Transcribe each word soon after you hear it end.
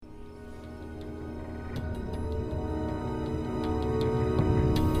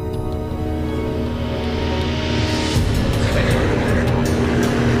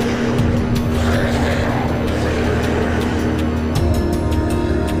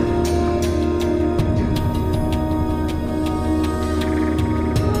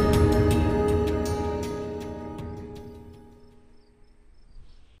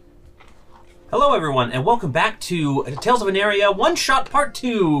everyone, and welcome back to Tales of Veneria One Shot Part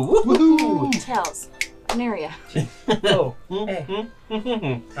 2. Woohoo! Tales. Veneria. Oh, hey. I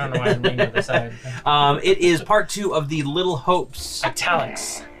don't know why I'm leaning to the side. It is Part 2 of the Little Hopes.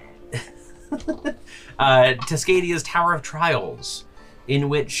 Italics. Cascadia's Tower of Trials, in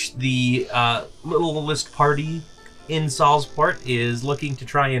which the littlest party in Salsport is looking to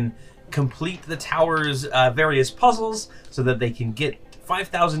try and complete the tower's various puzzles so that they can get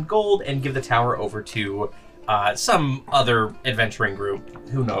 5,000 gold and give the tower over to some other adventuring group.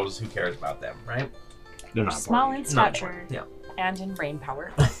 Who knows? Who cares about them, right? They're not Small in stature Yeah. and in brain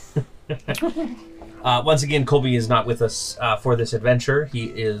power. Once again, Colby is not with us for this adventure. He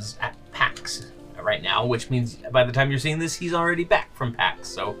is at PAX right now, which means by the time you're seeing this, he's already back from PAX.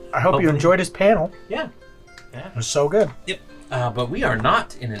 So I hope you enjoyed his panel. Yeah. It was so good. Yep. But we are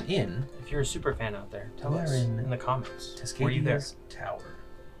not in an inn. If you're a super fan out there, tell We us are in the comments. Were you there? Cascadia's Tower.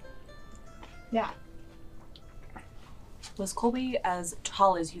 Yeah. Was Colby as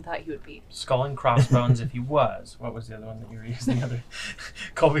tall as you thought he would be? Skull and crossbones if he was. What was the other one that you were using? The other.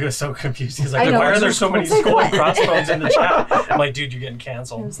 Colby was so confused. He's like, why are there so many skull and crossbones in the chat? I'm like, dude, you're getting I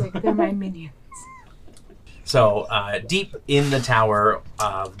canceled. was like, they're my minions. So deep in the tower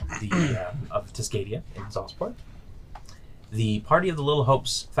of Cascadia in Salsport, the party of the Little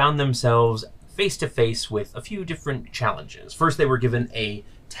Hopes found themselves face to face with a few different challenges. First, they were given a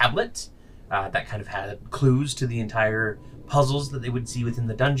tablet that kind of had clues to the entire puzzles that they would see within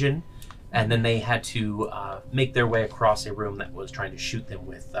the dungeon, and then they had to make their way across a room that was trying to shoot them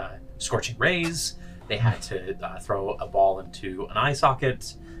with scorching rays. They had to throw a ball into an eye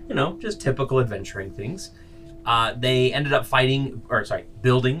socket, you know, just typical adventuring things. They ended up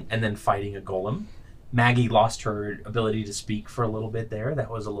building and then fighting a golem. Maggie lost her ability to speak for a little bit there. That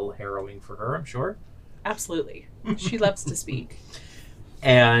was a little harrowing for her, I'm sure. Absolutely. She loves to speak.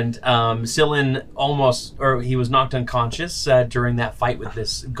 And Sillin he was knocked unconscious during that fight with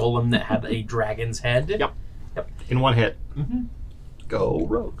this golem that had a dragon's head. Yep. In one hit. Mm-hmm. Go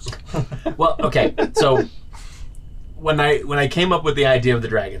Rogues. Well, okay, so when I came up with the idea of the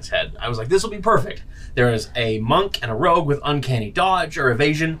dragon's head, I was like, this will be perfect. There is a monk and a rogue with uncanny dodge or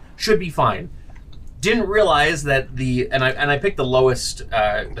evasion, should be fine. Didn't realize that I picked the lowest,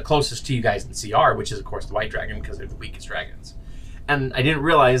 the closest to you guys in CR, which is of course the white dragon because they're the weakest dragons. And I didn't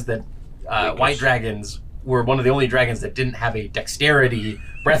realize that white dragons were one of the only dragons that didn't have a dexterity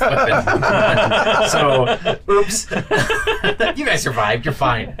breath weapon. So, oops. You guys survived. You're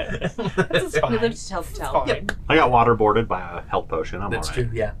fine. That's fine. We live to tell the tale. Yep. I got waterboarded by a health potion. That's all right.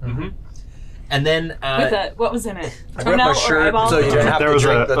 true, yeah. Mm-hmm. And then... what was in it? I grabbed my shirt eyeball? so you didn't have There to was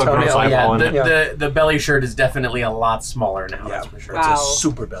drink a the gross toenail. eyeball in yeah, the belly shirt is definitely a lot smaller now, Yeah, that's for sure. it's Wow. a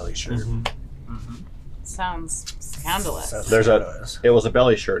super belly shirt. Mm-hmm. Sounds scandalous. It was a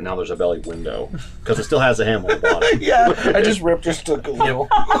belly shirt. Now there's a belly window because it still has a hem on the bottom. Yeah, I just took a little.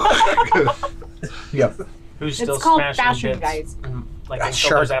 Yep. Who's still It's called smashing fashion, bits? guys. Like, A until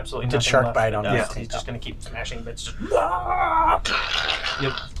shark- there's absolutely did nothing shark left. bite on Yeah, that? he's just going to keep smashing bits. Just...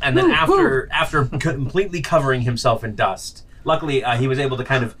 Yep. And then after completely covering himself in dust, luckily he was able to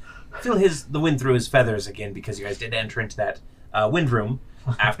kind of feel the wind through his feathers again, because you guys did enter into that wind room.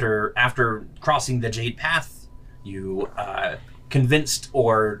 After crossing the Jade Path, you convinced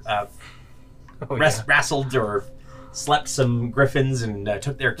or wrestled or slept some griffins and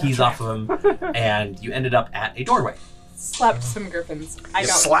took their keys off of them, and you ended up at a doorway. Slept some griffins. I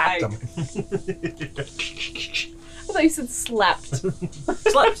don't Slapped them. I thought you said slept.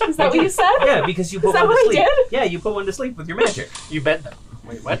 Slept. Is that what you said? Yeah, because you put Is that one to what I sleep. did? Yeah, you put one to sleep with your magic. You bet them.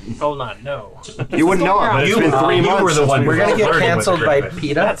 Wait, what? Hold on, no. You wouldn't know it, but it's been 3 you months. were the one We're gonna who get flirted with canceled the by griffin.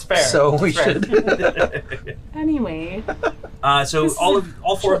 PETA. That's fair. So we That's should. Anyway. So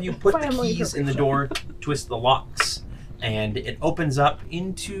all four of you put the Family keys in the door, twist the locks, and it opens up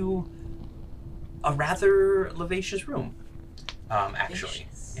into a rather vivacious room. Actually,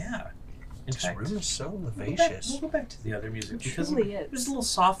 yeah. In This fact, room is so we'll vivacious. go back to the other music It because truly is. there's a little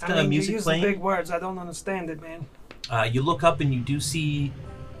soft I mean, music you use playing. the big words. I don't understand it, man. You look up and you do see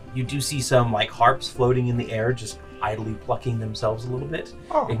some like harps floating in the air, just idly plucking themselves a little bit.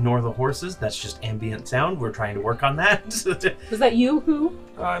 Oh. Ignore the horses. That's just ambient sound. We're trying to work on that. Was that you who?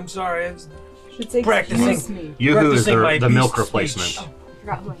 I'm sorry. I was Should say Practicing. excuse me. Yoo-hoo is Practicing my the milk beast replacement. speech.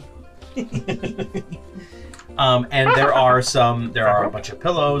 Forgot who And there are a bunch of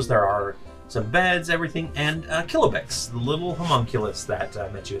pillows, there are some beds, everything, and Kilobex, the little homunculus that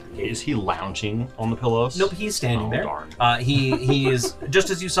met you at the gate. Is he lounging on the pillows? Nope, he's standing there. Darn. He is, just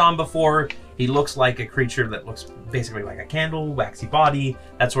as you saw him before, he looks like a creature that looks basically like a candle, waxy body,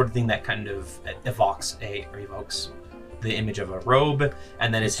 that sort of thing that kind of evokes the image of a robe,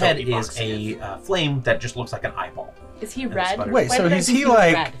 and then his head is a flame that just looks like an eyeball. Is he red? Wait, Why so did I is think he was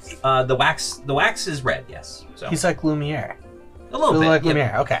like? red? The wax is red, yes. So He's like Lumiere. a little bit, Like yeah.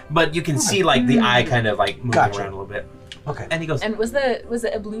 Lumiere. Okay. But you can see like the eye kind of like moving Gotcha. around a little bit. Okay. And he goes, And was it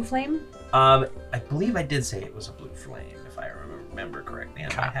a blue flame? I believe I did say it was a blue flame, if I remember correctly.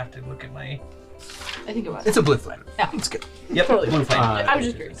 I might have to look at my. I think it was. It's a blue flame. Yeah. It's good. Yep, Totally. blue flame. I was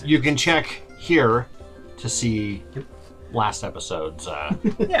just curious. You can check here to see last episode's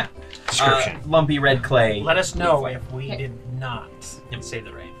Yeah. description. Lumpy red clay. Let us know Blue flame. if we did not say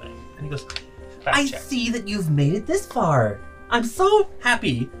the right thing. And he goes, Fact I check. see that you've made it this far. I'm so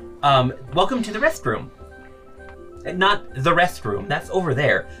happy. Welcome to the restroom. Not the restroom, that's over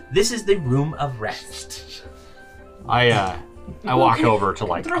there. This is the room of rest. I walk over to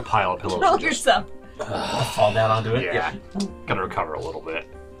like a pile of pillows. Roll and just, yourself. Fall down onto it. yeah, gotta recover a little bit.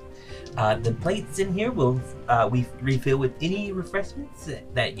 The plates in here will we refill with any refreshments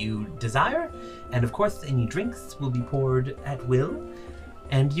that you desire, and of course any drinks will be poured at will.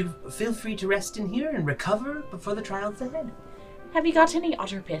 And you feel free to rest in here and recover before the trials ahead. Have you got any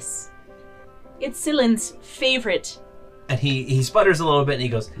otter piss? It's Cylin's favorite. And he sputters a little bit and he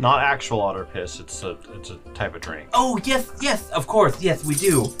goes, Not actual otter piss. It's a type of drink. "Oh yes, of course, yes we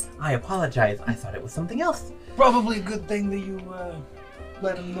do. I apologize. I thought it was something else." Probably a good thing that you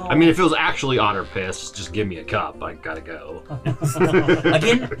let him know. I mean, if it was actually otter piss, just give me a cup. I gotta go.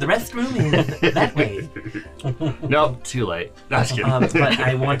 Again, the restroom is that way. Nope, too late. No, just kidding. But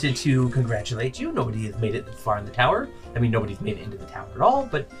I wanted to congratulate you. Nobody has made it this far in the tower. I mean, nobody's made it into the tower at all,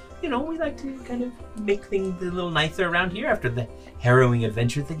 but, you know, we like to kind of make things a little nicer around here after the harrowing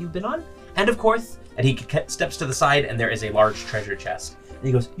adventures that you've been on. And of course, and he steps to the side and there is a large treasure chest. And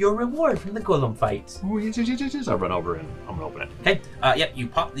he goes, "Your reward from the golem fight." Oh, yes. I run over and I'm gonna open it. Okay, yep, you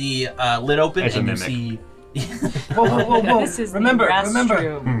pop the lid open It's a and you mimic. see... Whoa. This is remember, the remember,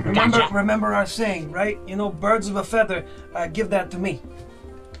 restroom. remember our saying, right? You know, birds of a feather, give that to me.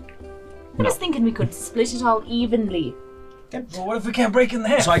 I was thinking we could split it all evenly. Well, what if we can't break in the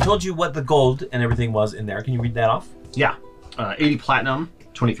half? So I told you what the gold and everything was in there. Can you read that off? Yeah, 80 platinum,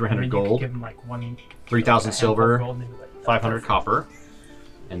 2,300 gold, Give him like 3,000 silver, gold, maybe like 500 copper,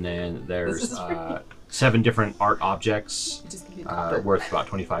 and then there's This is free. 7 different art objects Just give me copper. worth about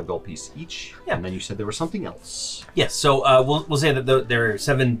 25 gold piece each. Yeah. And then you said there was something else. Yes, so we'll say that there are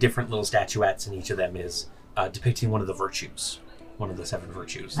 7 different little statuettes, and each of them is depicting one of the virtues, one of the 7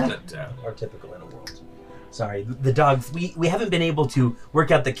 virtues that are typical in a world. Sorry, the dogs. We haven't been able to work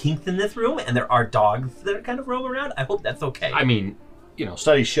out the kinks in this room, and there are dogs that kind of roam around. I hope that's okay. I mean, you know,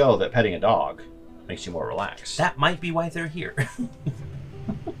 studies show that petting a dog makes you more relaxed. That might be why they're here.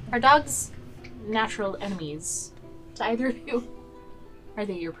 Are dogs natural enemies to either of you? Are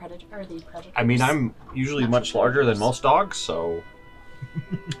they your predator? Are they predators? I mean, I'm usually much larger than most dogs, so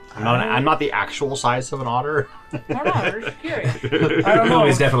I'm not the actual size of an otter. I don't know. I'm just curious. I don't know.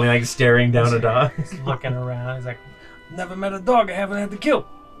 He's definitely like staring down a dog. He's looking around. He's like, Never met a dog I haven't had to kill.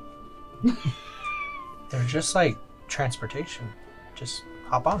 They're just like transportation. Just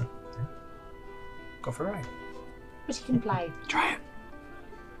hop on. Go for a ride. But you can fly. Try it.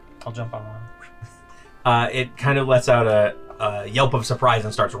 I'll jump on one. It kind of lets out a yelp of surprise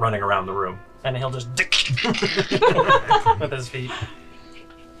and starts running around the room. And he'll just with his feet.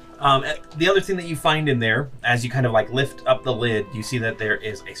 The other thing that you find in there, as you kind of like lift up the lid, you see that there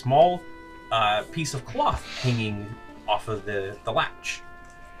is a small piece of cloth hanging off of the latch.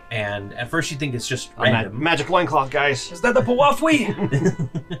 And at first you think it's just random. Magic loincloth, guys. Is that the Pawafwi?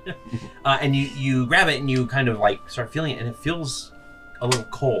 And you grab it and you kind of like start feeling it, and it feels a little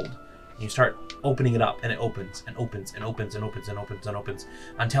cold. And you start opening it up, and it opens and opens and opens and opens and opens and opens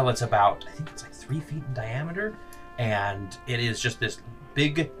until it's about, I think it's like 3 feet in diameter, and it is just this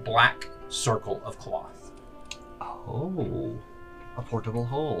big black circle of cloth. Oh, a portable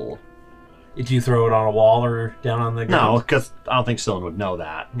hole. Did you throw it on a wall or down on the No, ground? because I don't think Cyllin would know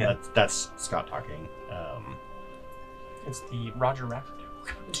that. Yeah. That's Scott talking. It's the Roger Rabbit.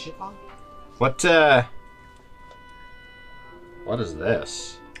 What is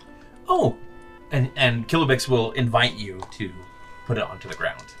this? Oh, and Kilobix will invite you to put it onto the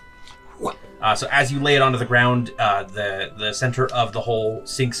ground. What? So as you lay it onto the ground, the center of the hole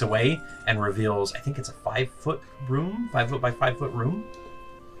sinks away and reveals, I think it's a 5 foot room, 5 foot by 5 foot room.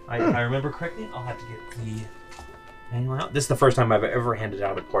 I remember correctly. I'll have to get the manual out. This is the first time I've ever handed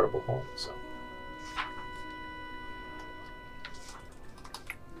out a portable hole, so.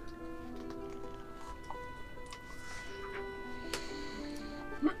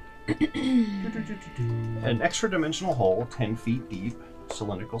 An extra-dimensional hole, 10 feet deep,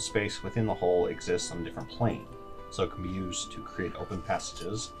 cylindrical space within the hole exists on a different plane. so it can be used to create open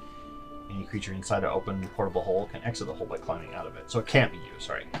passages. Any creature inside an open portable hole can exit the hole by climbing out of it. So it can't be used,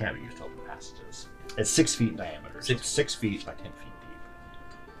 sorry, it can't be used to open passages. It's 6 feet in diameter, so 6 feet by 10 feet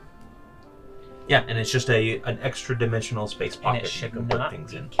deep. Yeah, and it's just an extra dimensional space And pocket it you should can put not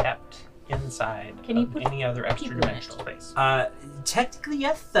things be in. kept inside Can you of put any other extra people in dimensional space. Technically,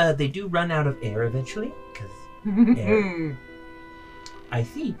 yes, they do run out of air eventually, because air. I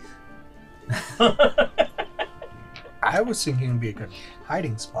see. I was thinking it'd be a good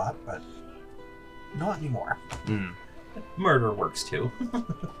hiding spot, but not anymore. Murder works too.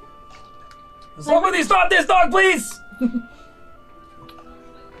 Somebody stop this dog, please!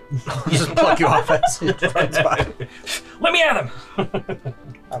 Just pluck you off as the front spot. Let me at him!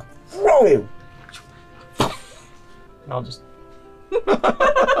 Throw you! And I'll just to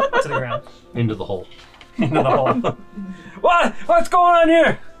the ground. Into the hole. Into the hole. What's going on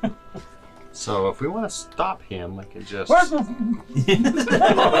here? So if we want to stop him, we can just... Where's the...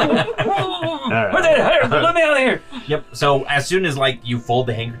 Let me out of here! Yep. So as soon as you fold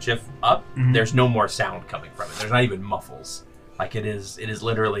the handkerchief up, there's no more sound coming from it. There's not even muffles. It is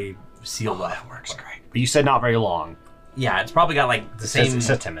literally sealed up. That works great. But you said not very long. Yeah, it's probably got the same. It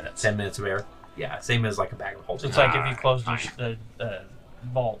says 10 minutes. 10 minutes of air. Yeah, same as a bag of holding. It's like if you close the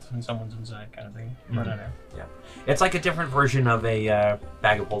vault and someone's inside, kind of thing. Run out of air. Yeah, it's like a different version of a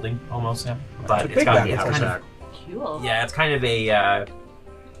bag of holding almost. Yeah. But It's a it's big got bag of it's kind holding. Cool. yeah, it's kind of a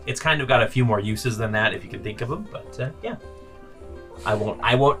it's kind of got a few more uses than that if you can think of them. But yeah,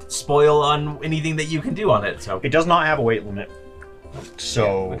 I won't spoil on anything that you can do on it. So It does not have a weight limit. We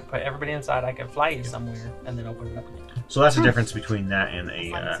So could put everybody inside. I could fly you somewhere and then open it up again. so that's the difference between that and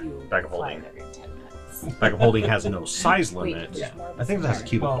As long as a you bag of fly holding. it every 10 minutes. Bag of holding has no size Wait, limit. there's more of I think it has a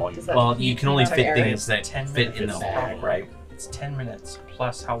cubic Well, volume. does that- well, you can only It's fit like things that 10 fit in the minutes. bag, right? It's 10 minutes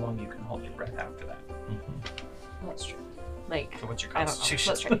plus how long you can hold your breath after that. That's true. So what's your I don't know.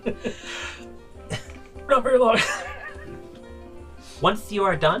 constitution? Let's try. Not very long. Once you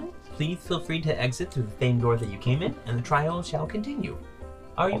are done, please feel free to exit through the same door that you came in, and the trial shall continue.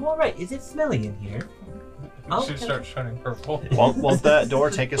 Are you all right? Is it smelly in here? Oh, She starts turning purple. Won't that door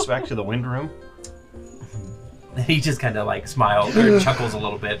take us back to the wind room? He just kind of smiles or chuckles a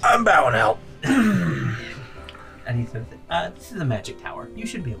little bit, I'm bowing out. and he says, "This is a magic tower. You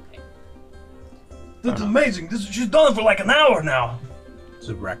should be okay." That's amazing. She's done it for an hour now. It's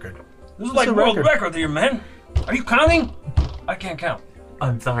a record. This is It's a world record. record here, man. Are you counting? I can't count.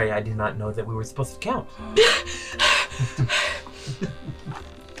 I'm sorry, I did not know that we were supposed to count. I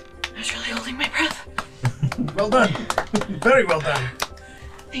was really holding my breath. Well done. Very well done.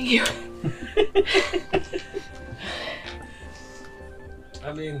 Thank you.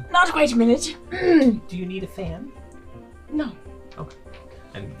 I mean, Not quite a minute. Do you need a fan? No.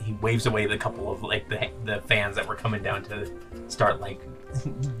 And he waves away the couple of the fans that were coming down to start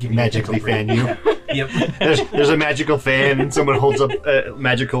giving Magically you fan you. Yep. There's a magical fan, and someone holds up a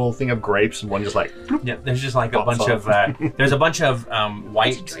magical thing of grapes, and one just Yep. There's just a Pops bunch of there's a bunch of To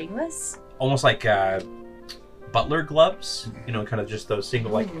white, drain this? almost like butler gloves. Kind of just those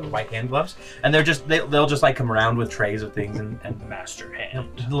single white hand gloves, and they'll just come around with trays of things and Master hand.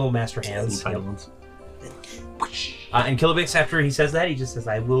 little master hands. tiny Yep. ones. And Kilobix, after he says that, he just says,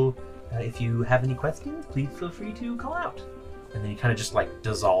 "I will. If you have any questions, please feel free to call out." And then he kind of just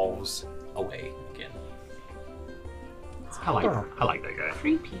dissolves away again. I like that guy.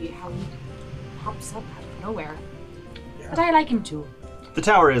 Creepy how he pops up out of nowhere. But I like him too. The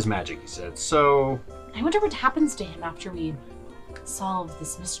tower is magic, he said. So, I wonder what happens to him after we solve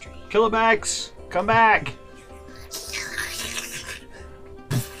this mystery. Kilobax, come back.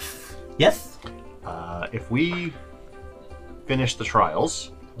 Yes. If we finish the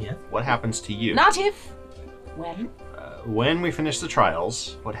trials, Yes. what happens to you? Not if. When? When we finish the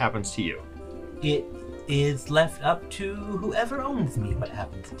trials, what happens to you? It is left up to whoever owns me what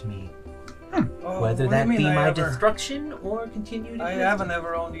happens to me. oh, Whether what do that you mean be I my ever- destruction or continued I existence. haven't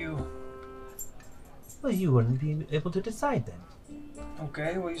ever owned you. Well, you wouldn't be able to decide then.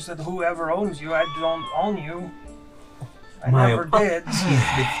 Okay, well you said whoever owns you, I don't own you. I My never did.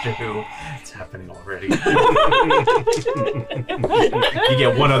 Mr. Who. It's happening already. You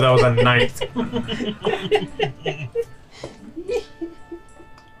get one of those a night.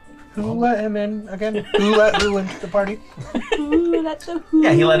 Who let him in again? Who let who into the party? Ooh, that's a who.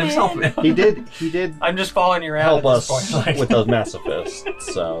 Yeah, he let himself in. He did I'm just following you around help at this us point. with those massive fists,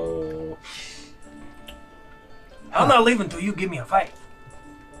 so... I'm not leaving till you give me a fight.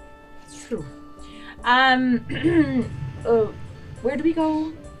 It's true. Where do we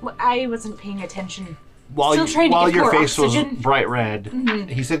go? I wasn't paying attention. While, Still trying to while get your more face oxygen. was bright red, Mhm.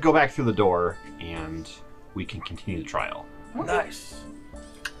 he said go back through the door, and we can continue the trial. Nice.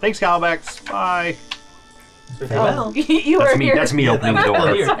 Thanks, Calabax. Bye. Oh, you were That's me. here. That's me opening the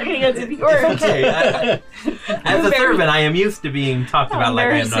door. Talking as if you were okay. As a Thurman, I am used to being talked about like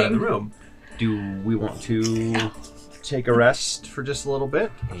I am not in the room. Do we want to take a rest for just a little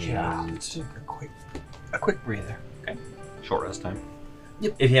bit? Yeah. And Just a quick breather. short rest time.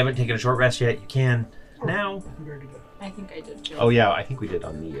 If you haven't taken a short rest yet, you can now. I think I did too. Oh yeah, I think we did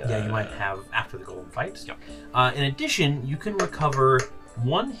on the. Yeah, you might have after the golden fight. In addition, you can recover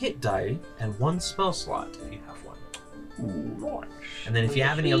 1 hit die and 1 spell slot if you have one. Ooh, And then if you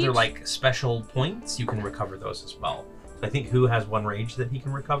have any other like special points, you can recover those as well. So I think who has 1 rage that he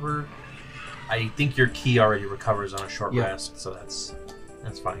can recover? I think your key already recovers on a short rest, so that's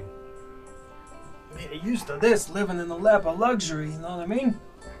fine. Get used to this, living in the lap of luxury, you know what I mean?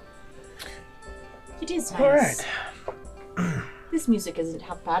 It is nice. All right. This music isn't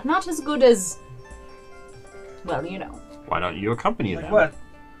half bad. Not as good as... Well, you know. Why don't you accompany Like them? what?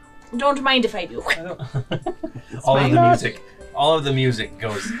 Don't mind if I do. I don't... All of the music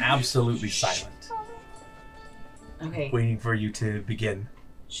goes absolutely silent, Okay. waiting for you to begin.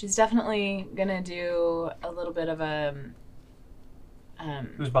 She's definitely gonna do a little bit of a...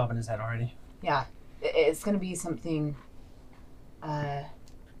 Who's bobbing his head already? Yeah. It's gonna be something...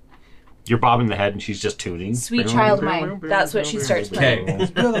 You're bobbing the head and she's just tuning. Sweet Child of Mine. That's what she starts playing. Okay.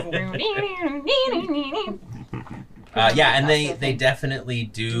 It's beautiful. Yeah, and they definitely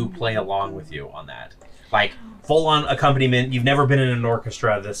do play along with you on that. Like full on accompaniment. You've never been in an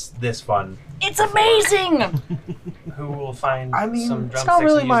orchestra this fun. It's amazing! Who will find I mean, some it's drumsticks not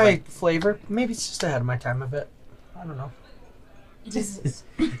really and use, my like, flavor. Maybe it's just ahead of my time a bit. I don't know. It is.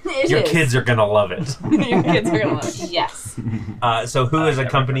 Your kids are gonna love it. Your kids are gonna love it. Yes. So who is that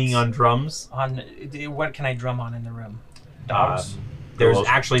accompanying reference. on drums? on what can I drum on in the room? Dogs. There's Dogs.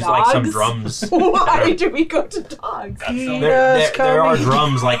 actually like some Dogs? drums. Why do we go to dogs? There are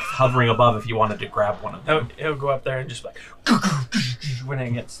drums like hovering above if you wanted to grab one of them. He'll go up there and just like when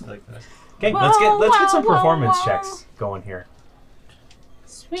it gets like this. Okay, Whoa, let's get some whoa, performance whoa. checks going here.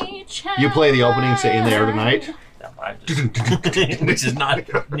 Sweet child. You play the opening say in the air tonight, No, I just, Which is not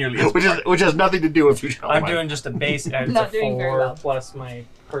nearly as which has nothing to do with Future. I'm doing just a base. It's Not a doing very 4 well. plus my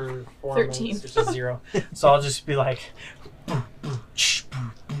performance, 13. which is 0. So I'll just be like,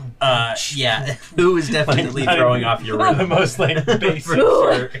 yeah. Who is definitely Like, throwing off your the rhythm? most like basic. For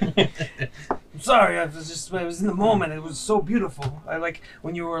sure. I'm sorry, I was in the moment. It was so beautiful. I like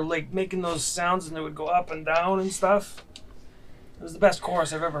when you were like making those sounds and it would go up and down and stuff. It was the best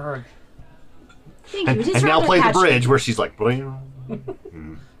chorus I've ever heard. Thank you. It is And now rather play the catchy. bridge where she's like. Bring.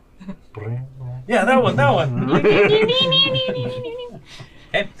 Yeah, that one.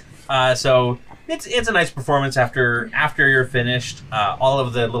 Okay. So it's a nice performance after you're finished. All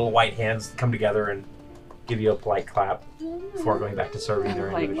of the little white hands come together and give you a polite clap before going back to serving their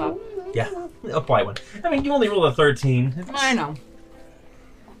Polite individual. Yeah, a polite one. I mean, you only rolled a 13. I know.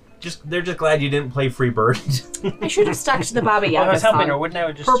 They're just glad you didn't play Freebird. I should have stuck to the Baba Well, I Yaga was helping song. her, wouldn't I?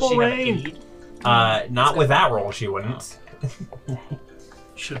 Would just Purple she have Rain. aid? Not with that roll, she wouldn't.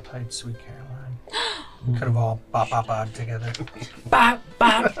 Should have played Sweet Caroline. Could have all bop together. Ba,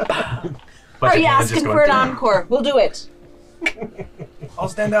 ba, ba. Bunch Are of you hands just asking going, for an encore? We'll do it. I'll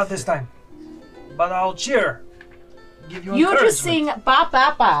stand out this time, but I'll cheer. Give you You just encouragement. sing ba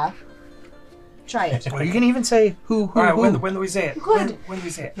ba ba. Try it. Well, you can even say who. All right, who. when do we say it? Good. When do we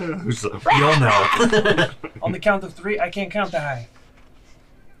say it? You'll know. On the count of 3, I can't count that high.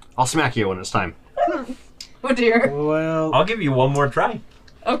 I'll smack you when it's time. Oh dear. Well, I'll give you one more try.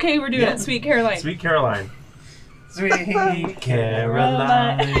 Okay, we're doing it. Sweet Caroline. Sweet Caroline. Sweet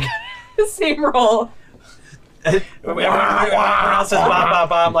Caroline. Same roll. Everyone else says ba ba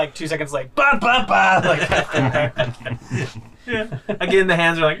ba. I'm like 2 seconds like ba ba ba. Like Again, the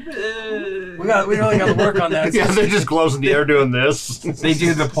hands are like. We really got to work on that. Yeah, they're just glows in the air doing this. They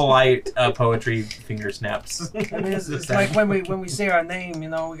do the polite poetry finger snaps. I mean, it's like when we say our name, you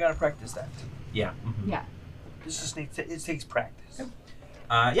know, we got to practice that. Yeah. Mhm. Yeah. It takes practice.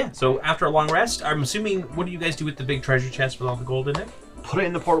 Yeah. So after a long rest, I'm assuming. What do you guys do with the big treasure chest with all the gold in it? Put it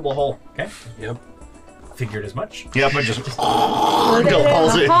in the portable hole. Okay. Yep. Figured as much. Yep, but just Put until it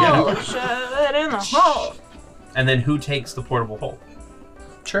falls in. hole. Yeah. Shove it in the hole. And then who takes the portable hole?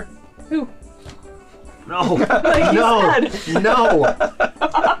 sure. Who? No. Like you No. said. No.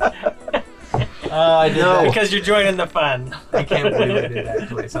 I did No. because you're joining the fun. I can't believe I did that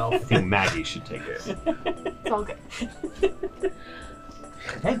to myself. I think Maggie should take it. It's all good.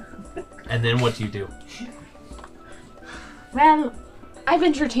 Okay. And then what do you do? Well, I've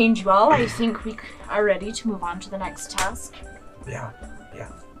entertained you all. I think we are ready to move on to the next task. Yeah.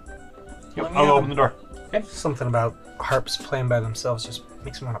 Yep, I'll open the door. Something about harps playing by themselves just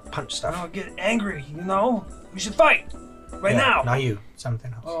makes me want to punch I stuff. don't get angry, you know? We should fight! Right now! Not you.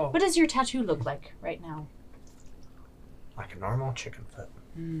 Something else. Oh. What does your tattoo look like right now? Like a normal chicken foot.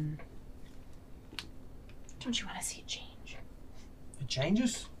 Don't you want to see it change? It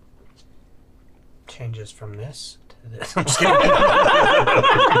changes? Changes from this to this. I'm just kidding.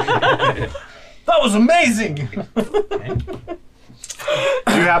 That was amazing!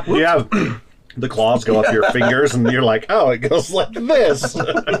 You have the claws go up your fingers, and you're like, oh, it goes like this. All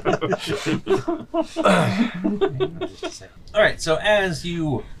right, so as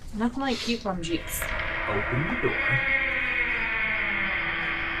you Nothing like cute bum cheeks. open the door,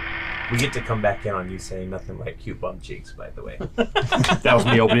 we get to come back in on you saying nothing like cute bum cheeks, by the way. That was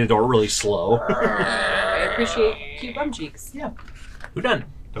me opening the door really slow. I appreciate cute bum cheeks. Yeah. Who done?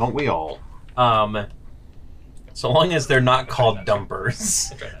 Don't we all? So long as they're not called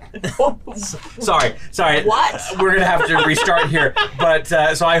dumpers. Sorry. What? We're gonna have to restart here. But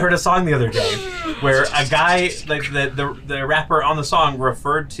so I heard a song the other day where a guy, like the rapper on the song,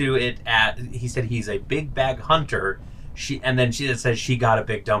 referred to it at. He said he's a big bag hunter. And then she says she got a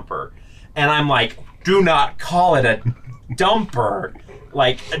big dumper, and I'm like, do not call it a dumper.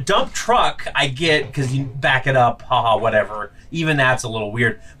 Like a dump truck, I get because you back it up, haha, whatever. Even that's a little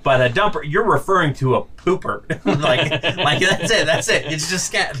weird. But a dumper, you're referring to a pooper. like that's it. It's just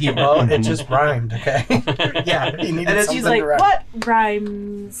scat humor. Well, it just rhymed, okay? Yeah. He needed And it's something She's like, to rhyme. what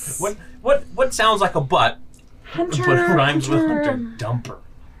rhymes? What sounds like a butt, Hunter, but rhymes with hunter? hunter. Dumper.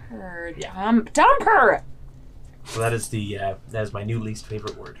 Dumper! So that is my new least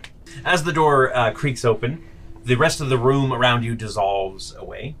favorite word. As the door creaks open, the rest of the room around you dissolves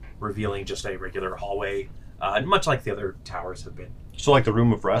away, revealing just a regular hallway, much like the other towers have been. So like the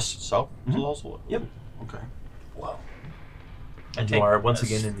room of rest itself? Mhm. Also. Yep. Okay. Wow. I And take you are once a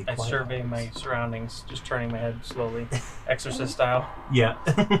again in the I quiet survey house. my surroundings, just turning my head slowly, exorcist style, Yeah.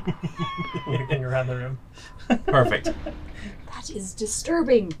 looking around the room. Perfect. That is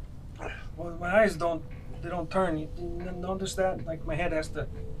disturbing. Well, my eyes don't turn. You notice that? Like my head has to.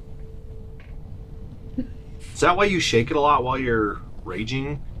 Is that why you shake it a lot while you're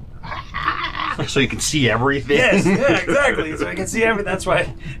raging? So you can see everything? Yes, yeah, exactly. So I can see everything. That's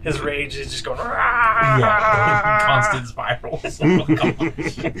why his rage is just going. Yeah. Constant spirals. Oh,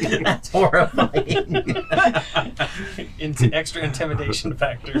 gosh. That's horrifying. Extra intimidation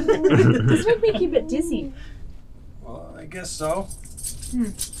factor. This would make you a bit dizzy. Well, I guess so.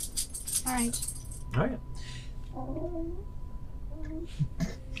 All right. All right.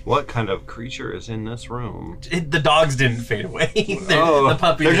 What kind of creature is in this room? The dogs didn't fade away. The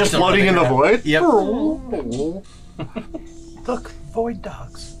puppies they're are just still floating in the running around. void? Yep. Look, void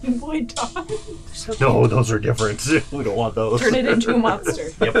dogs. Boy, dog. No, those are different. We don't want those. Turn it into a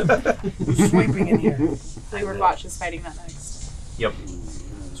monster. Yep. Who's sweeping in here? Wayward Watch is fighting that next. Yep.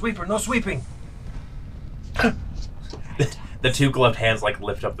 Sweeper, no sweeping. The two gloved hands like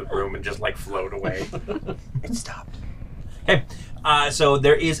lift up the broom and just like float away. It stopped. Okay. So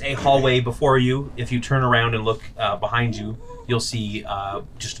there is a hallway before you. If you turn around and look behind you, you'll see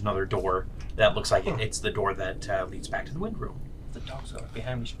just another door that looks like it's the door that leads back to the wind room. The dogs are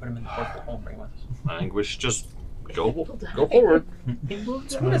behind me. You should put them in the portable home. Bring them with us. I think we should just go forward.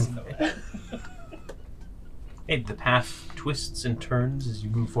 Hey, the path twists and turns as you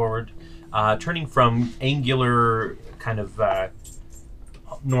move forward, turning from angular kind of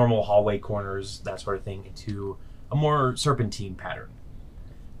normal hallway corners, that sort of thing, into a more serpentine pattern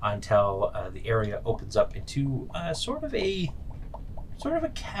until the area opens up into sort of a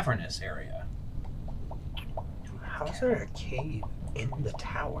cavernous area. How is there a cave in the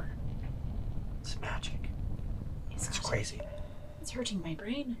tower? It's magic. It's crazy. It's hurting my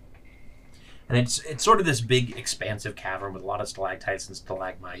brain. And it's sort of this big, expansive cavern with a lot of stalactites and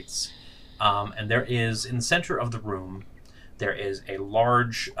stalagmites. And there is, in the center of the room, there is a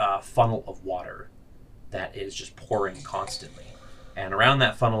large funnel of water that is just pouring constantly. And around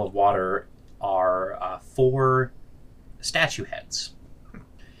that funnel of water are 4 statue heads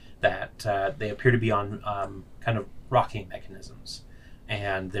that they appear to be on kind of rocking mechanisms.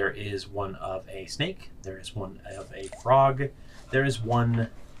 And there is one of a snake, there is one of a frog, there is one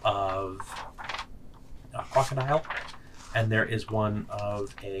of a crocodile, and there is one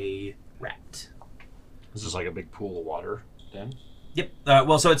of a rat. This is like a big pool of water, then? Yep.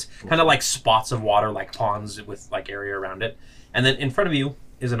 Well, so it's kind of like spots of water, like ponds with like area around it. And then in front of you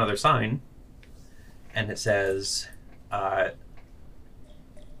is another sign, and it says,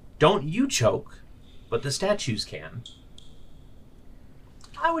 "Don't you choke, but the statues can."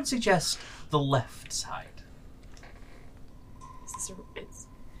 I would suggest the left side. It's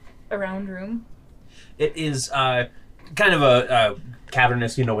a round room. It is kind of a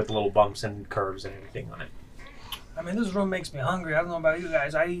cavernous, with little bumps and curves and everything on it. I mean, this room makes me hungry. I don't know about you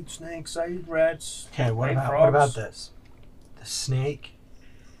guys. I eat snakes. I eat rats. Okay, what I eat about frogs. this? The snake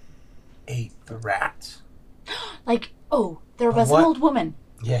ate the rats. Like, there was What? an old woman.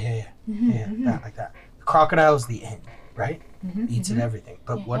 Yeah. Mhm, Yeah, mhm. that like that. The crocodile's the end, right? Mhm, Eats mhm. at everything.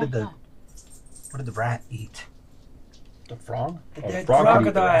 But Yeah, what did yeah. the rat eat? The frog? The Oh, dead frog can eat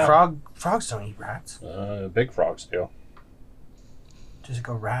the crocodile. rat. Frogs don't eat rats. Big frogs do. Does it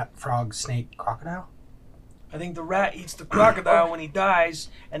go rat, frog, snake, crocodile? I think the rat eats the crocodile when he dies,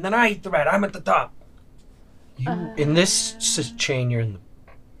 and then I eat the rat. I'm at the top. You in this chain,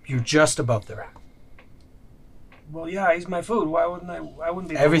 you're just above the rat. Well, yeah, he's my food. Why wouldn't I wouldn't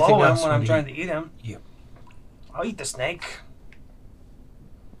be Everything below him else when I'm would trying to eat him. you. I'll eat the snake.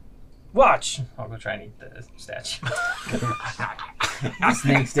 Watch. I'll go try and eat the statue. The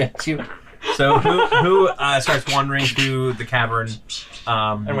snake statue. So who starts wandering through the cavern?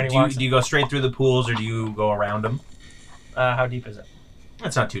 And when he do walks- you go straight through the pools or do you go around them? How deep is it?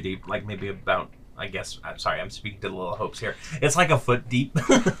 It's not too deep. Like maybe about. I guess. I'm sorry. I'm speaking to the little hopes here. It's like a foot deep.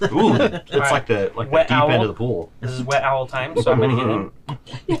 Ooh, it's like the Wet deep owl. end of the pool. This is wet owl time, so I'm gonna get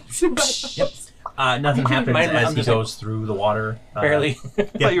in. Yep. Nothing happens Mine- as I'm he just goes through the water. Barely. I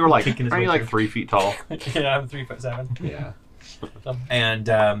thought you were like, kicking his aren't way you like through. 3 feet tall? Yeah, I'm 3'7". Yeah.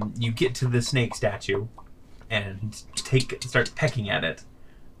 And you get to the snake statue and start pecking at it.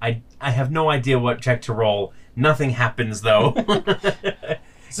 I have no idea what check to roll. Nothing happens though.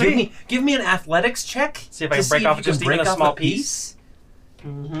 Give me an athletics check. See if I to can break off you just can even break a off small piece.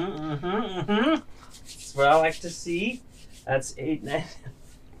 That's what I like to see. That's 8, 9,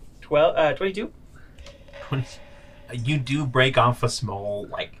 12, 22. You do break off a small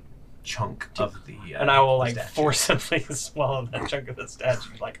chunk of the. And I will statue. forcibly swallow that chunk of the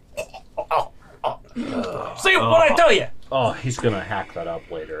statue. See what I tell you. Oh, he's gonna hack that up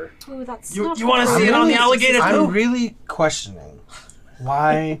later. Ooh, that's You not want to see it on the alligator I'm too? really questioning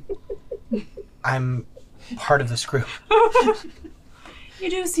why I'm part of this group. You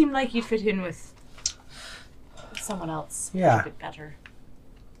do seem like you'd fit in with someone else. Yeah. A bit better.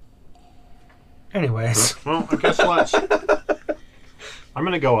 Anyways, Well, I guess let's. I'm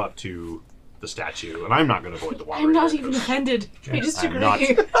gonna go up to the statue, and I'm not gonna avoid the water. I'm not either, even 'cause offended. You just I'm took not-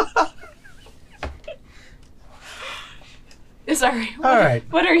 it Sorry. all right.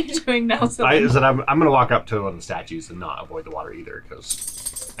 What are you doing now, Sylvan? I'm gonna walk up to one of the statues and not avoid the water either,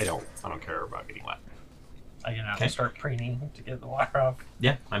 because I don't care about getting wet. I'm gonna have Okay. to start preening to get the water off.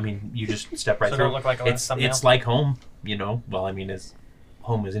 Yeah, I mean, you just step right So it through. don't look like a it's thumbnail? it's like home, Well, I mean, as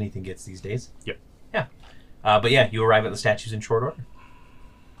home as anything gets these days. Yep. Yeah. But yeah, you arrive at the statues in short order.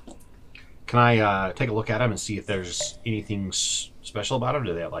 Can I take a look at them and see if there's anything special about them?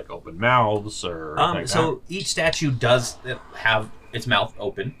 Do they have open mouths or? So each statue does have its mouth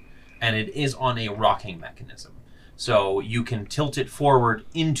open, and it is on a rocking mechanism. So you can tilt it forward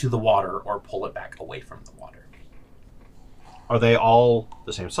into the water or pull it back away from the water. Are they all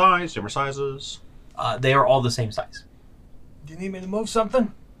the same size, different sizes? They are all the same size. Do you need me to move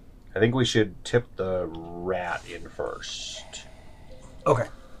something? I think we should tip the rat in first. Okay.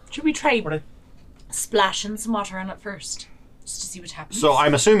 Should we try splashing some water on it first? Just to see what happens? So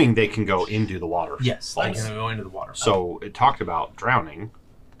I'm assuming they can go into the water. Yes, they Nice. can go into the water. So it talked about drowning.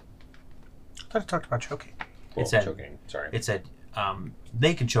 I thought I talked about choking. Well, said- choking. Sorry. It said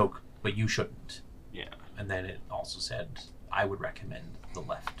they can choke, but you shouldn't. Yeah. And then it also said I would recommend the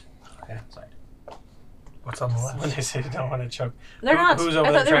left side. What's on the When left? they say they don't want to choke. They're not. Who's I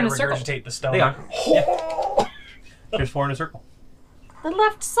over there thought they were trying in to a circle. regurgitate the stone? They are. Yeah. There's 4 in a circle. The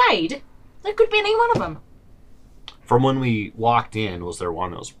left side? There could be any one of them. From when we walked in, was there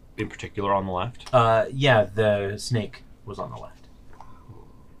one that was in particular on the left? Yeah, the snake was on the left.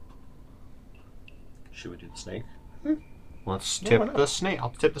 Should we do the snake? Let's tip the snake. I'll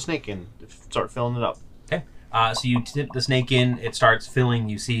tip the snake in. Start filling it up. Okay. So you tip the snake in. It starts filling.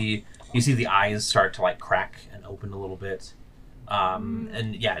 You see the eyes start to crack and open a little bit.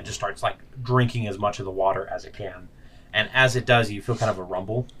 And yeah, it just starts drinking as much of the water as it can. And as it does, you feel kind of a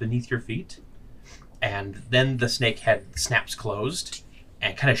rumble beneath your feet. And then the snake head snaps closed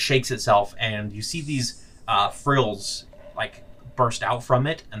and kind of shakes itself. And you see these frills burst out from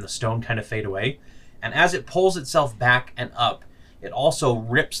it and the stone kind of fade away. And as it pulls itself back and up, it also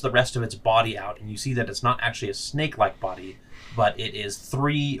rips the rest of its body out. And you see that it's not actually a snake-like body, but it is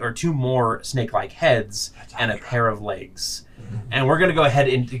 2 more snake-like heads and a pair of legs. And we're going to go ahead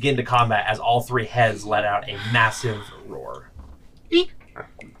and get into combat as all 3 heads let out a massive roar.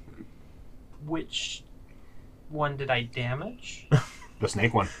 Which one did I damage? The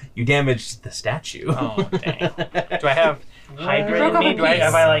snake one. You damaged the statue. Oh, dang. Do I have Hydra broke in off me? a Do I, piece.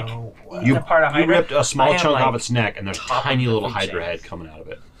 have I, like, eaten a part of You Hydra? ripped a small I am, chunk like, off its neck, and there's a top tiny of the little food Hydra chain. head coming out of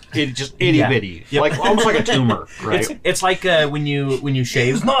it. It just itty Yeah. bitty, Yep. like almost like a tumor, right? It's like when you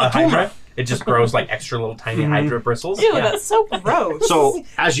shave It's not a a tumor. Hydra, it just grows like extra little tiny Hydra bristles. Ew, Yeah. that's so gross. So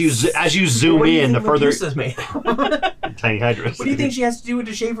as you zoom What do you in, the think further Medusa's made? tiny Hydras. What do you think she has to do with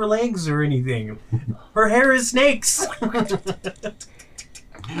to shave her legs or anything? Her hair is snakes.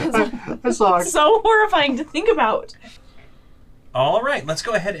 I saw it. so horrifying to think about. All right, let's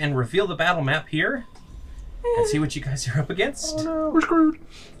go ahead and reveal the battle map here and see what you guys are up against. Oh no, we're screwed.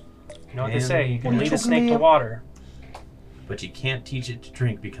 You know what they And- say, you What can are you lead a choking snake me to up? water. But you can't teach it to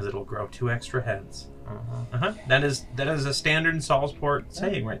drink because it'll grow 2 extra heads. Uh-huh. That is a standard Salsport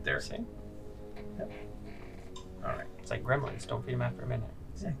saying right there. See? Yep. All right, It's like gremlins, don't feed them after a minute.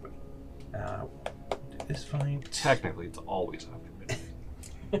 exactly. Do this fine. Technically, it's always after midnight.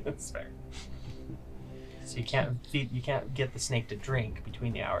 That's fair. So you can't get the snake to drink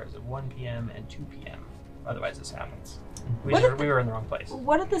between the hours of 1 p.m. and 2 p.m. Otherwise, this happens. We What were in the wrong place.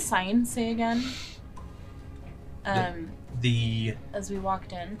 What did the sign say again? The As we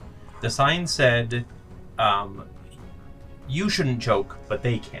walked in. the sign said, "You shouldn't choke, but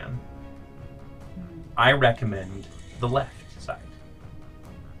they can." I recommend the left side.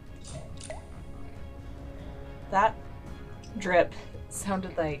 That drip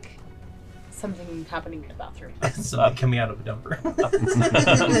sounded like something happening in the bathroom. Something coming out of a dumper.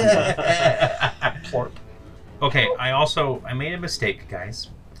 Plorp. Okay, I made a mistake, guys.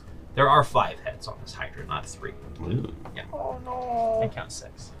 There are 5 heads on this Hydra, not 3. Ooh. Oh no! I count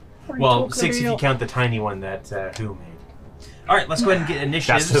 6. Well, 6 if you count the tiny one that who made. All right, let's go ahead and get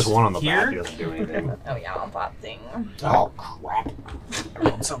initiatives. That's just one on the here. back. He doesn't do anything. Oh yeah, that thing. Oh crap! I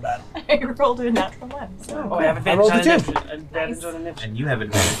rolled so bad. I rolled a natural one. So. Oh, I have I rolled advantage a on advantage on initiative. And you have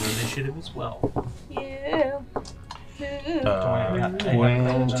advantage of initiative as well. Yeah. I got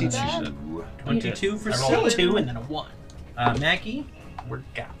advantage on that. 22 for I rolled a Sil. 2 and then a 1. Maggie, We're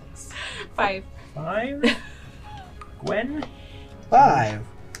goblins. 5. 5. Gwen, 5.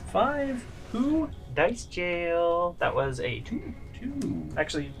 5. Who? Dice jail. That was a 2. 2.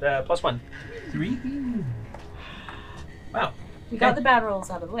 Actually, +1. 3. Wow. We got the bad rolls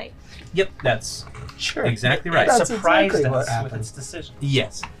out of the way. Yep, that's Sure. exactly right. That's Surprised exactly what us with happened. its decision.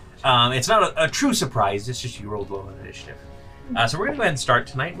 Yes. It's not a true surprise, it's just you rolled low on initiative. So we're going to go ahead and start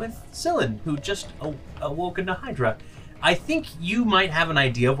tonight with Cylin, who just awoke into Hydra. I think you might have an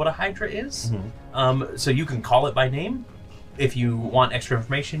idea of what a Hydra is, so you can call it by name. If you want extra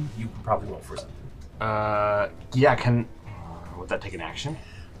information, you can probably roll for something. Yeah. Would that take an action?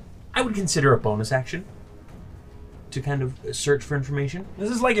 I would consider a bonus action to kind of search for information. Is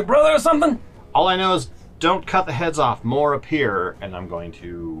this like your brother or something? All I know is don't cut the heads off. More appear, and I'm going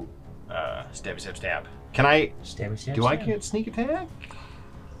to stab. Can I? Stabby, stab, Do I stab. get sneak attack?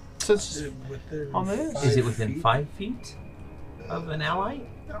 Since on this? Is it within 5 feet of an ally?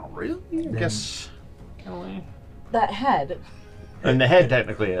 Not really. I Then- guess. That head. And the head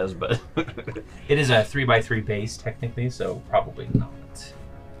technically is, but It is a 3x3 base technically, so probably not.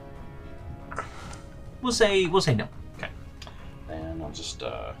 We'll say no. then I'll just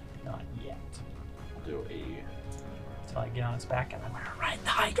Not yet. do a. Until I get on its back and I'm gonna ride the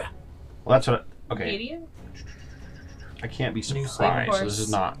Hydra. Well, that's what. Okay, Idiot? I can't be New surprised. So this is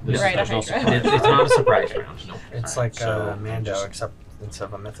not. This Right, is, there's no a surprise. It's not a surprise round. No. It's Alright, like so Mando, just- except instead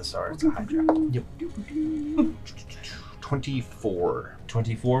of a mythosaur, it's a Hydra. 24.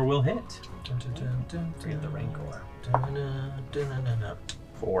 24 will hit. Forget the Rancor.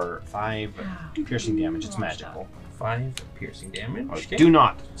 For 5 piercing damage. It's magical. 5 piercing damage. Okay. Do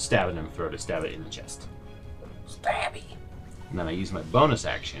not stab it in the throat. Stab it in the chest. Stabby. And then I use my bonus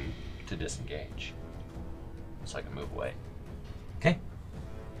action to disengage, so I can move away. Okay.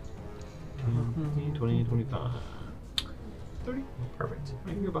 20, 25, 30. Perfect. I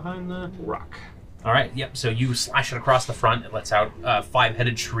can go behind the rock. All right. Yep. So you slash it across the front. It lets out a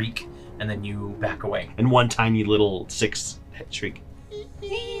 5-headed shriek, and then you back away. And one tiny little 6-head shriek.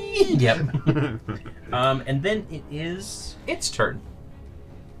 Yep. And then it is its turn.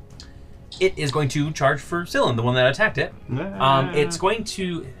 It is going to charge for Cylin, the one that attacked it. It's going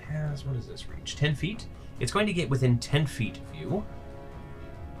to. It has. What does this reach? 10 feet. It's going to get within 10 feet of you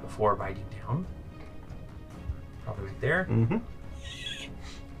before biting down. Probably right there. Mm-hmm.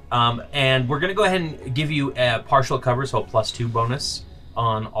 And we're going to go ahead and give you a partial cover, so a +2 bonus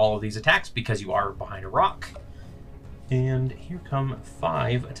on all of these attacks because you are behind a rock. And here come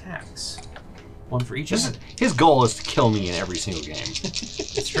 5 attacks. 1 for each of them. His goal is to kill me in every single game.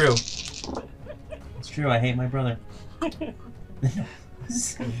 It's true. It's true. I hate my brother.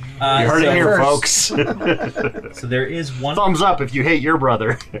 You heard it here, folks. So there is one. Thumbs up if you hate your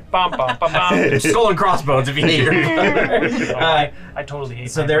brother. Bum, bum, bum, bum. Skull and crossbones if you hate your brother. I totally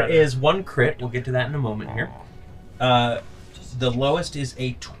hate So my there brother. is one crit. We'll get to that in a moment here. The lowest is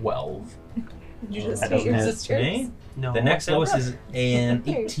a 12. You just That hate your doesn't hit sisters. Okay. No, The next I lowest is an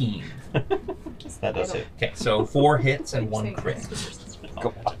 18. That does it. Okay, so 4 hits and 1 crit.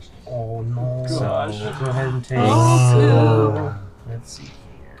 Go. Oh no. So go ahead and take. Oh. Let's see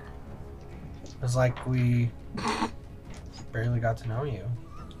here. It's like we barely got to know you.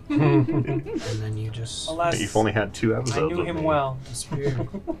 And then you just Alas, You've only had 2 episodes. I knew of him me. well. disappeared.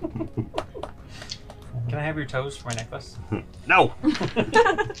 Can I have your toes for my necklace? No.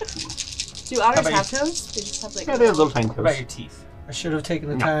 Do otters How about have toes? They just have like. Yeah, they have little tiny What about your toes. teeth? I should have taken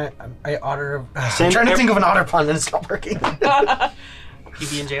the time. I otter. I'm Same trying to ev- think of an otter pun and it's not working.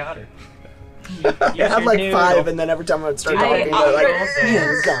 PB&J Otter. I had like 5, and then every time I would start talking, they're like,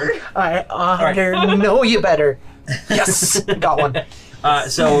 "You're gone." I otter know you better. Yes, got one.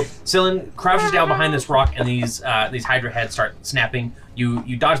 So Cylin crouches down behind this rock, and these Hydra heads start snapping.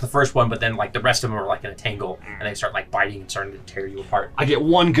 You dodge the first one, but then like the rest of them are like in a tangle, and they start like biting and starting to tear you apart. I get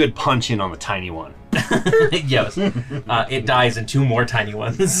 1 good punch in on the tiny one. Yes, it dies, and 2 more tiny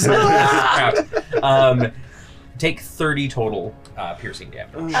ones. Take 30 total piercing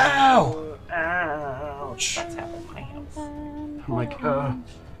damage. Ow! Ouch. That's half of my health. I'm like,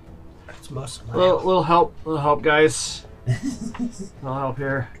 That's most of my little help, guys. Little help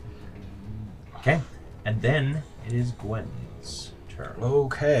here. Okay, and then it is Gwen's turn.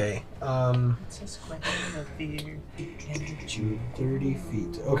 Okay. Just Gwen of fear, and 30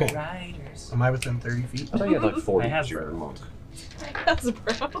 feet. Okay. riders. Am I within 30 feet? I thought you had like 40. I have Sure. room. That's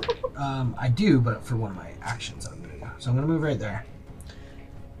bro. I do, but for one of my actions, I'm gonna go. So I'm gonna move right there,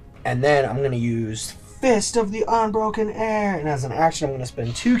 and then I'm gonna use Fist of the Unbroken Air, and as an action, I'm gonna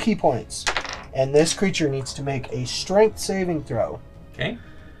spend 2 key points, and this creature needs to make a Strength saving throw. Okay,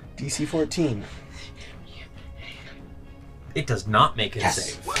 DC 14. it does not make it a Yes.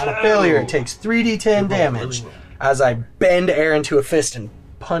 save. On a failure, it takes 3d10 damage as I bend air into a fist and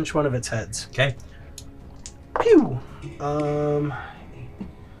punch one of its heads. Okay, Pew.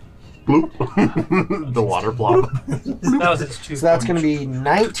 Bloop. The water plop. That was its 2. So that's going to be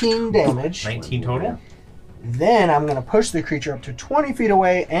 19 damage. 19 total. Then I'm going to push the creature up to 20 feet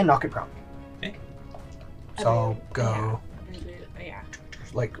away and knock it prone. Okay. So I'll go Yeah.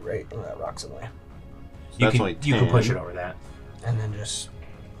 like right where that rock's in the way. You That's can only you can 10. push it over that. And then just.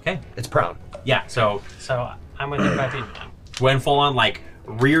 Okay. It's prone. Yeah. So So I'm going to 5 feet. Gwen full on like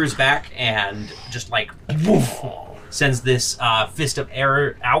rears back and just like woof, sends this fist of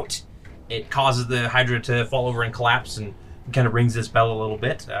air out. It causes the Hydra to fall over and collapse, and kind of rings this bell a little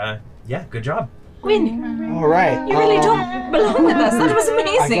bit. Yeah, good job. Gwen, All right. you really don't belong with us. That was I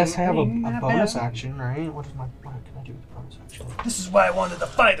amazing. guess I have a bonus action, right? What can I do with the bonus action? This is why I wanted to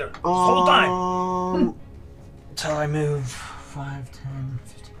fight her this whole time. Until I move 5, 10,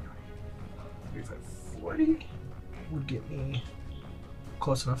 15, 20, 35, 40 would get me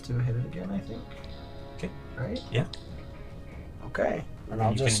close enough to hit it again, I think. Okay. Right? Yeah. Okay. And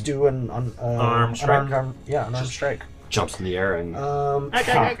I'll You just can- do an Unarmed strike? An unarmed strike. Jumps in the air and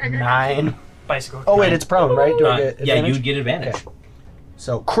 9. Bicycle. Oh wait, it's prone, right? Do I get yeah, advantage? you'd get advantage. Okay.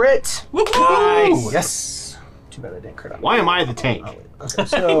 So crit. Nice. Yes. Too bad I didn't crit on. Why am I the tank? Oh, wait. Okay,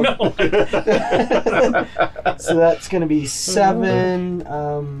 so so that's gonna be 7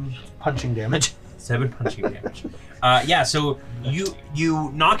 punching damage. 7 punching damage. Yeah, so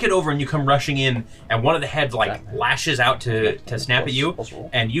you knock it over and you come rushing in, and one of the heads like lashes out to snap at you,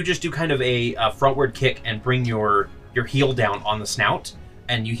 and you just do kind of a frontward kick and bring your heel down on the snout,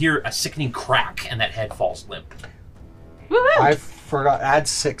 and you hear a sickening crack, and that head falls limp. I forgot. Add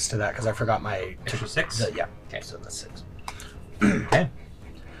 6 to that because I forgot my Extra 6. Yeah. Okay. So that's 6. Okay.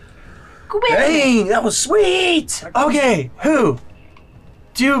 Gwen, Dang, that was sweet. Okay, who?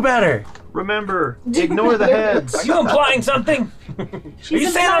 Do better. Remember, ignore the heads. Are you implying something? Are you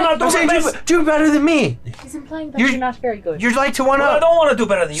saying I'm not I'm doing saying my best? do better than me. he's implying that You're- you're not very good. You're like to one Well, I up. don't want to do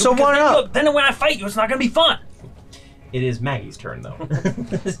better than you. So because one then, up. look, then when I fight you, it's not going to be fun. It is Maggie's turn, though.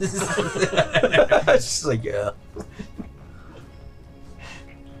 It's just like yeah.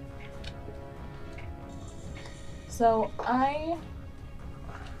 So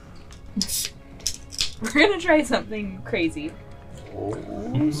we're gonna try something crazy. Do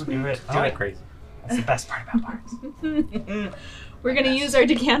it. Do it crazy. That's the best part about parts. We're gonna use our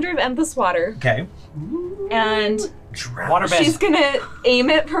decanter of endless water, Okay. and Waterbed. she's gonna aim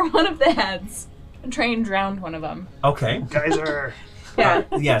it for one of the heads and try and drown one of them. Okay. Guys are... Yeah.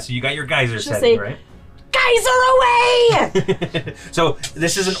 Yeah, so you got your geyser She'll setting, say- right? Guys are away! So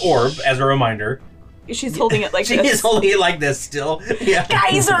this is an orb, as a reminder. She's holding it like She this. is holding it like this still. Yeah.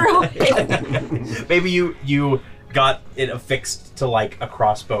 Guys are away! Maybe you got it affixed to like a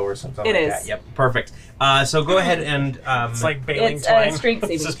crossbow or something It like is. that. Yep, perfect. So go ahead and It's like bailing It's twine. a strength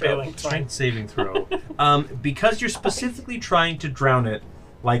saving It's just throw. bailing twine. strength saving throw. Because you're specifically trying to drown it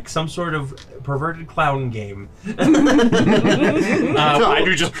like some sort of perverted clown game. I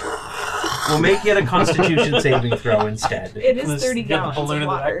do just. We'll make it a Constitution saving throw instead. It is Let's 30 get the gallons balloon of in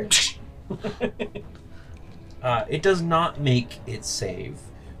the water. It does not make it save.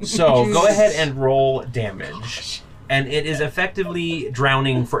 So go ahead and roll damage. And it is effectively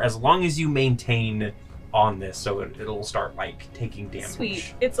drowning for as long as you maintain on this, so it'll start like taking damage.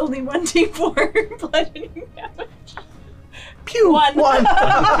 Sweet. It's only 1d4 bludgeoning damage. Pew! One.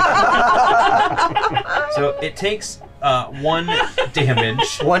 So it takes 1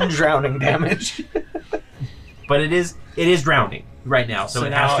 damage, One drowning damage. but it is drowning right now, so So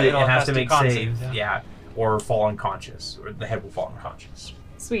it now has to it'll have to to make con save, save, yeah, or fall unconscious, or the head will fall unconscious.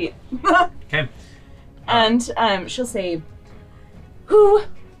 Sweet. Okay. And she'll say, "Who?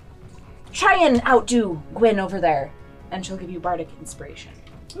 Try and outdo Gwen over there." And she'll give you bardic inspiration.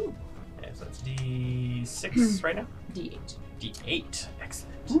 Okay, so that's D6 right now. D8. D8.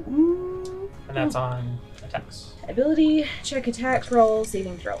 Excellent. And that's on attacks. Ability, check, attack, roll,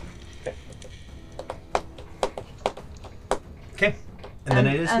 saving throw. Okay. And then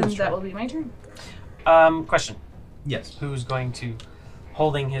it is and his that turn. will be my turn. Question. Yes. Who's going to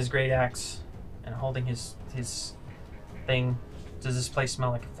holding his great axe and holding his thing? Does this place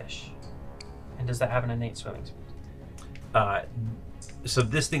smell like a fish? And does that have an innate swimming speed? So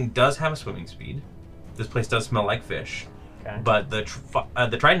this thing does have a swimming speed. This place does smell like fish, Okay. but the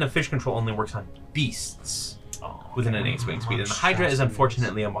Trident of Fish Control only works on beasts with an innate swimming speed, and the Hydra is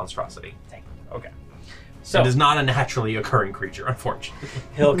unfortunately a monstrosity. Okay. So So it is not a naturally occurring creature, unfortunately.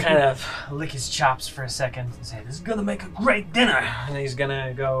 he'll kind of lick his chops for a second and say, "This is gonna make a great dinner." And he's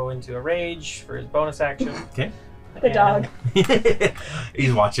gonna go into a rage for his bonus action. Okay. The dog.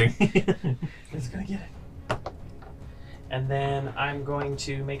 He's watching. He's gonna get it. And then I'm going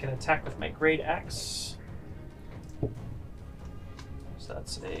to make an attack with my great axe. So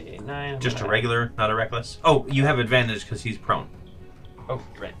that's a 9. Just a regular, not a reckless. Oh, you have advantage because he's prone. Oh,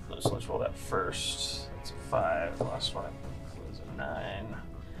 right. So let's roll that first. That's a 5. The last one was a 9.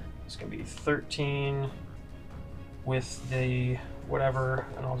 It's going to be 13 with the whatever,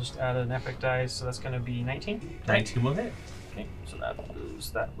 and I'll just add an epic dice. So that's going to be 19. 19 will hit. Okay, so that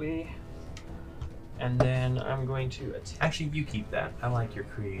goes that way. And then I'm going to attack. Actually, you keep that. I like your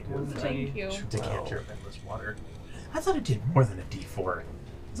creative Thank you. decanter of endless water. I thought it did more than a D4.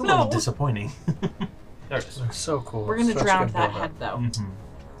 It's a No. little disappointing. There it is. So cool. We're gonna Such drown good that build-up. head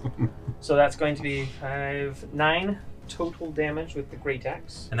though. So that's going to be 9 total damage with the great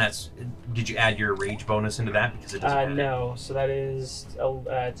axe. And that's. Did you add your rage bonus into that? Because it doesn't. add it. No, so that is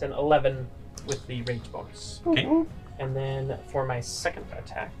 10, 11 with the rage bonus. Okay. And then for my second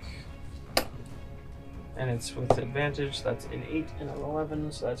attack, and it's with advantage, that's an 8 and an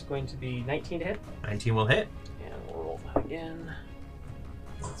 11, so that's going to be 19 to hit. 19 will hit. And we'll roll that again.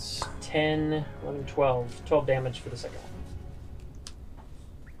 That's 10, 11, 12. 12 damage for the second one.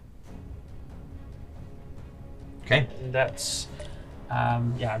 Okay. And that's,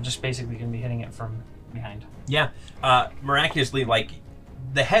 I'm just basically going to be hitting it from behind. Yeah. Miraculously, like,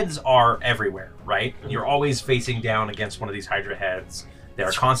 the heads are everywhere, right? You're always facing down against one of these Hydra heads. They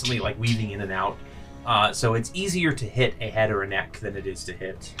are constantly, like, weaving in and out. So it's easier to hit a head or a neck than it is to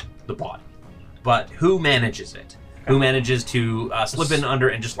hit the body. But who manages it? Who manages to slip in under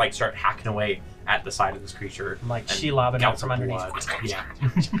and just, like, start hacking away at the side of this creature? I'm like and Shelob it out gouts from of underneath. blood. Yeah.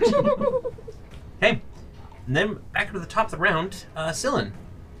 Hey. And then back to the top of the round, Scylla.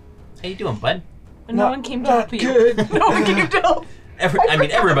 How you doing, bud? And no one came to help you. Good. No one came to help.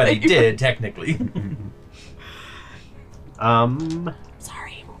 Everybody did, technically.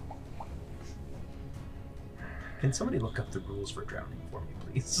 Sorry. Can somebody look up the rules for drowning for me,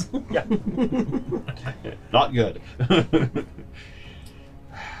 please? Yeah. Not good.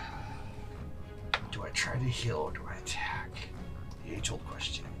 Do I try to heal or do I attack? The age-old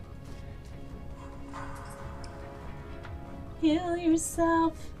question. Heal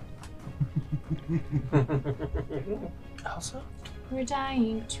yourself. Elsa? We're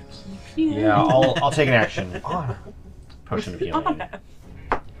dying to keep you. Yeah, I'll take an action. Honor. Potion of healing.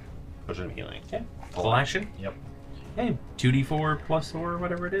 Potion of healing. Okay. Full action? Yep. Hey, 2d4 plus or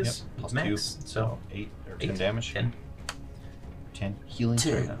whatever it is. Yep. Plus Max. 2. So 8 or 10 8, damage. 10. 10 healing.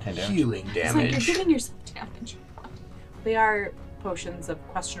 Sorry, 10 damage. Healing It's like you're damage. giving yourself damage. They are potions of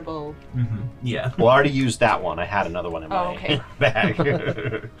questionable. Yeah. Well, I already used that one. I had another one in my okay.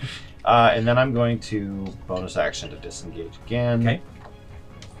 bag. And then I'm going to bonus action to disengage again. Okay.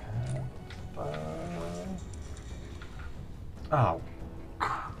 Oh.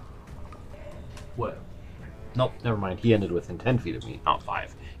 What? Nope, never mind. He ended within 10 feet of me, not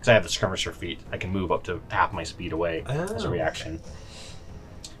 5. Because I have the skirmisher feat. I can move up to half my speed away as a reaction.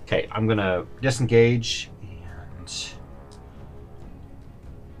 Okay, I'm going to disengage and...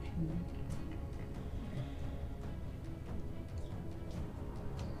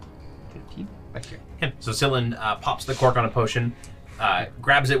 Back here. Yeah. So Sillin pops the cork on a potion,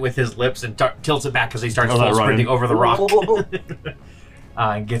 grabs it with his lips, and tilts it back because he starts full sprinting over the rock.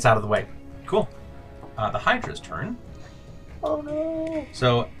 And gets out of the way. Cool. The Hydra's turn. Oh no!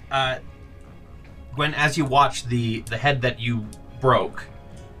 So, Gwen, as you watch the head that you broke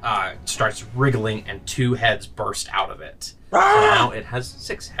starts wriggling and 2 heads burst out of it. So now it has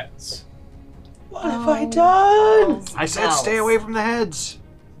 6 heads. What have I done? Bells, I said bells. stay away from the heads.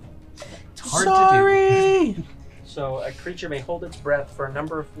 It's hard to do. So a creature may hold its breath for a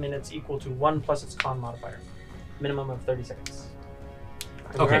number of minutes equal to 1 plus its con modifier. Minimum of 30 seconds.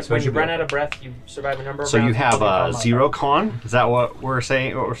 Okay, so when it you should be run okay. out of breath, you survive a number of So you rounds have with a con 0 con? Is that what we're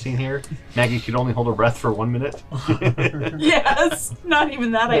saying? What we're seeing here? Maggie could only hold her breath for 1 minute. Yes, not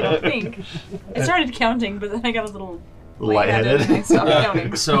even that. I don't think. I started counting, but then I got a little lightheaded and I stopped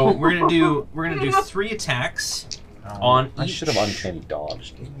counting. So we're gonna do 3 attacks on I each. should have uncanny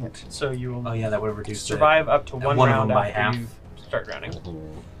dodged. Dang it. modifier. So you will Oh yeah, that would have reduced survive up to one one of round them by after half. you start drowning.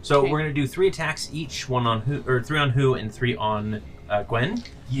 So Okay. we're gonna do 3 attacks each, 1 on who, or 3 on who, and 3 on Gwen.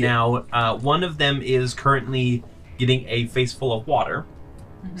 Yeah. Now, one of them is currently getting a face full of water.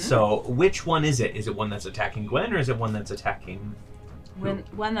 So which one is it? Is it one that's attacking Gwen, or is it one that's attacking?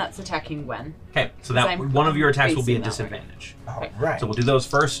 One that's attacking Gwen. Okay, so Because that I'm one of your attacks will be a facing that way. disadvantage. All right. So we'll do those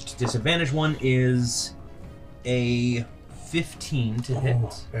first. Disadvantage one is a 15 to hit.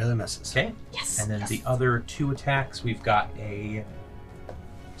 Barely misses. Okay, Yes. and then yes. the other 2 attacks, we've got a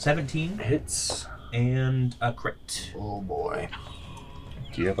 17 Hits. and a crit. Oh boy.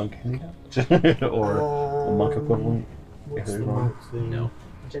 Do you have uncanny dodge? Or a monk equivalent? What's If the there's one. monk thing? No.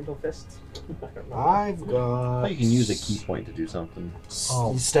 Gentle fists. I don't know. I've got. Oh, you can use a key point to do something.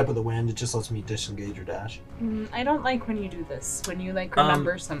 Oh. Step of the wind. It just lets me disengage or dash. I don't like when you do this. When you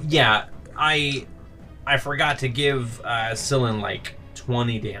remember something. Yeah, I forgot to give Sillin like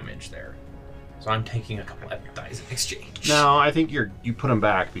 20 damage there, so I'm taking a couple epic dice in exchange. No, I think you put him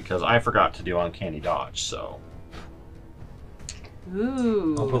back because I forgot to do uncanny dodge. So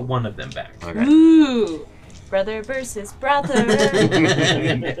Ooh. I'll put one of them back. okay. Ooh. Brother versus brother.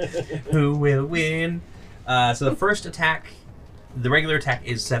 Who will win? So the first attack, the regular attack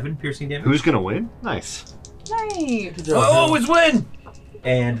is 7 piercing damage. Who's gonna win? Nice. Nice. Oh, it's win!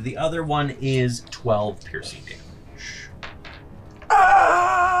 And the other one is 12 piercing damage.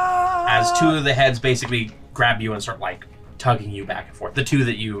 As 2 of the heads basically grab you and start like tugging you back and forth. The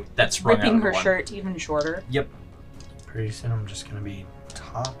 2 that sprung out Ripping of the her one. shirt even shorter. Yep. Pretty soon I'm just gonna be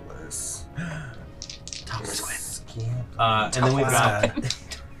topless. Topless Gwen. Skin. And then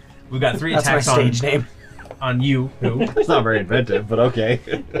we've got 3 That's my attacks stage name. on you. Who? It's not very inventive, but okay.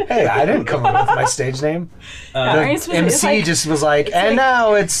 Hey, I didn't come up with my stage name. Aren't you The supposed to- it's MC like- just was like, it's and like-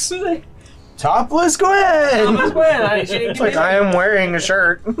 now it's Topless Gwen. It's like I am wearing a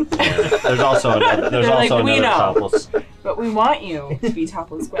shirt. There's also another, They're like, we another know. topless. But we want you to be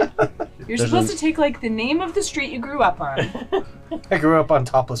Topless Gwen. You're There's supposed an- to take like the name of the street you grew up on, I grew up on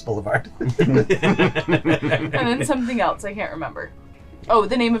Topless Boulevard. and then something else I can't remember. Oh,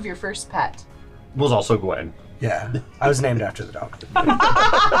 the name of your first pet. Was also Gwen. Yeah, I was named after the dog.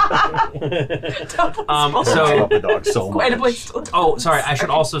 Topless So- I love the dog so Quite a much. place to live. Oh, sorry. I should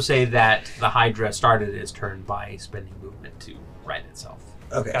also say that the Hydra started its turn by spending movement to right itself.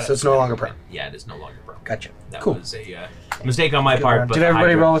 Okay, Got so it. it's no longer prone. Yeah, it is no longer broken. Gotcha. That Cool. was a mistake on my part. But Did the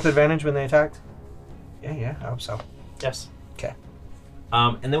everybody Hydra- roll with advantage when they attacked? Yeah, I hope so. Yes.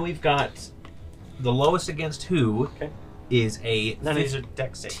 And then we've got the lowest against who Okay. is a None of these are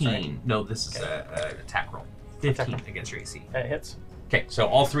dex saves, 15. right? No, this is an attack roll. 15 against your AC. That hits. Okay, so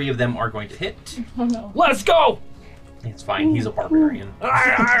all 3 of them are going to hit. Oh no. Let's go! It's fine. He's a barbarian.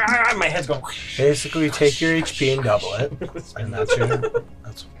 My head's going. Basically, take your HP and double it, and that's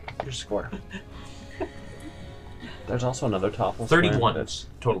your score. There's also another topless. 31. Gwen that's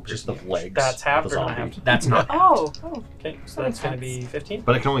Total just piercing the damage. legs. That's half of a or not zombie. half? That's not. Oh. Okay, so That that's going to makes be 15.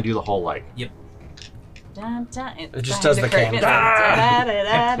 But it can only do the whole leg. It just does the cam.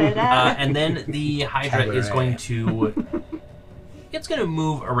 And then the Hydra is going to it's going to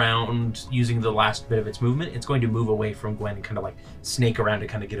move around using the last bit of its movement. It's going to move away from Gwen and kind of like snake around to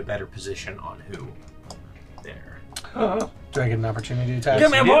kind of get a better position on who. There. Do I get an opportunity to attack?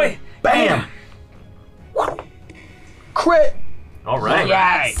 Come here, boy. Bam! Crit! All right.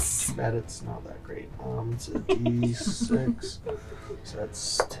 Yes. Too bad it's not that great. It's a D6. So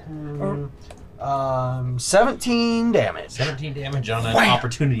that's 10. 17 damage. 17 damage on an Wham!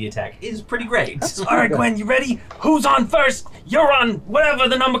 opportunity attack is pretty great. All right, Gwen, you ready? Who's on first? You're on whatever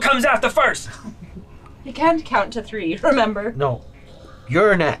the number comes after first. You can't count to 3, remember? No.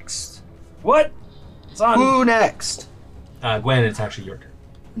 You're next. What? It's on. Who next? Gwen, it's actually your turn.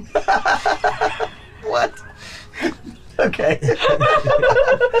 What? Okay.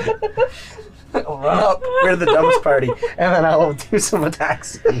 I'll run up. We're the dumbest party. And then I'll do some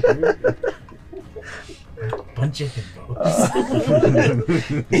attacks. Bunch of hippos.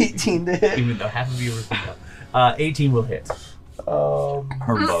 18 to hit. Even though half of you are 18 will hit. For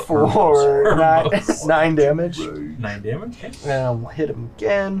Herbos. 9 damage. 9 damage. Okay. And I'll hit him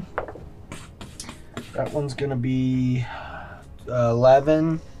again. That one's gonna be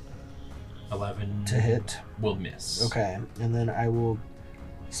 11 11 to hit. will miss. Okay, and then I will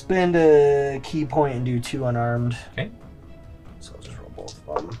spend a key point and do 2 unarmed. Okay. So I'll just roll both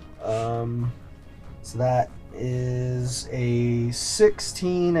of them. So that is a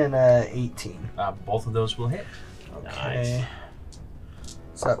 16 and a 18. Both of those will hit. Okay.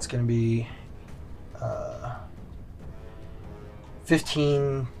 So that's gonna be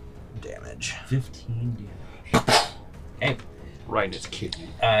 15 damage. 15 damage. Okay. Right in its kidney.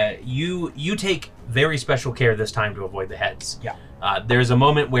 You take very special care this time to avoid the heads. Yeah. There's a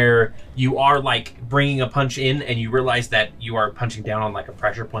moment where you are like bringing a punch in and you realize that you are punching down on like a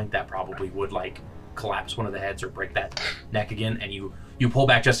pressure point that probably would like collapse one of the heads or break that neck again, and you pull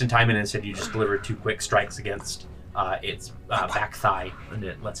back just in time, and instead you just deliver 2 quick strikes against its back thigh, and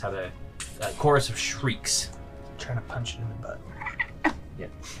it lets out a chorus of shrieks. Trying to punch it in the butt. Yeah.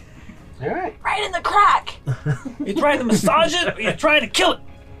 All right. Right in the crack. You trying to massage it, or you trying to kill it?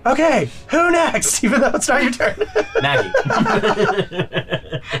 Okay, who next? Even though it's not your turn. Maggie.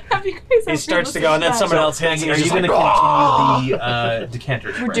 Have you guys He starts to go, and then someone else hits. Maggie, and are he's you just going to like, continue the decanter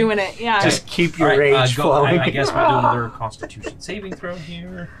We're spray? doing it, yeah. Just keep your All right, rage go, flowing. I guess we'll do another Constitution saving throw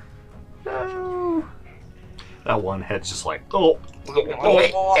here. No. That one head's just like,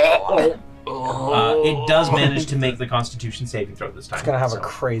 It does manage to make the Constitution saving throw this time. It's gonna have so a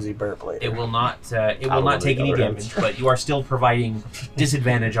crazy burp later. It will not. It Out will not of take the any other damage, but you are still providing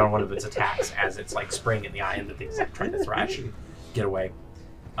disadvantage on one of its attacks as it's like spraying in the eye and the thing's like trying to thrash and get away.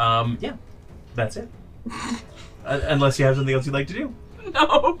 Yeah, that's it. Unless you have something else you'd like to do.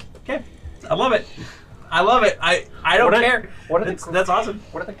 No. Okay, I love it. I love it. I don't care. That's awesome.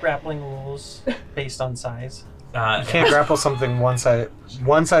 What are the grappling rules based on size? You can't grapple something one size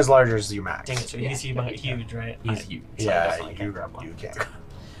larger is your max. Dang it, so he's huge, right? He's huge. Yeah, So you can't.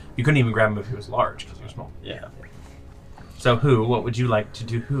 You couldn't even grab him if he was large because he was small. Yeah. So who? What would you like to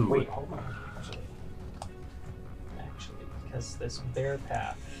do? Who? Wait, hold on. Actually, because this bear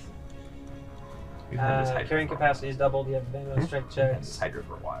path. We've had this Hydra Carrying for a capacity is doubled. You have advantage strength while. We've had checks. this Hydra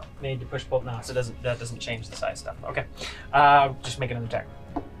for a while. Made to push pull. No, so that doesn't change the size stuff. Okay. Just make another attack.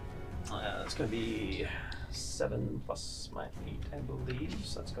 It's going to be 7 plus my 8, I believe.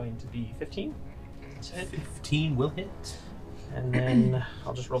 So that's going to be 15. That's a hit. 15 will hit. And then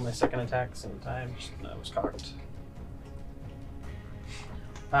I'll just roll my second attack same time. No, it was cocked.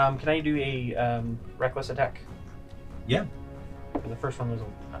 Can I do a reckless attack? Yeah. And the first one was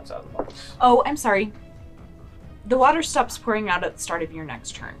outside of the box. Oh, I'm sorry. The water stops pouring out at the start of your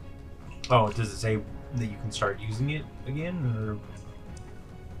next turn. Oh, does it say that you can start using it again, or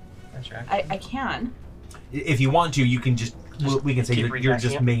That's your action. I can. if you want to, you can just we can say keep you're rehashing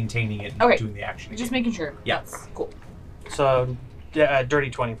just it? maintaining it and Okay. doing the action. Just again. making sure. Yeah. That's cool. So, yeah, dirty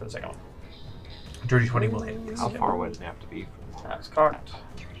 20 for the second one. Dirty 20 will hit. Yes. how far away does it have to be? That's cocked.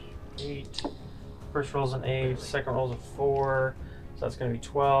 8. First roll's an 8. Second roll's a 4. So that's going to be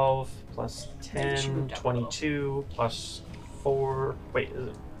 12 plus Maybe she 10, moved up a 22 plus 4. Wait, is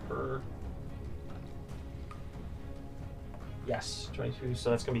it per? Yes, 22. So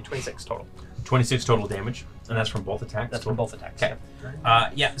that's going to be 26 total. 26 total damage, and that's from both attacks. That's from both attacks. Okay.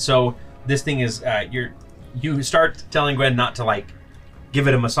 Yeah. So this thing is you start telling Gwen not to like give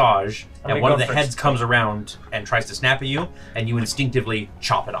it a massage, I'm and gonna one of go the first. heads comes around and tries to snap at you, and you instinctively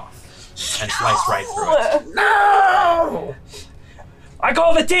chop it off and slice right through it. No! I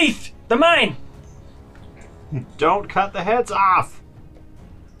call the teeth! The mine! Don't cut the heads off!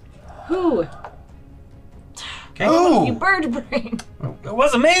 Who? Okay. You bird brain. It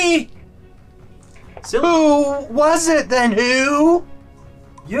wasn't me! Syl- Who was it then? Who?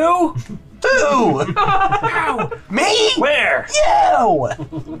 You? Who? How? Me? Where? You!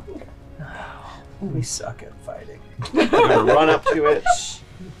 We suck at fighting. I'm going to run up to it.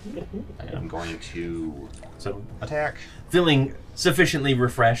 And I'm going to So, attack. feeling sufficiently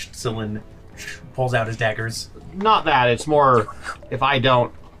refreshed, Sylvan pulls out his daggers. Not that. It's more if I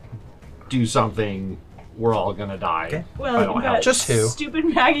don't do something, we're all going to die. Okay. I Well, don't you have got Just who? stupid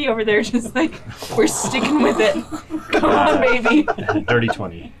Maggie over there, just like we're sticking with it. Come on, baby. Dirty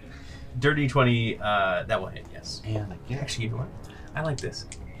 20. Dirty 20, that will hit, yes. And again. Actually, you know what? I like this.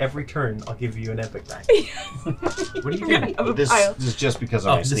 Every turn, I'll give you an epic die. What are you You're gonna doing? have a This pile. is just because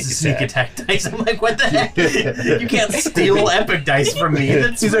of Oh, my this sneak is attack. sneak attack dice. I'm like, what the heck? You can't steal epic dice from me.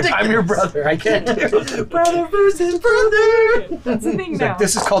 That's He's like, I'm your ridiculous. brother. I can't do it. Brother versus brother. That's the thing He's now. like,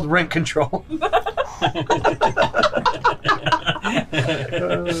 this is called rent control.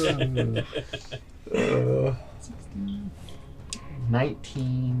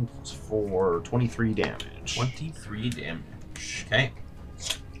 19 for 23 damage. 23 damage. Okay.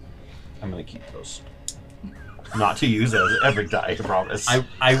 I'm going to keep those. Not to use as epic die, I promise.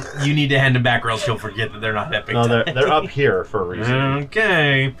 You need to hand them back, or else you'll forget that they're not epic. No, die. they're up here for a reason.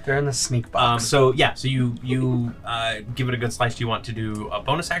 Okay. They're in the sneak box. So yeah, so you give it a good slice. Do you want to do a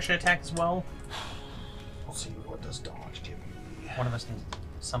bonus action attack as well? We'll see what does dodge give me. One of us needs to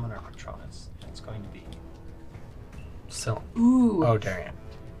summon our Patronus. It's going to be. So, Ooh. oh, Darian.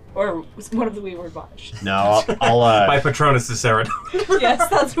 Or one of the Wayward Watch. No, I'll My Patronus is Sarah. Yes,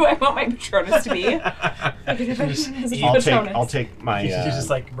 that's who I want my Patronus to be. Because if anyone has a Patronus. I'll take my She's just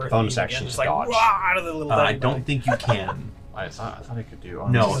like birthing bonus you action again, just to like dodge. "Wah," out of the little. I belly don't button. think you can. I thought I could do.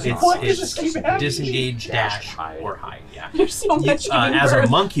 No, What does it's this keep happening? disengage, dash, Hide. or hide. Yeah. There's so You, much giving as a birth.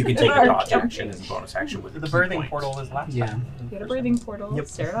 monk, you can take a Our dodge campaign. action as a bonus action with The a key birthing point. portal was last Yeah. time. You got a birthing portal. Yep.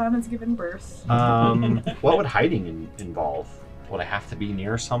 Ceradon has given birth. What would hiding involve? Would I have to be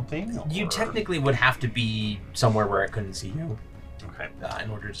near something? You or- technically would have to be somewhere where I couldn't see you Okay. in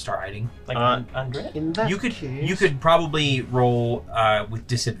order to start hiding. Like under it. In that You case, could probably roll with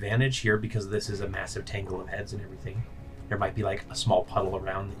disadvantage here because this is a massive tangle of heads and everything. There might be like a small puddle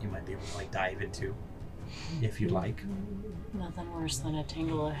around that you might be able to like dive into, if you'd like. Nothing worse than a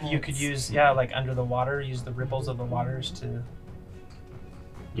tangle of heads. You could use like under the water, use the ripples of the waters to.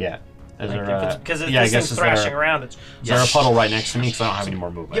 Yeah. Is Like, there a, because yeah, I this guess thing's is thrashing there, around. It's is there a puddle right next to me? Because I don't have any more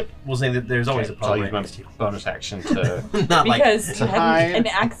movement. Yep, we'll say that there's always Okay, a so I'll puddle use right my next to you. bonus action to. Not like Because you had hide. an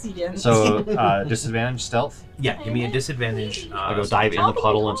accident. So disadvantage stealth. yeah. Give me a disadvantage. I go dive in the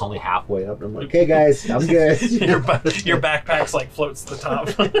puddle and it's only halfway up. And I'm like, okay, guys, I'm good. your backpack's like floats to the top.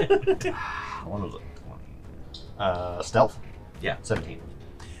 One of the stealth. Yeah. 17.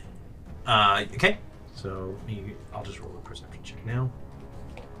 Okay. So I'll just roll a perception check now.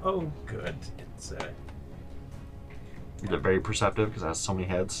 Oh, good. It's Is it very perceptive because it has so many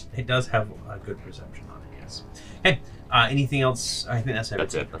heads? it does have a good perception on it. Yes. Okay. Anything else? I think that's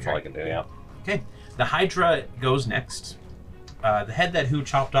everything. That's it. That's all I can do. Yeah. Okay. The Hydra goes next. The head that Who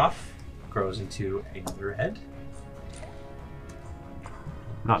chopped off grows into another head.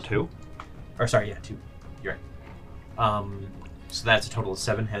 Not two. Or sorry, yeah, 2. You're right. So that's a total of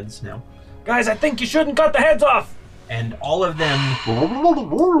 7 heads now. Guys, I think you shouldn't cut the heads off. And all of them,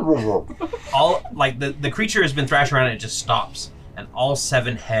 all like the creature has been thrashing around and it just stops. And all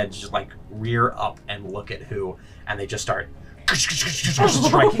 7 heads just like rear up and look at Who, and they just start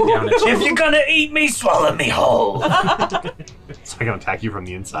striking down at you. If you're gonna eat me, swallow me whole. So I can attack you from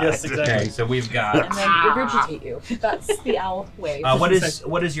the inside. Yes, exactly. Okay, so we've got. and then regurgitate you. That's the owl way. What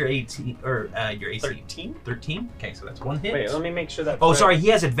is your 18 or your AC? 13. 13. Okay, so that's 1 hit. Wait, let me make sure that. Oh, sorry, he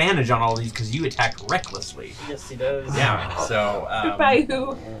has advantage on all these because you attacked recklessly. Yes, he does. Yeah. So. Goodbye,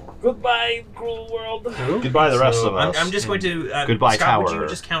 Who. Goodbye, cruel world. Goodbye, the rest So of us. I'm just going to. Goodbye, Scott, would tower. you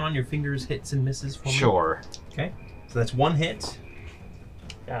just count on your fingers hits and misses for me? Sure. Okay. So that's 1 hit.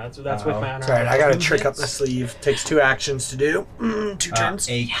 Yeah, that's with my honor. It's alright, I got a 2 trick up hits. the sleeve. Takes 2 actions to do. 2 turns.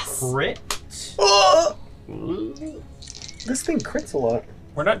 A crit. Oh! This thing crits a lot.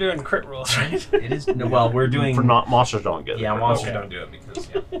 We're not doing crit rolls, right? It is. No, well, we're doing. For not monsters don't get it. Yeah, monsters Okay. don't do it because.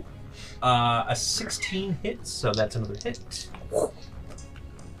 Yeah. A 16 hits, so that's another hit.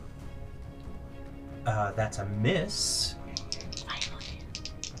 That's a miss.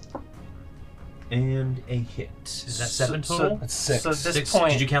 And a hit. Is that 7 total? That's 6. So at this 6.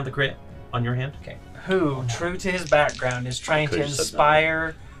 point, Did you count the crit on your hand? Okay. Who, true to his background, is trying to Could've said no.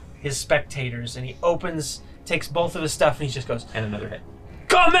 inspire his spectators, and he takes both of his stuff, and he just goes, And another hit.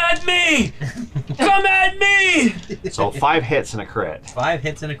 "Come at me! Come at me!" So 5 hits and a crit. 5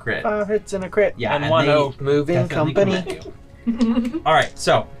 hits and a crit. 5 hits and a crit. Yeah, and 1 they O. Moving definitely company. come at you. All right,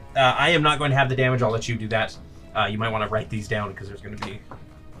 so I am not going to have the damage. I'll let you do that. You might want to write these down because there's going to be.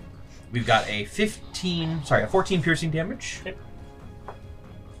 We've got a 14 piercing damage. Yep.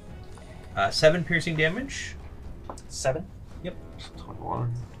 7 piercing damage. 7.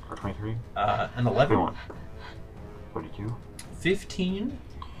 21 or 23. An 11. 21. 42. 15.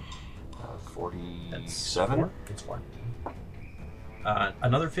 47. It's 4.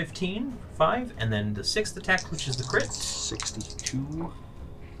 Another 15, 5, and then the 6th attack, which is the crit. 62.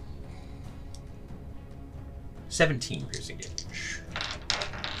 17 piercing damage.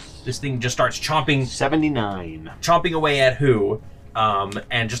 This thing just starts chomping 79. away at who,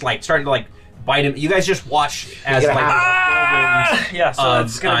 and just like starting to like bite him. You guys just watch as like Yeah, so of,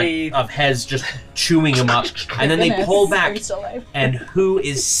 it's gonna be of Hez just chewing him up, and then they Goodness, pull are back, you still alive? and who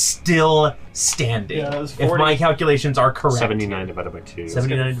is still standing? Yeah, it was if 40. my calculations are correct. 79 divided by 2.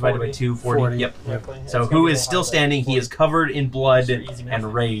 79 divided by 2, 40. Yep. So who is still standing? He is covered in blood Easy math.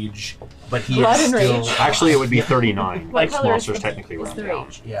 and rage, but he Blood is and still. rage. Actually, it would be 39. What This color is monster's the- technically is round the down.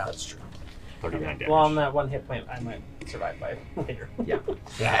 rage? Yeah. That's true. 39 damage. Well, on that 1 hit point, I might survive by later. Yeah.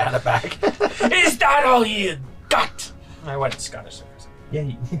 Yeah, add it back. Is that all you got? I went Scottish there.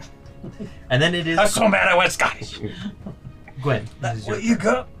 Yeah. And then it is I'm so mad I went Scottish. Gwen. This is your What you turn.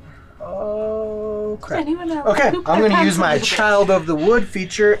 got? Oh, crap. Anyone else? Okay, Who I'm going to put use my that Child of the Wood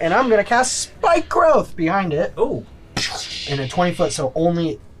feature, and I'm going to cast Spike Growth behind it Oh. in a 20-foot, so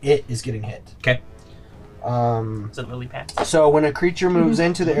only it is getting hit. Okay. Is it lily pads? So when a creature moves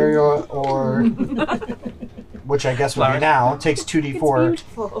into the area, or which I guess would be Flowers. now, takes It's 2d4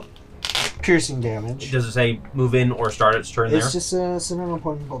 beautiful. piercing damage. Does it say move in or start its turn there? It's just a scenario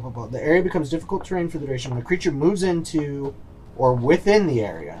point, blah, blah, blah. The area becomes difficult terrain for the duration. When a creature moves into or within the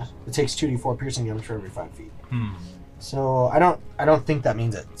area, it takes 2d4 piercing damage for every 5 feet. So I don't think that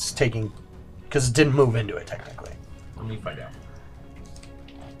means it's taking, because it didn't move into it technically, Let me find out.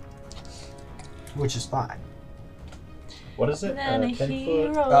 which is fine. What is it? Then a 10 foot?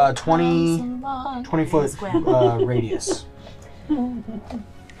 hero 20 comes along. 20 foot Yes, Gwen. radius.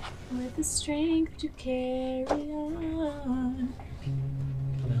 With the strength to carry on.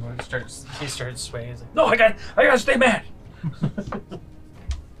 And then when he starts swaying. He's like, no, I gotta stay mad.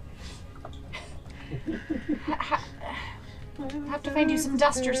 Have to find you some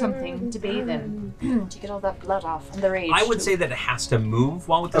dust or something to bathe in to get all that blood off and the rage. I would say that it has to move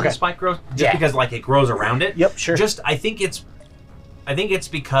while within Okay. the spike growth, just Yeah. because like it grows around it. Yep, sure. Just I think it's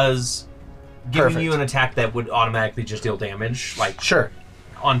because giving Perfect. you an attack that would automatically just deal damage, like Sure.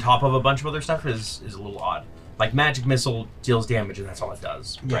 on top of a bunch of other stuff, is a little odd. Like magic missile deals damage and that's all it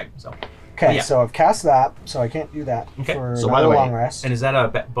does, Yeah. right? So, Okay, Yeah. so I've cast that, so I can't do that Okay. for So by another the way- long rest. and is that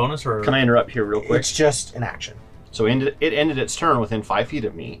a bonus or? Can I interrupt here real quick? It's just an action. So it ended its turn within 5 feet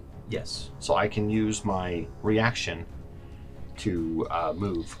of me, Yes. so I can use my reaction to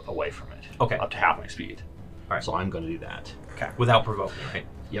move away from it. Okay. Up to half my speed. Alright. So I'm going to do that. Without provoking, right?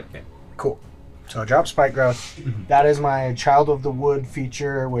 Yep. Okay. Cool. So I drop Spike Growth. That is my Child of the Wood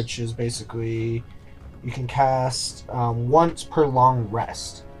feature, which is basically you can cast once per long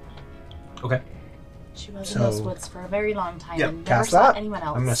rest. She was So- in those woods for a very long time Yep, and never cast saw that. anyone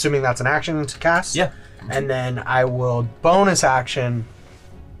else. I'm assuming that's an action to cast. Yeah. And then I will bonus action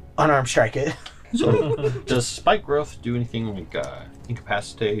unarmed strike it. So does spike growth do anything like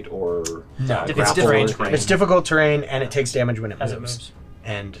incapacitate or No, If it's grapple different or- terrain. It's difficult terrain and it takes damage when it As moves. it moves.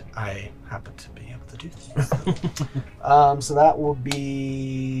 And I happen to be able to do that. So that will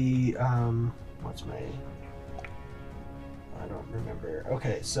be what's my? I don't remember.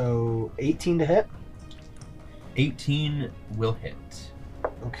 Okay, so 18 to hit. 18 will hit.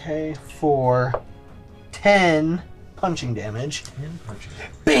 Okay, for 10 punching damage. And punching.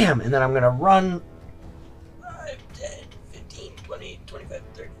 Bam! And then I'm gonna run 5, 10, 15, 20, 25,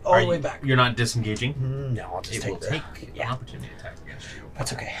 30, all the way back. You're not disengaging. No, I'll just It take will the. take an opportunity attack against you.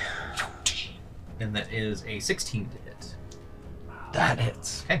 That's okay. And that is a 16 to hit. That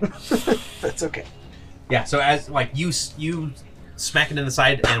hits. Okay. That's okay. Yeah, so as like you smack it in the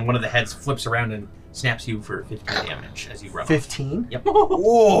side and one of the heads flips around and snaps you for 15 damage as you run. 15. Yep.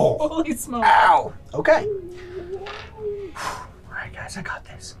 Whoa! Holy smoke. Ow! Okay. Alright, guys, I got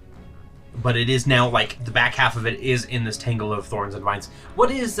this. But it is now like the back half of it is in this tangle of thorns and vines. What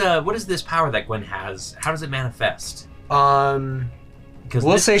is this power that Gwen has? How does it manifest? Because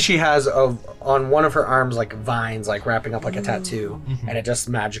We'll say she has on one of her arms like vines, like wrapping up like a tattoo, Mhm. and it just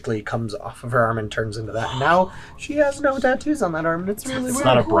magically comes off of her arm and turns into that. And now she has no tattoos on that arm, and it's really It's weird.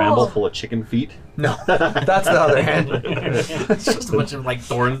 not a Cool. bramble full of chicken feet. No, that's the other hand. it's just a bunch of like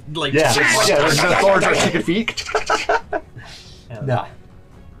thorns, like Yeah, the thorns are chicken feet. No.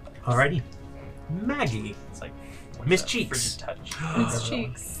 Alrighty, Maggie. It's like Miss Cheeks. Frigid touch. Miss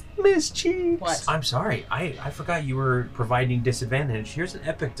Cheeks. Miss Cheeks. What? I'm sorry. I forgot you were providing disadvantage. Here's an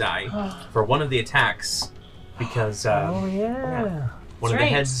epic die for one of the attacks because Oh yeah. one of the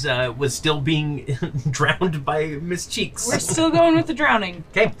heads was still being drowned by Miss Cheeks. We're still going with the drowning.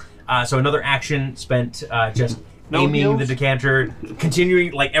 Okay. So another action spent just No aiming heals? the decanter,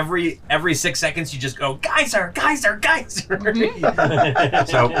 continuing like every 6 seconds you just go geyser, geyser, geyser.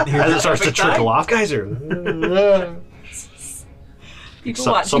 So here's As the it starts to epic die. trickle off, guys are. People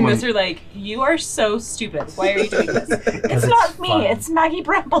So- watching someone- this are like, "You are so stupid. Why are you doing this?" It's it's not me. fun. It's Maggie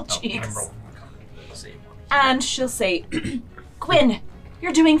Oh, I'm Bramblecheeks. rolling. Save. And she'll say, "Gwyn,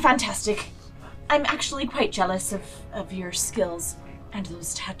 you're doing fantastic. I'm actually quite jealous of your skills and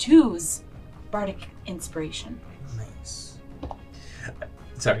those tattoos. Bardic inspiration." Nice.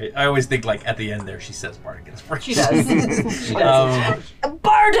 Sorry, I always think like at the end there she says bardic inspiration. She does. She does.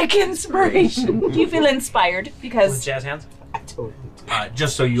 Bardic inspiration. You feel inspired With because jazz hands. I totally.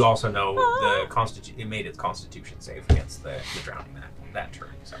 Just so you also know, it made its Constitution save against the drowning that turn.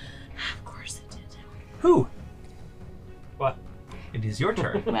 So of course it did. who? What? It is your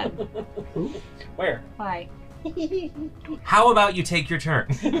turn. When? Where? Why? How about you take your turn?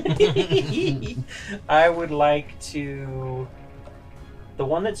 I would like to. The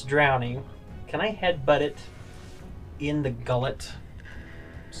one that's drowning, can I headbutt it in the gullet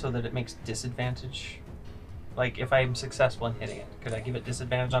so that it makes disadvantage? Like, if I'm successful in hitting it, could I give it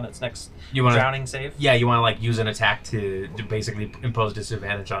disadvantage on its next You want to? drowning save? Yeah, you want to like use an attack to basically impose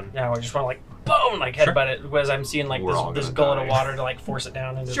disadvantage on. Yeah, I just want to like boom, like Sure. headbutt it, whereas I'm seeing like We're all this gonna gullet die. of water to like force it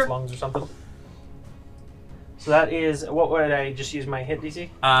down into Sure. its lungs or something. So that is, what would I just use my hit DC?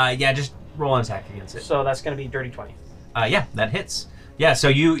 Yeah, just roll an attack against it. So that's going to be dirty 20. Yeah, that hits. Yeah, so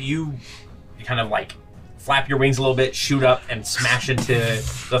you kind of like flap your wings a little bit, shoot up, and smash into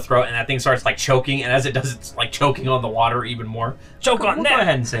the throat, and that thing starts like choking. And as it does, it's like choking on the water even more. Choke on We'll that! Go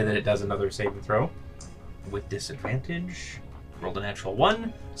ahead and say that it does another saving throw with disadvantage. Rolled a natural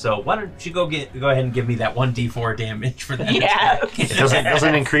 1. So why don't you go ahead and give me that 1d4 damage for that? Yeah. attack. It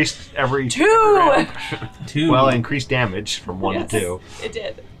doesn't increase every 2. 2. Well, increase damage from 1 Yes. to 2. It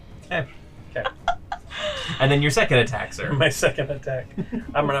did. Okay. And then your second attack, sir. My second attack.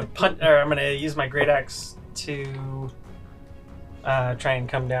 I'm gonna use my great axe to try and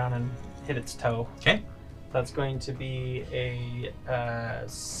come down and hit its toe. Okay. That's going to be a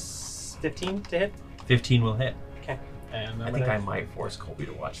 15 to hit. 15 will hit. Okay. And I think I might force Colby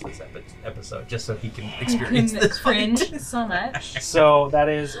to watch this episode just so he can You experience can this cringe fight. so much. So that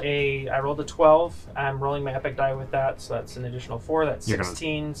is I rolled a 12. I'm rolling my epic die with that, so that's an additional 4. That's You're gonna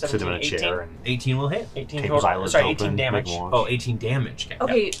 16, Sit 17, him in a 18. chair and 18 will hit. 18 tape his total. eyelids Sorry, open. 18 make damage. him watch. Oh, 18 damage.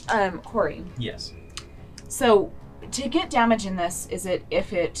 Okay. Okay, Corey. Yes. So, to get damage in this, is it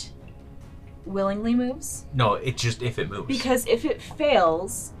if it willingly moves? No, it's just if it moves. Because if it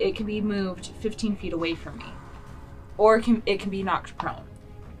fails, it can be moved 15 feet away from me. Or it can be knocked prone.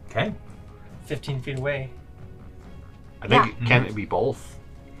 Okay. 15 feet away. I think can it be both?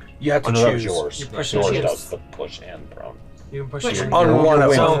 You have to Oh, no, that choose. was yours. You push Yours and choose. does the push and prone. You can push Push it. and- On one of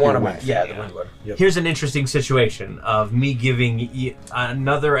wind, one of wind my feet, yeah, yeah. the wind would. Yep. Here's an interesting situation of me giving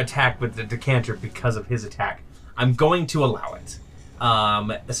another attack with the decanter because of his attack. I'm going to allow it.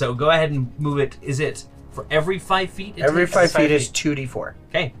 So go ahead and move it. Is it for every 5 feet? it Every takes? 5 5 feet is 2d4.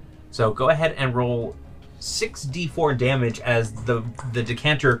 Okay. So go ahead and roll 6d4 damage as the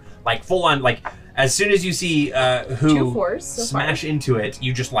decanter, like full on, like as soon as you see 2 who 4s so smash into it,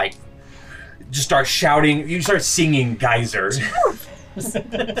 you just start shouting. You start singing geyser. So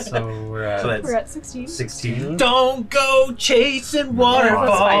we're So far. that's We're at 16. 16. don't go chasing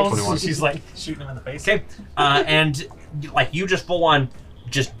waterfalls. 21. She's like shooting him in the face. Okay, and like you just full on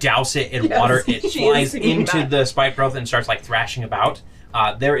just douse it in Yes, water. It she is flies singing into that. the spike growth and starts like thrashing about.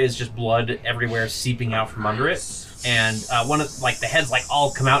 There is just blood everywhere seeping out from under it, and one of like the heads like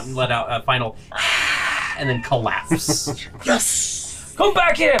all come out and let out a final, and then collapse. Yes! Come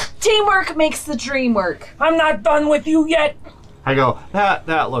back here! Teamwork makes the dream work. I'm not done with you yet! I go,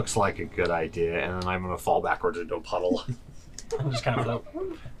 that looks like a good idea, and then I'm gonna fall backwards into a puddle. I'm just kind of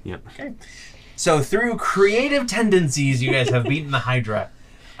float. Yep. So through creative tendencies, you guys have beaten the Hydra.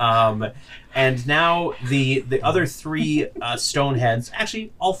 And now the other 3 stone heads,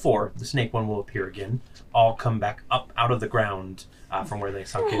 actually all 4, the snake one will appear again, all come back up out of the ground from where they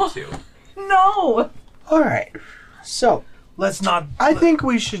sunk into. No! Alright. So, Let's not. I think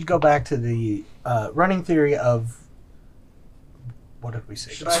we should go back to the running theory of. What did we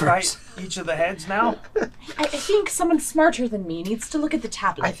say? Should I bite each of the heads now? I think someone smarter than me needs to look at the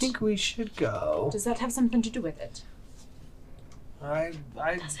tablet. I think we should go. Does that have something to do with it?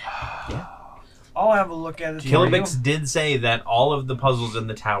 I'll have a look at it. Kilobix did say that all of the puzzles in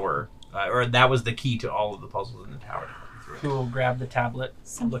the tower, or that was the key to all of the puzzles in the tower. Who will grab the tablet,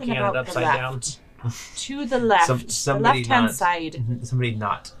 Something looking at about it the upside down? left. To the left. the Somebody left-hand not- side. Somebody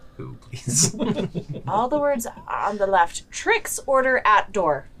not who, please. All the words on the left. Trix order at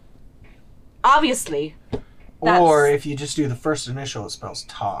door. Obviously. Or if you just do the first initial, it spells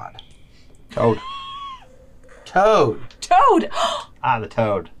Todd. Toad. Toad. Toad! Ah, the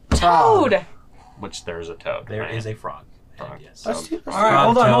toad. Toad! Which there's a toad. There right? is a frog. Frog. And yes. Let's do All right,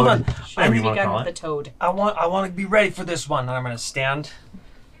 hold on. I I'm mean, you want to call with the it? toad. I want to be ready for this one. And I'm going to stand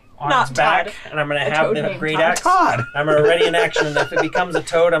on Not its back, Todd. and I'm going A to have toad the named great Todd. axe. Todd. I'm going to ready in action, and if it becomes a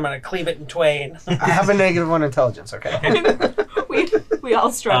toad, I'm going to cleave it in twain. I have a -1 intelligence, okay? we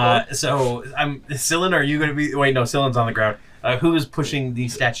all struggle. So, Cylin, are you going to be... Wait, no, Cylin's on the ground. Who is pushing the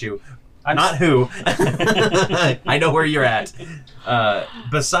statue? Not who. I know where you're at.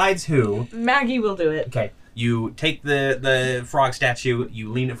 Besides who... Maggie will do it. Okay, you take the frog statue,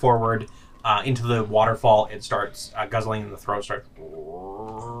 you lean it forward into the waterfall. It starts guzzling, and the throat starts...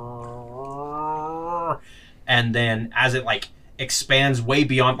 And then as it, like, expands way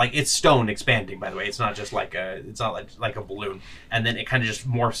beyond... Like, it's stone expanding, by the way. It's not just like a... It's not like a balloon. And then it kind of just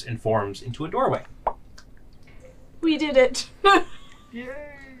morphs and forms into a doorway. We did it.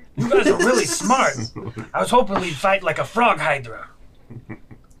 You guys are really smart. I was hoping we'd fight like a frog hydra.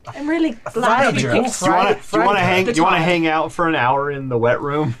 I'm really glad we Hydra. picked Do you want to hang? the Do you want to top. hang out for an hour in the wet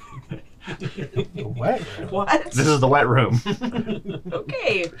room? What? What? This is the wet room.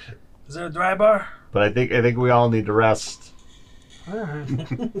 Okay. Is there a dry bar? But I think we all need to rest. I don't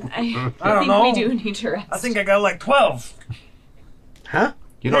think know. we do need to rest. I think I got like 12. Huh?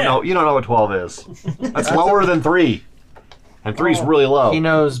 You don't Yeah. know. You don't know what 12 is. That's lower than 3, and 3's really low. He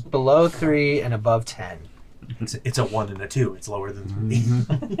knows below 3 and above 10. It's a 1 and a 2. It's lower than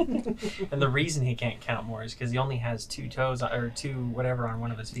 3. And the reason he can't count more is because he only has 2 toes, or 2 whatever on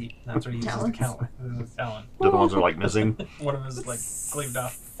one of his feet. That's what he uses to Talons. count with. This is Talon. The other ones are like missing. One of his, like, cleaved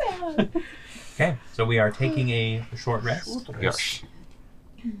off. Okay, so we are taking a short rest. Yes.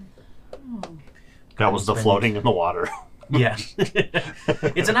 That was the floating in the water. Yeah.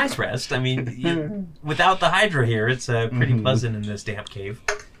 It's a nice rest. I mean, without the Hydra here, it's pretty pleasant in this damp cave.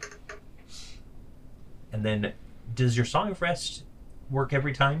 And then, does your Song of Rest work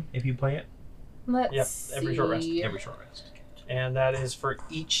every time if you play it? Let's Yep, every short rest. see. Every short rest. And that is for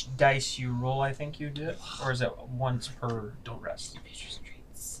each dice you roll, I think you do it? Or is it once per rest?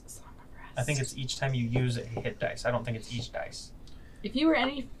 I think it's each time you use a hit dice. I don't think it's each dice. If you or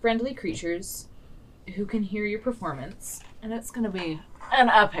any friendly creatures who can hear your performance, and it's going to be an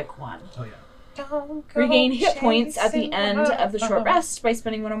epic one. Oh, yeah. Regain hit points at the end of the short rest by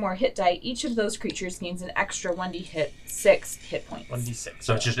spending 1 or more hit die. Each of those creatures gains an extra 1d6 hit points. 1d6.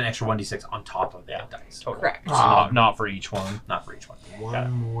 So it's just an extra 1d6 on top of that dice. Total. Correct. Not for each one. Not for each one.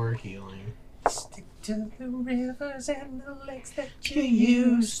 One more healing. Stick to the rivers and the lakes that you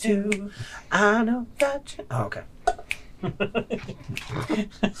used to. I know that you... Oh, okay.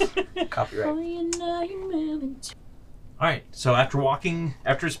 Copyright. Alright, so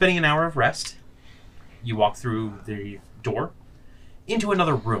after spending an hour of rest, you walk through the door into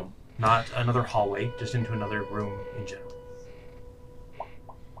another room. Not another hallway, just into another room in general.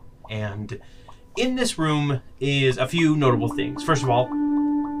 And in this room is a few notable things. First of all...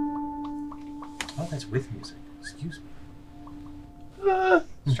 Oh, that's with music. Excuse me.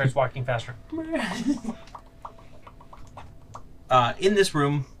 Starts walking faster. In this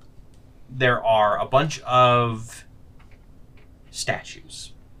room, there are a bunch of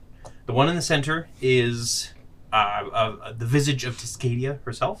statues. The one in the center is the visage of Tiscadia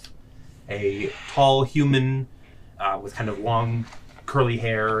herself, a tall human with kind of long curly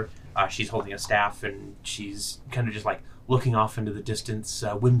hair. She's holding a staff, and she's kind of just like looking off into the distance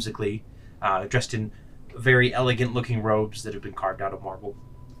whimsically, dressed in very elegant looking robes that have been carved out of marble.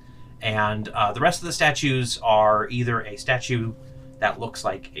 And the rest of the statues are either a statue that looks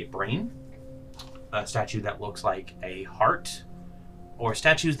like a brain, a statue that looks like a heart, or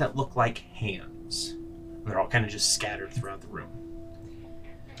statues that look like hands. And they're all kind of just scattered throughout the room.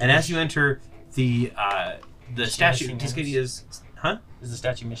 And as you enter the statue, missing Tiscadia's... Huh? Is the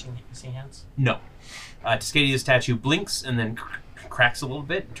statue missing hands? No. Tiscadia's statue blinks and then cracks a little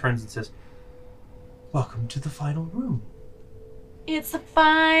bit and turns and says, "Welcome to the final room." It's the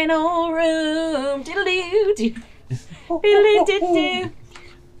final room. Diddle-doo-doo. Diddle-doo-doo-doo.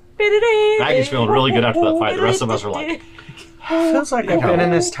 Maggie's feeling really good after that fight. The rest of us are like, Feels like I've been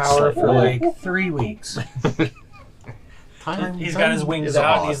in this tower for like 3 weeks. He's got his wings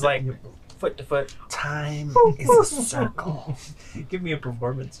out. And he's like foot to foot. Time is a circle. Give me a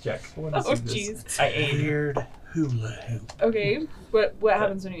performance check. I wanna Oh, see this. jeez. I ate. Weird hula hoop. Okay. What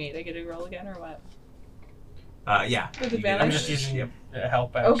happens when you eat? I get to roll again or what? Yeah. With You get- advantage? I'm just using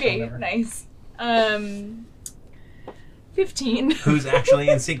help action. Okay, whatever. nice. 15. Who's actually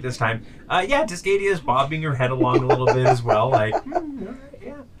in sync this time? Yeah, Tiscadia is bobbing her head along a little bit as well. Like, all right,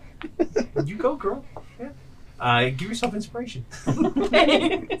 yeah. You go, girl. Yeah. Give yourself inspiration.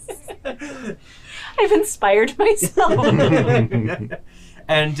 Thanks. I've inspired myself.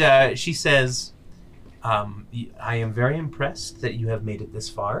 And she says, I am very impressed that you have made it this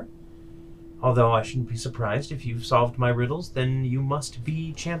far. Although I shouldn't be surprised if you've solved my riddles, then you must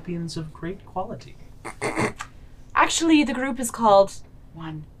be champions of great quality. Actually, the group is called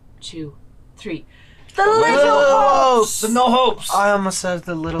 1, 2, 3. The Little Little Hopes! The no hopes. I almost said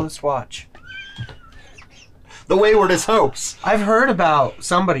the littlest watch. The waywardest hopes. I've heard about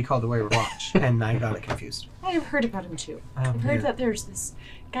somebody called the Wayward Watch, and I got it confused. I've heard about him too. Oh, I've heard yeah. that there's this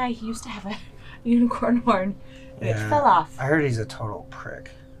guy, he used to have a unicorn horn, and Yeah. it fell off. I heard he's a total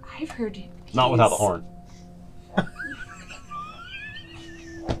prick. I've heard Not without the he's- horn.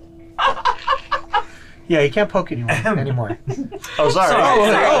 Yeah, you can't poke anymore. Oh, sorry. Sorry.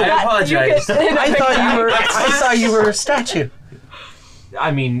 I apologize. I thought you were a statue.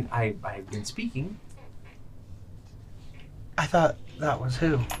 I mean, I've been speaking. I thought that was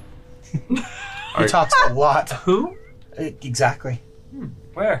who. He Are- talks a lot. Who? Exactly.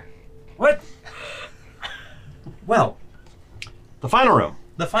 Where? What? Well, The final room.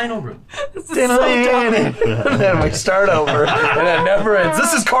 the final room. This is so dumb. Then we start over, and it never ends.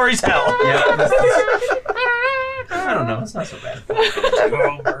 This is Corey's hell. Yeah. I don't know. It's not so bad.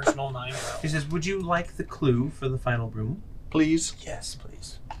 Oh, personal 9. She says, "Would you like the clue for the final room?" Please. Yes,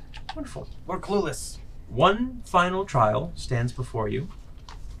 please. Wonderful. We're clueless. One final trial stands before you: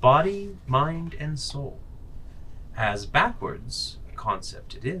 body, mind, and soul. As backwards a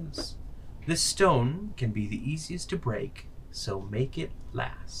concept it is, this stone can be the easiest to break, so make it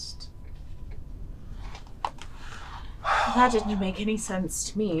last. That didn't make any sense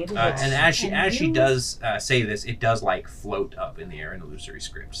to me, did it? And as she You? does say this, it does like float up in the air in illusory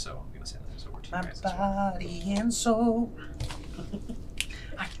script. So I'm gonna send this over to you My guys. As well. body and soul.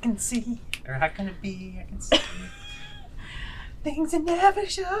 I can see, or how can it be? I can see things that never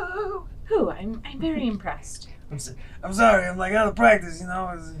show. Who? I'm very impressed. I'm sorry. I'm like out of practice. You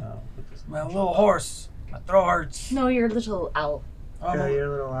know, put this- my little horse. My throat hurts. No, you're a little owl. Yeah, you're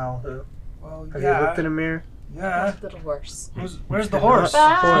a little owl. Who? Well, Have you looked in a mirror? yeah. Little horse. Where's the horse?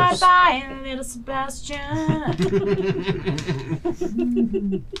 Bye Horse. bye, little Sebastian.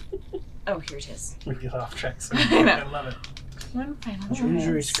 Oh, here it is. We get off track. So I know. I love it. One final Choose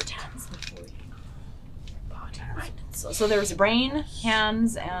your room script. stands before you. Body, mind, and soul. So there was a brain,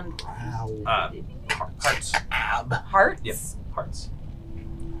 hands, and Ow. Hearts. hearts. Yep, hearts.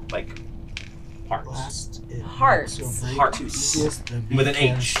 Like hearts. Blast it. Hearts. So break Hearts. to easiest, the With an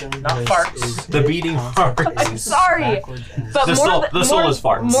beacon H, stone not list farts. is The hit beating concept heart. is Sorry, backwards as- But The more soul- than, the soul more, is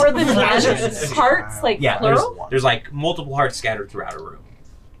farts. More than Yes. hearts, like Yeah, plural. there's like multiple hearts scattered throughout a room.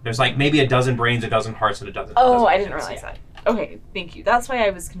 There's like maybe a dozen brains, a dozen hearts, and a dozen. Oh, dozen I didn't heads, realize yeah. that. Okay, thank you. That's why I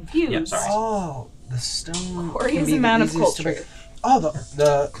was confused. Yeah, sorry. Oh, the stone. Corey can is be a the man of easiest to culture. break. Oh,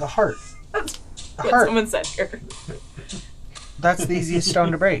 the heart. That's The what heart. someone said here. That's the easiest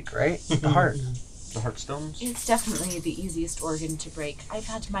stone to break, right? The heart. The Heartstones. It's definitely the easiest organ to break. I've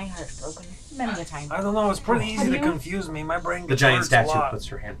had my heart broken many a time. I don't know. It's pretty easy to you? confuse me. My brain The gets giant hurts a statue lot. puts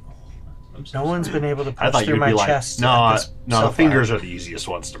her hand. I'm so No one's been able to I push thought through you'd my be like, chest. no, at this no, so the fingers far. are the easiest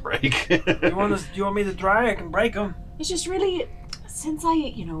ones to break. Do you want me to try? I can break them. It's just really, since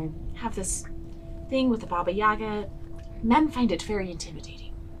I, have this thing with the Baba Yaga, men find it very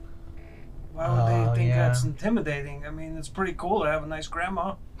intimidating. Why would they Oh, think yeah. that's intimidating? I mean, it's pretty cool to have a nice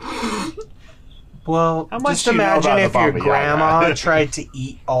grandma. Well, How much just do you know imagine about the if your Baba Yaga? grandma tried to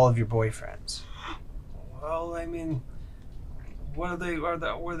eat all of your boyfriends. Well, I mean, what are they?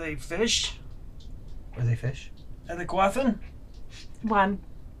 Were they fish? Were they fish? At the coffin? One.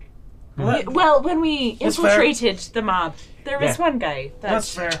 Well, Well, when we That's fair. infiltrated the mob, there was one guy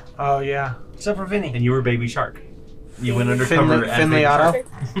that's that. fair. Oh yeah. Except for Vinny. And you were Baby Shark. You went undercover as Finley Baby Otto.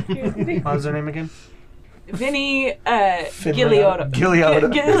 Shark. What was her name again? Vinny Finley Otto. Giliotti.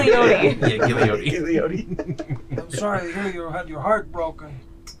 Giliotti. Giliotti. Yeah, Giliotti. Giliotti. I'm sorry to hear you had your heart broken.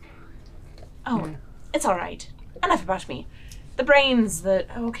 Oh, it's all right. Enough about me. The brains.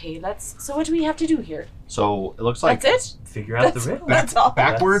 Okay. So what do we have to do here? So it looks like That's it. Figure out the That's, riddle. that's all.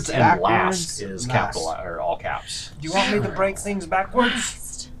 backwards and Backwards, last is last. capital or all caps. Do you want me to break things backwards?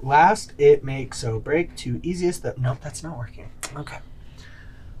 Last. Last, it makes so break to easiest. Nope, that's not working. Okay.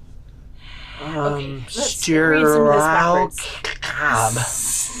 Let's steer read some of this out.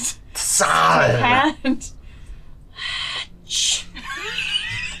 backwards. Side. Hand.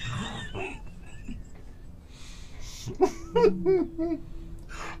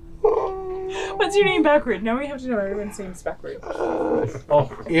 What's your name backward? Now we have to know everyone's names backward.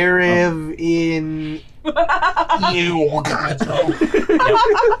 Iriv in you.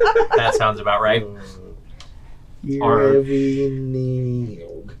 That sounds about right. Iriv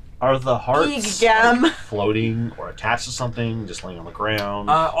in Are the hearts Egam. floating or attached to something, just laying on the ground?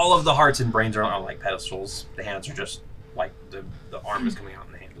 All of the hearts and brains are on like pedestals. The hands are just like the arm is coming out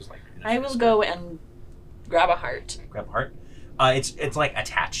and the hand is like. I will go and grab a heart. Grab a heart. It's like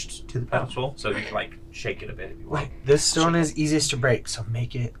attached to the pedestal, so you can like shake it a bit if you want. Wait, this stone is easiest to break, so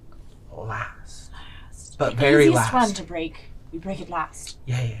make it last. But The very easiest last. one to break. We break it last.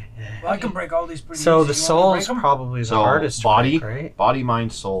 Yeah. Well, I can break all these pretty So easy. the You wanna break soul's 'em? probably the So, hardest body? to break, right? Body,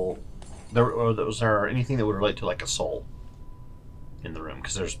 mind, soul. Was there anything that would relate to like a soul in the room?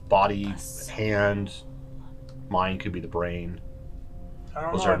 Because there's body, hand, mind could be the brain. I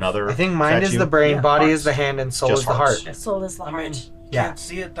don't Was know there if- another? I think mind is statue? the brain, Yeah, body hearts. is the hand, and soul Just is the hearts. heart. Soul is the I heart. mean, Yeah. can't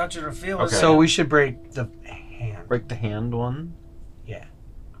see it, touch it, or feel Okay. it. So we should break the hand. Break the hand one. I'm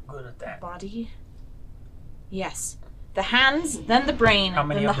good at that. Body. Yes. The hands, then the brain, How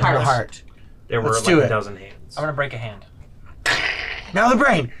many then the of them? heart. The heart. There were Let's like do a it. dozen hands. I'm gonna break a hand. Now the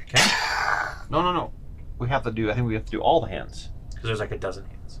brain. No. We have to do. I think we have to do all the hands. Because there's like a dozen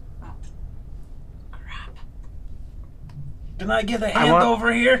hands. Crap. Can I get a I hand want-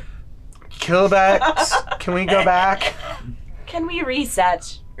 over here? Killbacks. Can we go back? Can we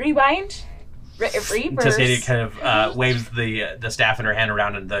reset? Rewind? Reverse? Tascadia kind of waves the staff in her hand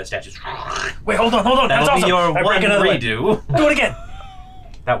around, and the statues. Wait, hold on. That's That'll awesome. be your I one break another one. redo. Do it again.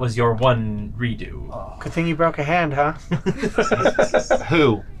 That was your one redo. Good thing you broke a hand, huh?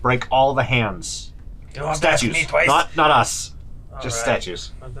 Who? Break all the hands. You don't have to ask Statues. me twice. Not us. All Just right.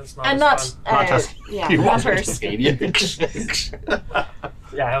 statues. But that's not And as not, fun. Not us. yeah, You not want hers. Cascadia.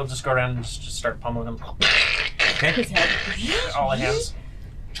 Yeah, I'll just go around and just start pummeling them. Okay. His head. All the hands.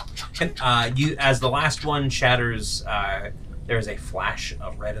 And, you, as the last one shatters, there is a flash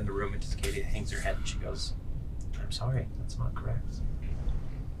of red in the room, and Tascadia hangs her head, and she goes, "I'm sorry, that's not correct."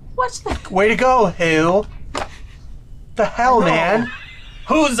 What the? Way to go, Hale. The hell, man.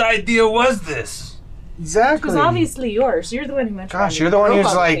 Whose idea was this? It Exactly. was obviously yours. You're the one who went around Gosh, and you're the one broke who's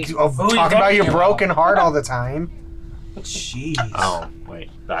all the like things. Who you talking about your talking about? broken heart all the time. Jeez. Oh, wait.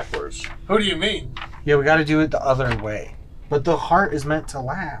 Backwards. Who do you mean? Yeah, we got to do it the other way. But the heart is meant to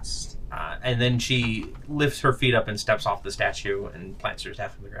last. And then she lifts her feet up and steps off the statue and plants her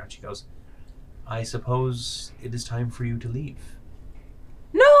staff on the ground. She goes, "I suppose it is time for you to leave."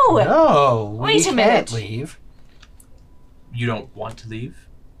 No! No, Wait a we minute. can't leave. You don't want to leave?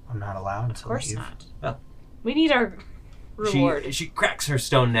 I'm not allowed to Of course leave. not. Well. We need our reward. She cracks her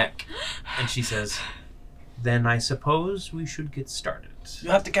stone neck, and she says, "Then I suppose we should get started.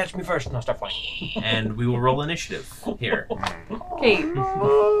 You have to catch me first, and I'll start flying. And we will roll initiative here." Okay,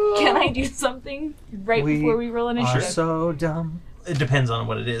 can I do something right We before we roll Are initiative? so dumb. It depends on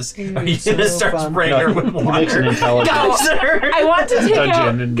what it is. Are Mm, you so gonna start fun. spraying her with He makes an water? intelligence. No, I want to take out,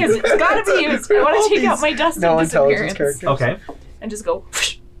 Dungeon and- because it's gotta be used. I want to take out my dust No of intelligence disappearance characters. Okay. and just go.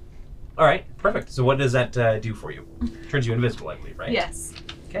 All right. Perfect. So what does that do for you? Turns you invisible, I believe, right? Yes.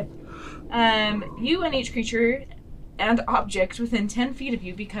 Okay. You and each creature and object within 10 feet of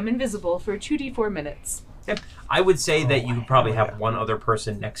you become invisible for 2d4 minutes. I would say that you would probably have one other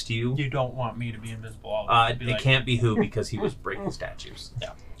person next to you. You don't want me to be invisible. I'll be It like, can't be who because he was breaking statues.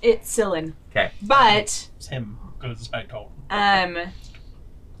 It's Scyllin. Okay. But It's him, because I told him.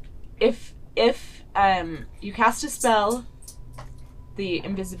 if you cast a spell, the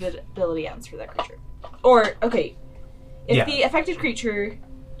invisibility ends for that creature. Or if Yeah. the affected creature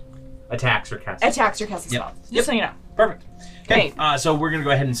Attacks or casts. attacks or casts a Yep. spell. Just so you know. Perfect. Okay. Okay. So we're gonna go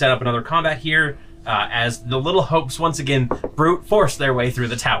ahead and set up another combat here. As the Little Hopes once again brute force their way through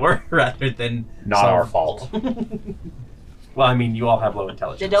the tower rather than Not our fault. Well, I mean, you all have low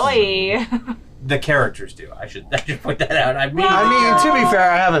intelligence. Dadoy. The characters do. I should put that out. I mean, I mean, to be fair,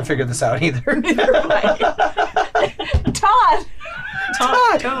 I haven't figured this out either. Todd!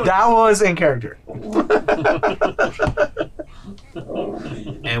 That was in character.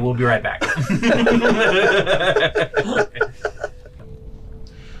 and we'll be right back.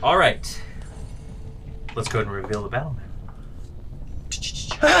 All right. Let's go ahead and reveal the battle map.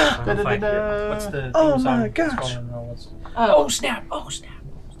 Final fight here. What's the theme Oh song? my What's gosh. going on? What's- Oh, snap! Oh, snap!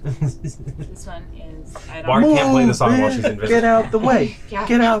 this one is. I don't Bart know. can't play the song while she's invisible. Get out the way. Yeah.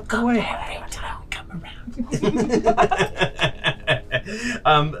 Get out the way.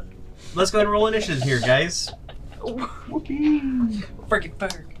 let's go ahead and roll initiative here, guys. Fergie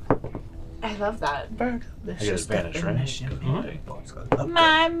Ferg. I love that. I get advantage, right?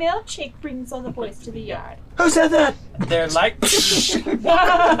 My milkshake brings all the boys to the yard. Who said that? They're like.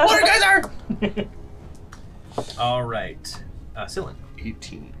 All right. Cylin.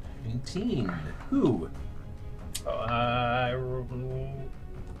 18. 18. Who? I wrote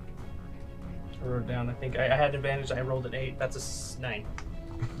down. I think I had advantage. I rolled an 8. That's a 9.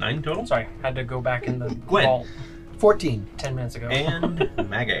 9 total? Sorry, had to go back in the Gwen. vault 14. 10 minutes ago. And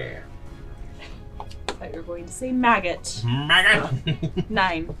Maggie. I thought you were going to say maggot. Maggot.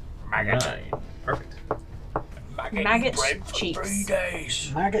 9. Maggot. 9. Perfect. Maggot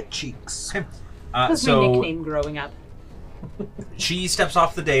cheeks. Maggot cheeks. Okay. That was my nickname growing up. She steps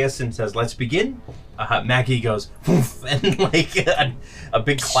off the dais and says, "Let's begin." Maggie goes, "Poof," and like a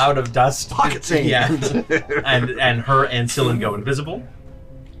big cloud of dust. Pocket sand. Yeah. and her and Cylin go invisible.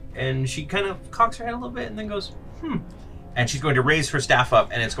 And she kind of cocks her head a little bit and then goes, And she's going to raise her staff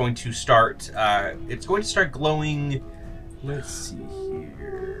up, and it's going to start. Glowing. Let's see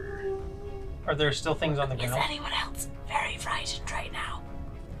here. Are there still things on the Is ground? anyone else very frightened right now?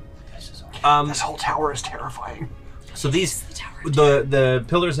 This whole tower is terrifying. So these, The tower. the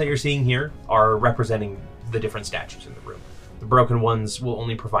pillars that you're seeing here are representing the different statues in the room. The broken ones will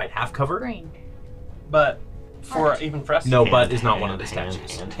only provide half cover. Brain. But even for us? No, but is not one of the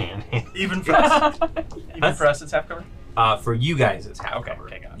statues. Even for us? Even for us, it's half cover? For you guys, it's half Okay, cover.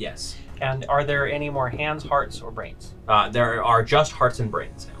 okay, got it. Yes. And are there any more hands, hearts, or brains? There are just hearts and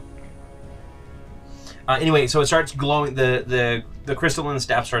brains now. Anyway, so it starts glowing. The crystal in the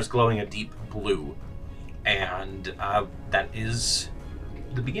staff starts glowing a deep blue, and that is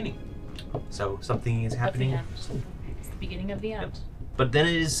the beginning. So something is happening. It's the beginning of the end. But then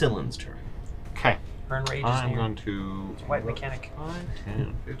it is Cylin's turn. Okay. Burn rage is I'm near. going to. White mechanic. 5,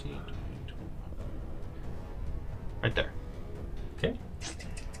 10, 15, 20, 25. Right there. Okay.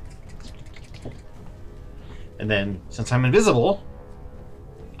 And then, since I'm invisible,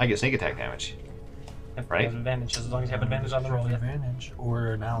 I get sneak attack damage. If Right. you have advantage, as long as you have advantage on the roll. Yeah. Advantage.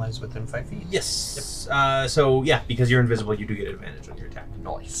 Or an ally's within 5 feet. Yes. So yeah, because you're invisible, you do get advantage on your attack.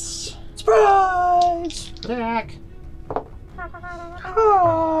 Nice. Surprise! Attack.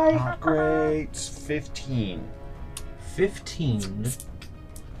 Hi! Great. 15. 15.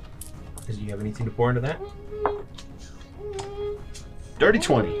 Do you have anything to pour into that? Dirty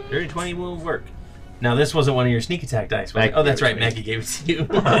 20. Dirty 20 will work. Now this wasn't one of your sneak attack dice, was it? Maggie Oh, that's gave it right. to me. Maggie gave it to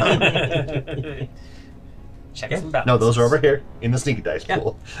you. Check Okay. some balance. No, those are over here in the sneaky dice Yeah.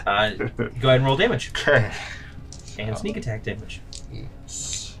 pool. Go ahead and roll damage Okay. and sneak attack damage.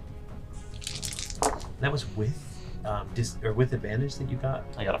 Yes. That was with with advantage that you got.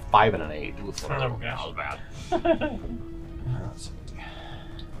 I got a 5 and an 8. Oof, Oh, that gosh. was bad. Let's see.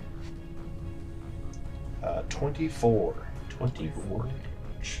 24. 24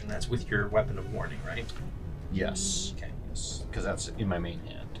 damage, and that's with your weapon of warning, right? Yes. Okay. Yes. Because that's in my main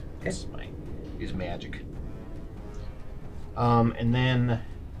hand. Okay. That's my is magic. And then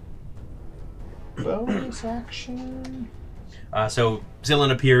bonus action. So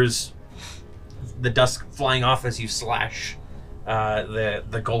Zillion appears, the dust flying off as you slash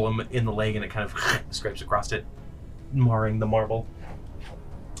the golem in the leg, and it kind of scrapes across it, marring the marble.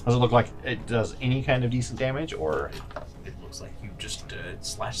 Does it look like it does any kind of decent damage, or It looks like you just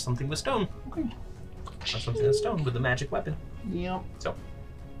slashed something with stone. Okay. Or something with stone with a magic weapon. Yep. So.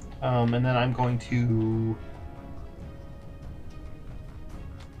 And then I'm going to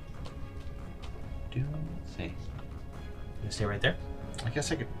do let's see. You stay right there. I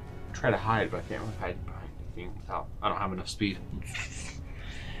guess I could try to hide, but I can't really hide behind anything without. I don't have enough speed.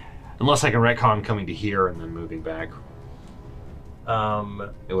 Unless I can retcon coming to here and then moving back.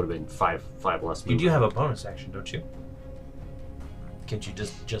 It would have been five less. You do have a bonus action, don't you? Can't you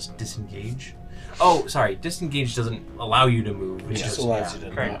just disengage? Oh, sorry. Disengage doesn't allow you to move. It just allows you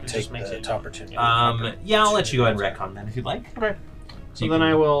to correct. not It take just makes the it- opportunity. Yeah, I'll let you go ahead and retcon then if you'd like. Okay. So You then can-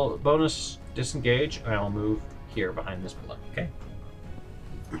 I will bonus disengage, and I'll move here behind this pillar. Okay.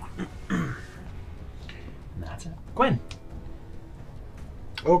 And that's it. Gwen.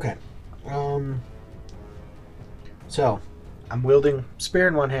 Okay. So, I'm wielding spear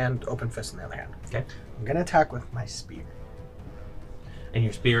in one hand, open fist in the other hand. Okay. I'm gonna attack with my spear. And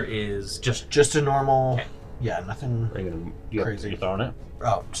your spear is just... Just a normal. Okay. Yeah, nothing. Are you gonna Crazy. you throwing it?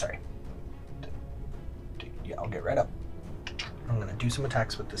 Oh, sorry. Yeah, I'll get right up. I'm gonna do some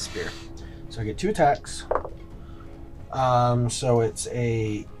attacks with this spear. So I get 2 attacks. So it's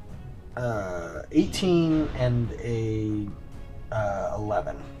a 18 and a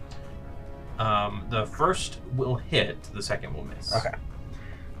 11. The first will hit, the second will miss. Okay.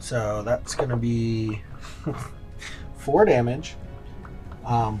 So that's going to be 4 damage.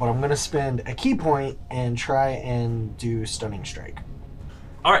 But I'm going to spend a key point and try and do Stunning Strike.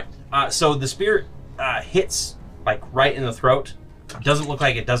 All right. So the spear hits like right in the throat. Doesn't look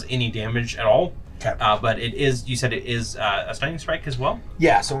like it does any damage at all. Okay. But it is. You said it is a stunning strike as well.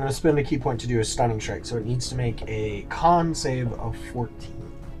 Yeah, so I'm going to spend a key point to do a Stunning Strike. So it needs to make a con save of 14.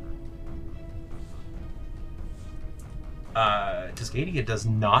 Tiscadia does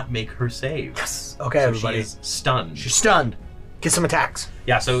not make her save. Yes. Okay, So everybody. she is stunned. She's stunned. Get some attacks.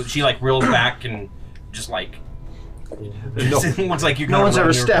 Yeah. So she like reels back and just like. It looks like you're No gonna one's run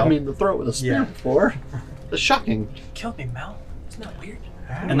ever your stabbed bow. me in the throat with a spear Yeah. before. That's shocking. Killed me, Mel. Isn't that weird?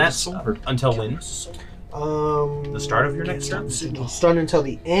 And that's until when? The start of your next turn? Stunned until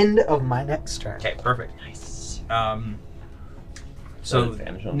the end of my next turn. Okay, perfect. Nice. So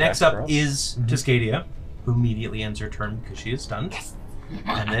Advantage on next dex up for us? is Tiscadia, who immediately ends her turn because she is stunned.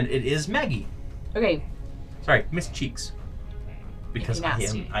 And then it is Maggie. Okay. Sorry, Miss Cheeks. Because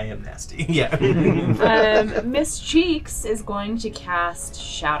Nasty. I am nasty. Yeah. Miss Cheeks is going to cast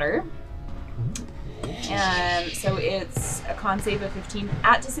Shatter. So it's a con save of 15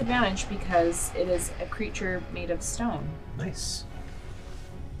 at disadvantage because it is a creature made of stone. Nice.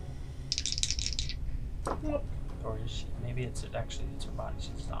 Or is she, maybe it's actually it's her body.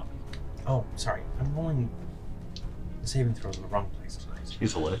 She's not. Oh, sorry. I'm rolling the saving throws in the wrong place tonight.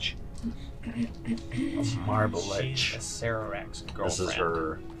 He's a lich. Marble She's ledge. a Sararex girlfriend. This is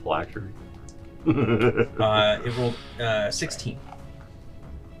her phylactery. It rolled 16.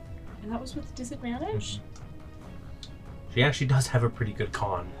 And that was with disadvantage? She actually does have a pretty good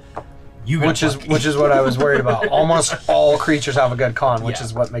con. You got Which is lucky. what I was worried about. Almost all creatures have a good con, which Yeah.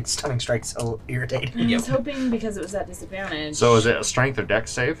 is what makes Stunning Strike so irritating. I was hoping because it was at disadvantage. So is it a strength or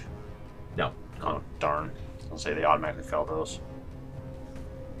dex save? No. Oh, darn. I'll say they automatically fail those.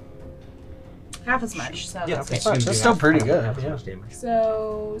 half as much. So Yeah, that's okay. good. That's still pretty good. Half as Yeah. much damage.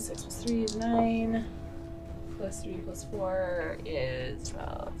 So 6 plus 3 is 9. Plus 3 plus 4 is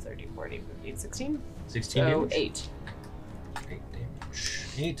 30, 40, 50, 16. 16 So damage. 8. 8 damage.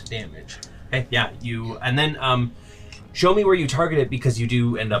 8 damage. Okay, yeah, you and then show me where you target it because you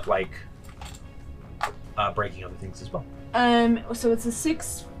do end up like breaking other things as well. So it's a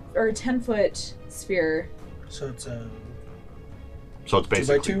 6 or 10-foot sphere, So it's a So it's 2 by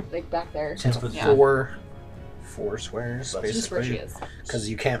basically 2. like back there. 10 foot Yeah. Four squares, Just where she basically. is. Because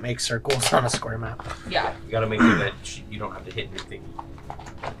you can't make circles on a square map. Yeah. You gotta make sure that you don't have to hit anything.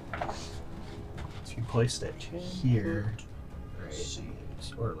 So you placed it here, right?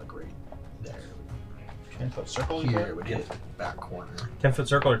 Or like right there. 10-foot circle. Here it would hit the back corner. 10-foot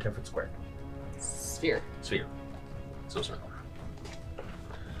circle or 10-foot square? Sphere. Sphere. So circle.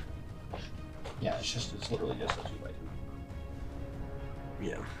 Yeah, it's literally just a 2 by 2.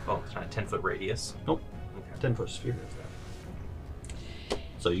 Yeah. Oh, it's not a 10-foot radius. Nope. Okay. 10-foot sphere.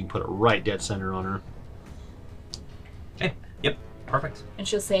 So you can put it right dead center on her. Okay. Yep. Perfect. And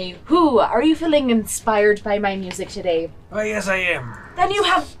she'll say, "Who are you feeling inspired by my music today? Oh, yes, I am. Then you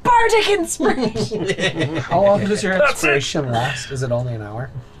have bardic inspiration." How long does your That's it. inspiration last? Is it only an hour?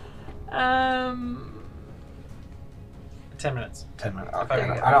 10 minutes. 10 minutes. If I Okay.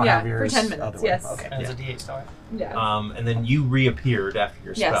 can get I don't Yeah, have for yours. 10 minutes, other way. yes. Okay. And Yeah. it's a D8 still. Yeah. And then you reappeared after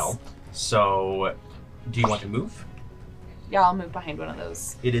your Yes. spell. So, do you want to move? Yeah, I'll move behind one of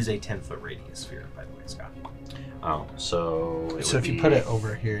those. It is a 10-foot radius sphere, by the way, Scott. Oh, so it So would if you be- put it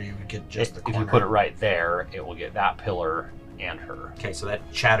over here, you would get just the if corner. you put it right there, it will get that pillar and her. Okay, so that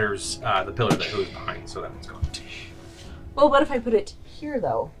shatters the pillar that goes behind, so that one's gone. Well, what if I put it here,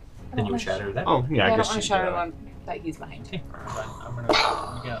 though? I Then don't you would wanna shatter that. Oh, yeah, Yeah, I I don't guess want you to shatter do the that. one that he's behind. I'm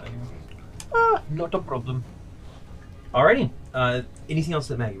gonna get you. Not a problem. Alrighty. Anything else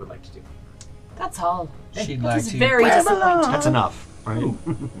that Maggie would like to do? That's all. She'd That like is to. very disappointing. That's enough, right?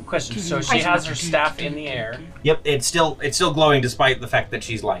 Question. So she has her staff in the air. Yep, it's still glowing despite the fact that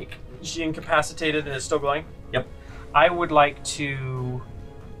she's like. Is she incapacitated and is still glowing? Yep. I would like to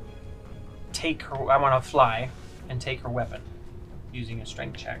take her. I want to fly and take her weapon using a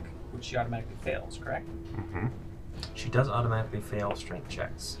strength check, which she automatically fails. Correct? Mm-hmm. She does automatically fail strength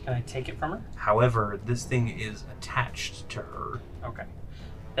checks. Can I take it from her? However, this thing is attached to her. Okay.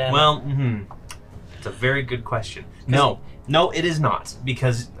 Then, Well, it's a very good question. No, it is not,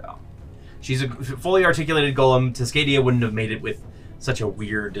 because she's a fully articulated golem. Tiscadia wouldn't have made it with such a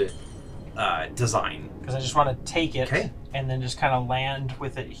weird design. because I just want to take it Okay. and then just kind of land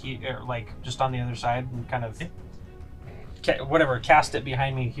with it here, like just on the other side, and kind of cast it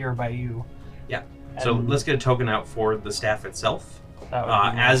behind me here by you. Yeah. So And let's get a token out for the staff itself. that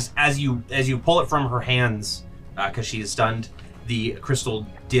would be nice. As you pull it from her hands, because she is stunned, the crystal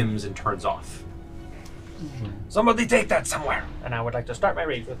dims and turns off. Somebody take that somewhere. And I would like to start my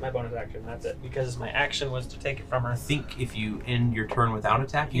rage with my bonus action. That's it. Because my action was to take it from her. I think if you end your turn without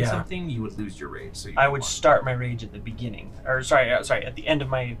attacking Yeah. something, you would lose your rage. So you I don't would want- start my rage at the beginning. Or sorry, at the end of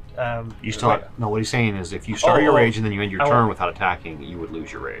my. You still no. What he's saying is, if you start your rage and then you end your I turn won't- without attacking, you would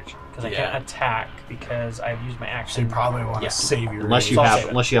lose your rage. Because I Yeah. can't attack because I've used my So action. you probably want to Yeah. save your Unless rage. you So I'll have save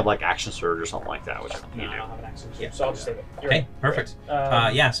it. unless you have like action surge or something like that, which I don't think No, you I do. don't have an action. Yeah. So I'll just save it. You're Okay, right. perfect.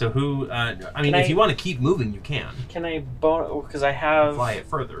 Right. Yeah. So who? I mean, Can if I- you want to keep moving, you can Can I because I have fly it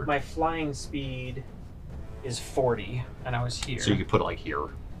further. my flying speed is 40, and I was here. So you could put it like here.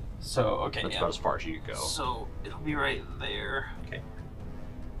 So okay, That's yeah. about as far as you could go. So it'll be right there. Okay.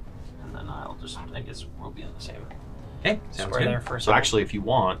 And then I'll just, I guess we'll be in the same Okay, sounds square good. there for a So second. actually, if you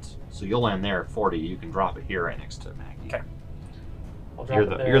want, so you'll land there at 40. You can drop it here right next to Maggie. Okay. I'll drop You're it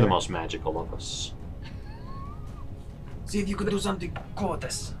the there. you're the most magical of us. See if you could do something cool with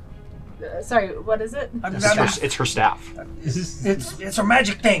this. Sorry, what is it? I'm It's gonna, her staff. it's a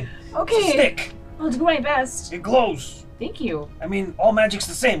magic thing. It's a Okay, stick. I'll do my best. It glows. Thank you. I mean, all magic's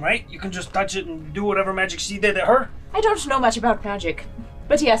the same, right? You can just touch it and do whatever magic she did at her. I don't know much about magic,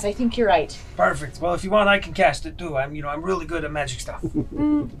 but yes, I think you're right. Perfect. Well, if you want, I can cast it too. I'm really good at magic stuff.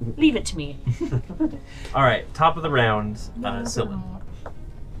 Leave it to me. All right, top of the round, Sylvan.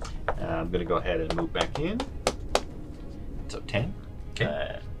 I'm gonna go ahead and move back in. So 10.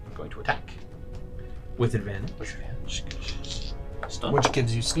 Okay. I'm going to attack. With advantage. Push your hand. Stun. Which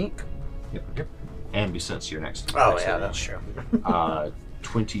gives you sneak. Yep. And be since you're next. Oh, next yeah, hit. that's true.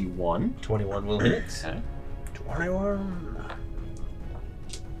 21. 21 will hit. Okay. 21.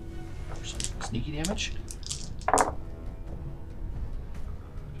 For some sneaky damage.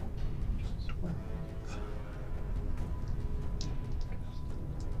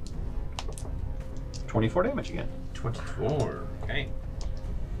 24 damage again. 24. Okay.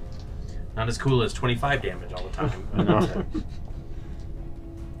 Not as cool as 25 damage all the time. No.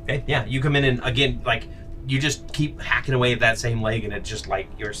 Okay, yeah, you come in and again, like, you just keep hacking away at that same leg and it's just like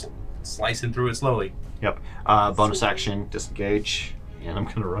you're slicing through it slowly. Yep. Bonus action, disengage, and I'm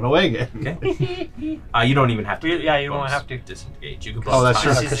gonna run away again. Okay. You don't even have to. Yeah, you don't bonus have to. disengage. You can. Oh, that's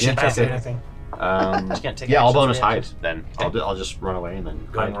bonus true. hide. She Yeah, can't okay. do anything. She can't take Yeah, I'll actions, bonus hide reactions. then. Okay. I'll just run away and then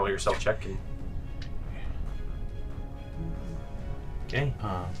Go ahead and hide. roll yourself check. Okay.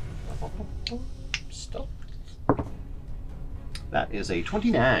 Stop. That is a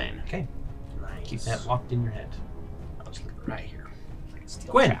 29. Okay. Nice. Keep that locked in your head. I'll just leave it right here.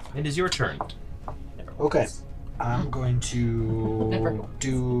 Gwen, it is your turn. Okay. I'm going Never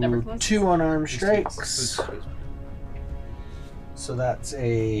to Never do close. 2 unarmed strikes. So that's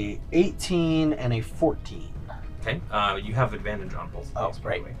a 18 and a 14. Okay. You have advantage on both. of Oh, these, by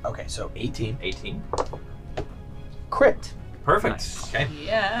right. the way. Okay, so 18. 18. Crit. Perfect. Nice. Okay.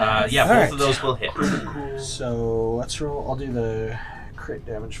 Yeah. Yeah, both Alright. of those will hit. So let's roll. I'll do the crit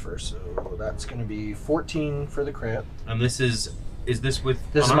damage first. So that's going to be 14 for the crit. And this is this with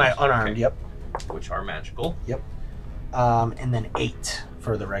This is my unarmed? unarmed, Okay. yep. Which are magical. And then 8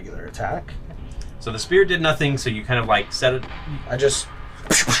 for the regular attack. So the spear did nothing, so you kind of like set it. I just.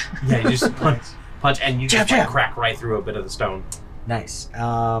 Yeah, you just punch and you Jab, just like jab. crack right through a bit of the stone. Nice.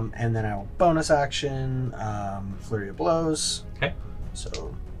 And then I will bonus action, flurry of blows. Okay.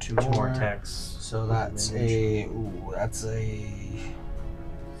 So two Two more more. attacks. So that's a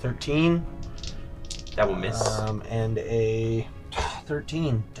 13. That will miss. And a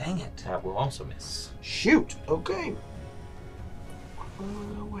 13. Dang it. That will also miss. Shoot. Okay.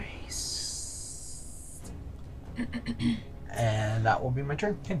 And that will be my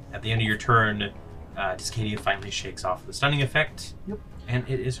turn. Okay. At the end of your turn, Discadia finally shakes off the stunning effect. Yep. And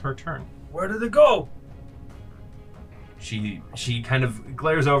it is her turn. Where did it go? She kind of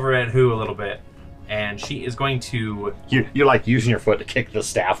glares over at Who a little bit, and she is going to. You're like using your foot to kick the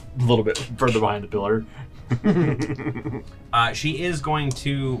staff a little bit further behind the pillar. She is going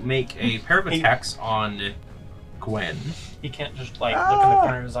to make a pair of attacks on Gwen. He can't just like look in the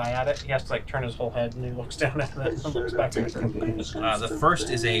corner of his eye at it. He has to like turn his whole head and he looks down at it and looks back at it. The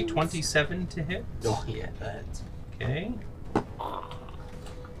first is a 27 to hit. Oh, yeah. That's... Okay.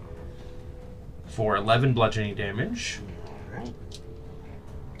 For 11 bludgeoning damage. Alright.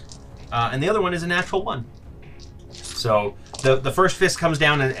 And the other one is a natural 1. So the first fist comes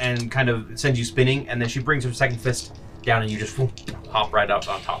down and kind of sends you spinning, and then she brings her second fist down and you just hop right up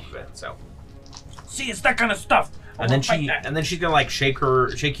on top of it. So See, it's that kind of stuff. I and then won't fight that. she's gonna like shake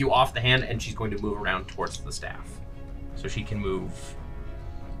you off the hand, and she's going to move around towards the staff. So she can move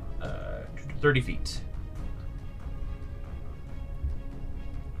 30 feet.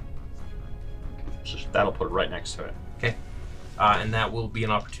 So that'll put it right next to it. Okay. and that will be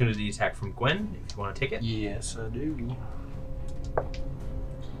an opportunity attack from Gwen if you want to take it. Yes, I do.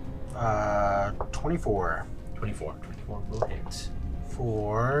 24. 24 will hit.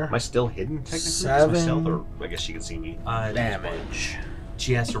 For Am I still hidden technically? 7 Myself, or I guess she can see me. damage.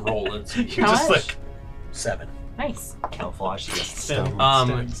 She has to roll it. So You're How just much? like Nice. Camouflage against the still, stone.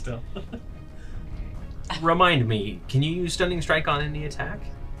 standing still. Remind me, can you use Stunning Strike on any attack?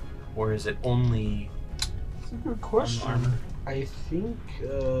 Or is it only... That's a good question. I think,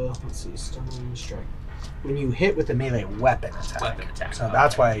 let's see, Stunning Strike. When you hit with a melee weapon attack. Weapon attack, So okay.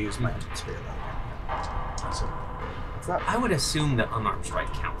 that's why I use my Spirit Level. So, what's that? I would assume that unarmed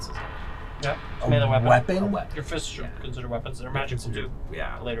strike counts as Yeah. A Melee weapon. a weapon. Your fists should consider weapons. They're magical too.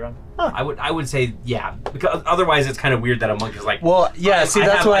 Yeah. Later on. I would say yeah, because otherwise it's kind of weird that a monk is like, Well, yeah, see,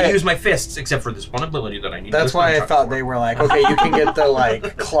 that's why I use my fists except for this one ability that I need. That's this why I nunchuck thought for. they were like, okay, you can get the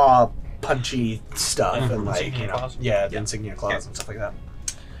like claw punchy stuff and like Insignia claws. yeah, the Yeah. insignia claws and stuff like that.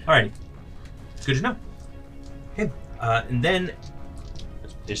 Alrighty, it's good to know. Okay, and then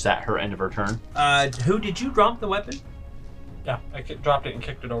Is that her end of her turn? who did you drop the weapon? Yeah, I dropped it and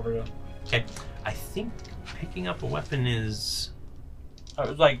kicked it over to. Okay, I think picking up a weapon is I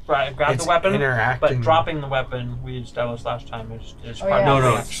was like, I grabbed It's the weapon, interacting. but dropping the weapon we established last time is Oh, part yeah. of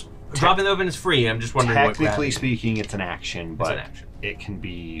no. the It's, dropping the weapon is free. I'm just wondering what Technically that speaking, it's an action, is but an action. it can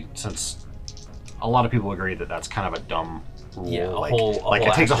be, since a lot of people agree that that's kind of a dumb rule. Yeah, a like, whole it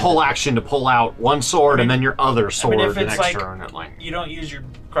takes a action. whole action to pull out one sword and then your other sword if the it's next like- turn. And like, You don't use your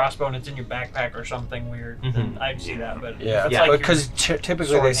crossbow and it's in your backpack or something weird. Then I'd see that, but Yeah, if it's like because typically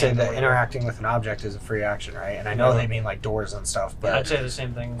sword they say hand or that whatever. interacting with an object is a free action, right? And I know they mean like doors and stuff, I'd but say the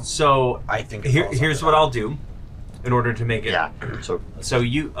same thing. So I think it here, falls here's under what that. I'll do, in order to make it. yeah. So So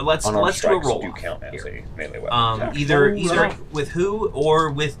you let's Unarmed do a strikes roll. do count as here. a melee weapon. attack. Either Oh, right. with who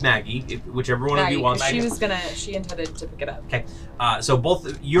or with Maggie, whichever one of Maggie, you wants. 'cause she intended to pick it up. Okay, so both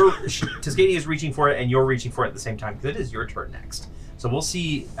Tiscady is reaching for it, and you're reaching for it at the same time because it is your turn next. So we'll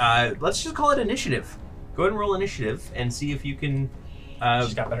see. Let's just call it initiative. Go ahead and roll initiative and see if you can.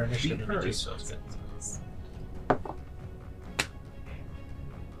 She's got better initiative beat than you her, do. so it's good.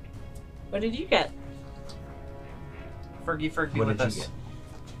 What did you get? Fergie What with did us. you get?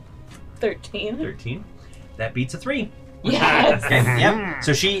 13. 13. That beats a 3. Yes. Okay, yep.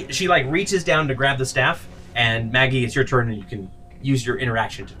 So she like reaches down to grab the staff, and Maggie, it's your turn, and you can use your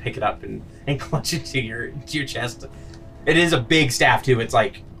interaction to pick it up and clutch it to your chest. It is a big staff too. It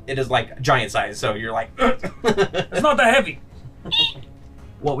is like giant size. So you're like, It's not that heavy.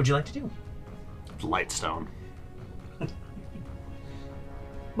 what would you like to do? light stone.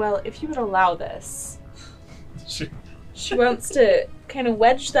 Well, if you would allow this, she wants to kind of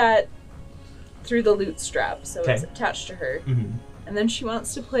wedge that through the loot strap so it's Okay. attached to her. Mm-hmm. And then she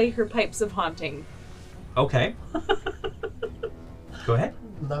wants to play her Pipes of Haunting. Okay. Go ahead.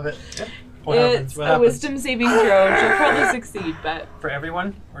 Love it. Yeah. What happens? It's What a happens? wisdom saving throw. She'll probably succeed, but... For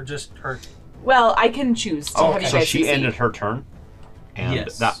everyone or just her? Well, I can choose to have you So guys she succeed. ended her turn, and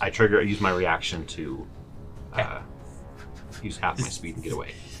Yes. that I use my reaction to use half my speed and get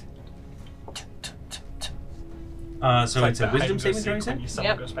away. So it's a wisdom saving throw, you said? Someone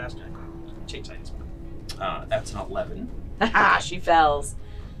Yep. goes faster. Change sides. That's an 11. Haha, she fells.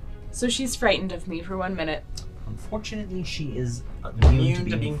 So she's frightened of me for 1 minute. Unfortunately, she is immune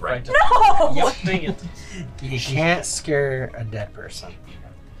to being frightened. No! Yep, dang it. You can't scare a dead person.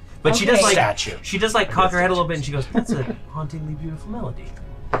 But she does Okay. like Statue. she does like cock her head a little bit, and she goes, "That's a hauntingly beautiful melody."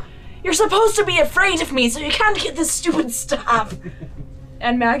 You're supposed to be afraid of me, so you can't get this stupid stuff.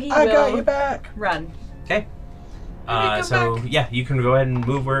 And Maggie I will got you back. run. Okay. come So back. yeah, you can go ahead and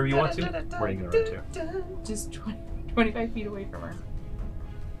move wherever you want to. Where are you going to run to? Just 25 feet away from her.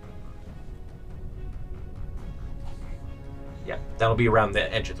 Yeah, that'll be around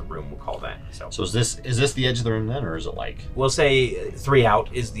the edge of the room. We'll call that. So So is this the edge of the room then, or is it like? we'll say 3 out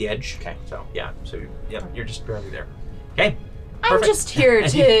is the edge. Okay. So yeah. So yeah, you're just barely there. Okay. I'm Perfect. just here And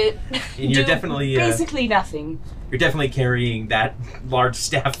to you're do definitely, basically nothing. You're definitely carrying that large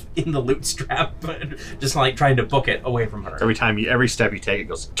staff in the loot strap, just like trying to book it away from her. Every step you take, it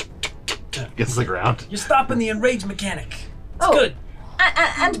goes against the ground. You're stopping the enrage mechanic. It's Oh. good.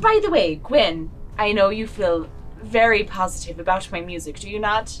 And by the way, Gwen, I know you feel very positive about my music, do you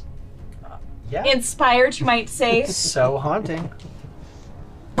not? Yeah. Inspired, you might say. So haunting.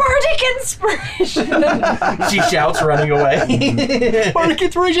 Bardic inspiration! She shouts, running away. Bardic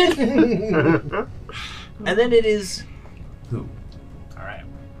inspiration. And then it is who? All right.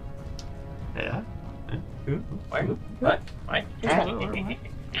 Yeah. Who? Why? What? Why?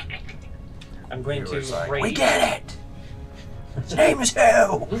 I'm going to was like, rage. we get it. His name is who?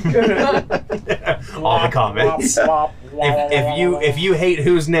 All the comments. If you hate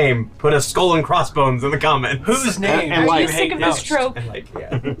whose name, put a skull and crossbones in the comments. Whose name? And Are like, you sick of this trope? And like,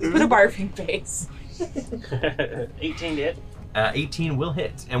 yeah. Put a barfing face. 18 to hit. 18 will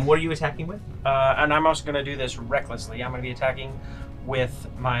hit. And what are you attacking with? And I'm also going to do this recklessly. I'm going to be attacking with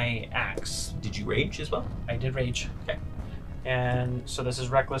my axe. Did you rage as well? I did rage. Okay. And so this is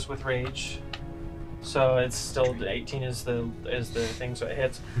reckless with rage. So it's still 18 is the thing, so it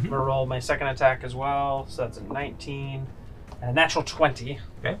hits. I'm gonna roll my second attack as well. So that's a 19 and a natural 20.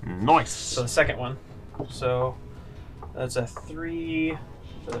 nice. So the second one. So that's a 3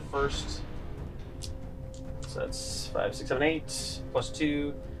 for the first. So that's 5, 6, 7, 8 plus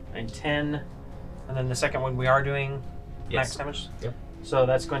 2, 9, 10. And then the second one we are doing max damage. Yep. So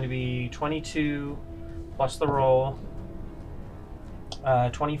that's going to be 22 plus the roll.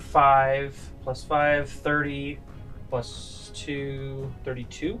 25 plus 5, 30 plus 2,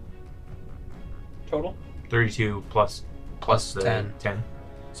 32 total. 32 plus the 10. 10.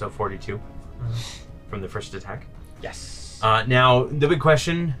 So 42 from the first attack. Yes. Now, the big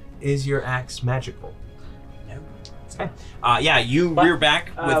question, is your axe magical? No. Okay. Yeah, you But, rear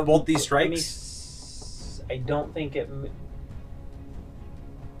back with both these strikes. I don't think it.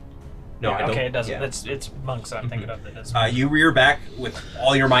 No, yeah, I don't. okay, it doesn't. Yeah. It's monks that I'm thinking of that does. You rear back with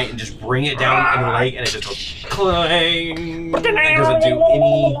all your might and just bring it down in the leg, and it just goes clang. It doesn't do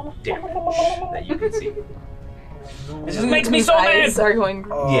any damage that you can see. This just makes me so Eyes mad. are going.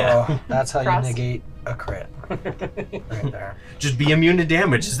 Oh, Yeah. That's how Cross. you negate a crit. Right there. Just be immune to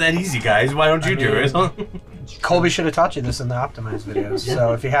damage. It's that easy, guys. Why don't you do it? Colby should have taught you this in the optimized videos.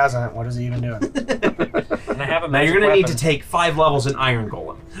 So if he hasn't, what is he even doing? And I have a Now you're magic gonna need weapon. to take 5 levels in Iron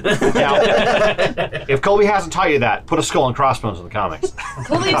Golem. If Colby hasn't taught you that, put a skull and crossbones in the comics.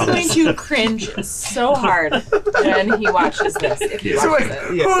 Colby's going to cringe so hard when he watches this. If he watches it.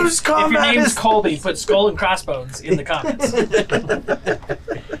 Whose If your combat name's is Colby, put skull and crossbones in the comments.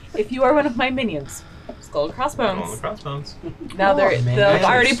 If you are one of my minions, skull and All the crossbones. crossbones. Now man. they've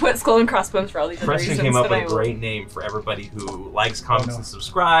already put skull and crossbones for all these other Preston reasons came up that with I a will. great name for everybody who likes comics no. and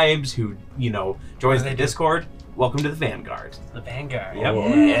subscribes, who, joins do the they do? Discord. Welcome to the Vanguard. The Vanguard. Yep.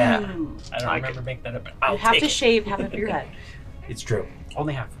 Oh, Yeah. I don't remember making that up, but I'll You have take to it. shave half of your head. It's true.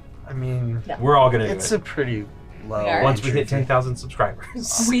 Only half. I mean, We're all gonna do it's it. a pretty low. We are. Once we entry hit fee. 10,000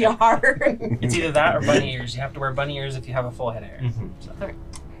 subscribers. We are. It's either that or bunny ears. You have to wear bunny ears if you have a full head of hair. Mhm. So, Okay.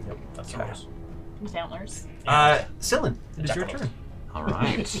 yep, that's the Okay. rules. With antlers. Cyllin, it is your Jackalope. turn. All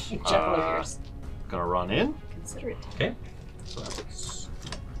right. Jackalope ears. Gonna run in. Consider it. Okay. So that's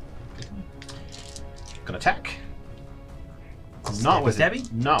gonna attack. Not with Debbie?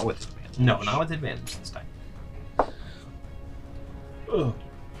 Not with advantage. No, not with advantage this time. Ugh.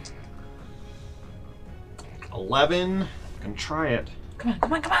 11. Gonna try it. Come on,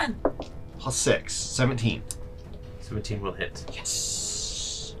 come on, come on. Plus 6. 17. 17 will hit.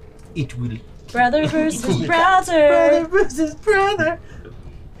 Yes. It will. Brother versus brother. versus brother.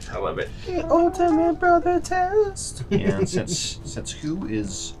 I love it. The ultimate brother test. And since who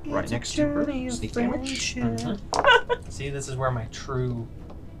is right next to her, sneak damage. See, this is where my final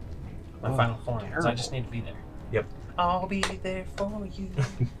form is. I just need to be there. Yep. I'll be there for you.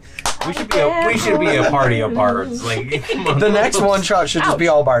 We should be a party of bards. Like, come on. The next one shot should just be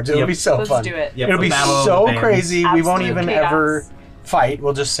all bards. It'll Yep. be so Let's fun. do it. Yep, It'll a be battle of so the bands. crazy. We won't Absolute even chaos. ever fight.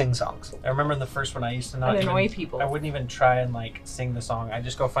 We'll just sing songs. I remember in the first one I used to not And annoy even, people. I wouldn't even try and sing the song. I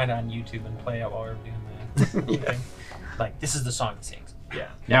just go find it on YouTube and play it while we're doing the thing. Like, this is the song he sings. Yeah.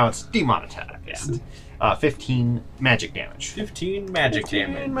 Now it's demonetized. 15 magic damage. 15 magic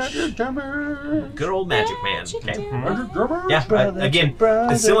damage. damage. Good old magic man. Okay. Yeah, Yeah, again,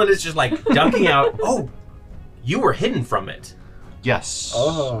 the cylinder is just like dunking out. Oh, you were hidden from it. Yes.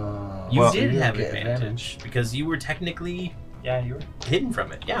 Oh. You Well, did you have get advantage because you were technically Yeah, you were. hidden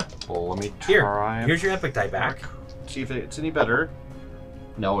from it. Yeah. Well, let me Here, try. here's your epic die back. See if it's any better.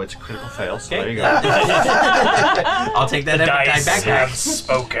 No, it's a critical fail. So Okay. there you go. I'll take that epic die back.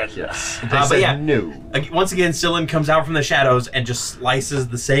 spoken. Yes. But yeah. No. Once again, Cyllin comes out from the shadows and just slices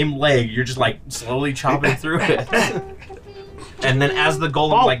the same leg. You're just like slowly chopping through it. And then as the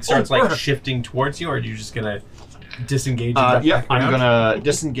golem starts shifting towards you, or are you just gonna disengage? And duck Yep. back I'm around? gonna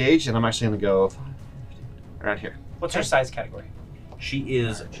disengage, and I'm actually gonna go around here. What's her size category? She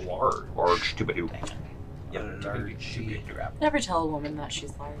is large. Large, too big. Yep. Too big to grapple. Never tell a woman that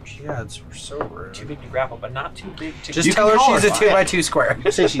she's large. Yeah, it's so rude. Too big to grapple, but not too big to. Just You tell her can call she's a her 2x2 square.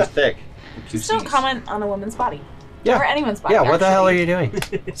 You say she's thick. Just don't comment on a woman's body. Yeah. Or anyone's body. Yeah, what the hell are actually. you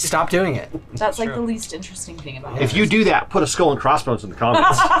doing? Stop doing it. That's like True. the least interesting thing about it. If you do that, put a skull and crossbones in the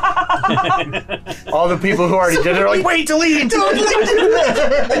comments. All the people who already did it are like, wait, delete! Don't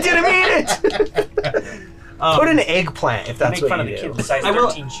I didn't mean it! Put an eggplant if that's Make what fun of you the do. kid the size I will-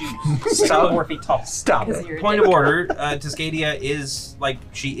 13 shoes. Stop 4 feet tall. Stop Because it. you're a Point dick. of order, Tiscadia is like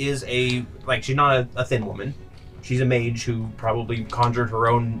she's not a thin woman. She's a mage who probably conjured her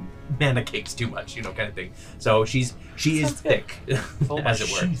own mana cakes too much, kind of thing. So she is Sounds good. thick, Full as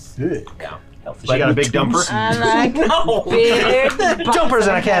it were. thick. Yeah. Healthy. She got a big dumper. I like No. big Jumpers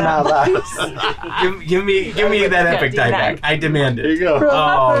and I cannot lie. give me that epic die back. I demand There you it. go.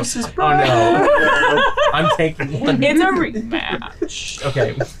 Oh, versus oh no! I'm taking one. It's a rematch.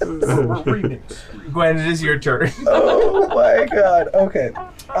 Okay, Gwen, it is your turn. Oh my god. Okay.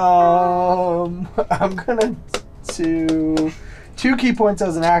 I'm gonna do 2 key points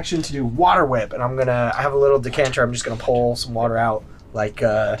as an action to do water whip, and I have a little decanter. I'm just gonna pull some water out like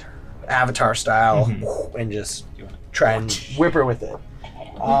Avatar style, and just try and whip her with it.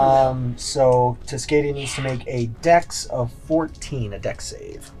 So Tiscadia needs to make a dex of 14, a dex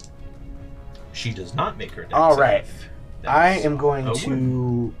save. She does not make her dex All right. save. I That's am going a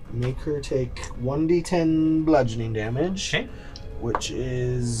to make her take 1d10 bludgeoning damage, Okay. which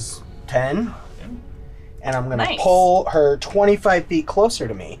is 10. And I'm going to Nice. pull her 25 feet closer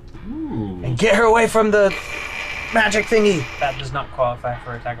to me Ooh. and get her away from the magic thingy. That does not qualify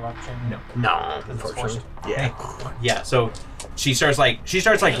for attack of opportunity. No. No, it's unfortunately. forced. Yeah. Yeah. So she starts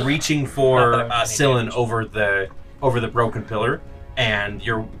reaching Not for that I was any Cylin damage. over the broken pillar, and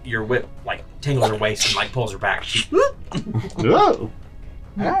your whip tangles her waist and pulls her back. She, Oh.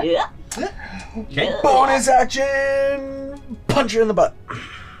 Yeah. okay. Bonus action! Punch her in the butt.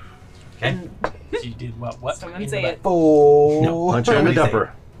 Okay. You did what? Someone In say the it. Oh. No, Punch her in the Nobody say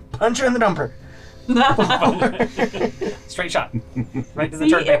dumper. Punch her in the dumper. butt. Straight shot. Right to the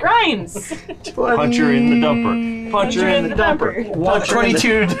See, turn it paper. rhymes. Punch her in the dumper. Punch her in the dumper. Punch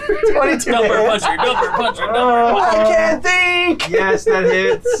 22. 22 Dumper, hits. puncher, dumper, puncher, dumper. I can't think. Yes, that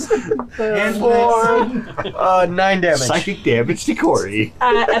hits. And 4. 9 damage. Psychic damage to Corey.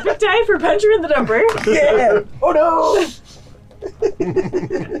 Epic die for Puncher in the Dumper. Yeah. Oh no.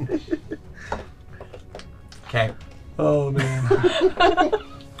 Okay. Oh man.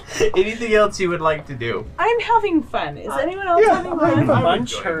 Anything else you would like to do? I'm having fun. Is anyone else yeah, having I'm fun?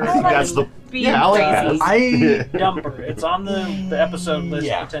 Punch her. I like That's the being yeah, I like crazy. that. I. Dumper. It's on the episode list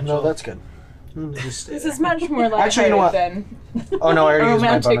potential. No, that's good. Just- This is much more like Actually, you know what? than Oh no, I already used my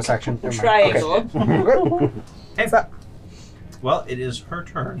romantic bonus action. Never mind. triangle. Okay. Okay. Well, it is her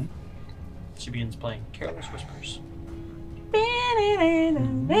turn. She begins playing Careless Whispers.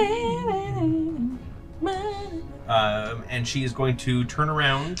 And she is going to turn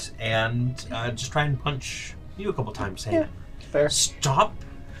around and just try and punch you a couple times, saying, Fair. "Stop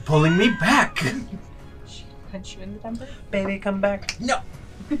pulling me back!" Punch you in the dumper? Baby, come back. No.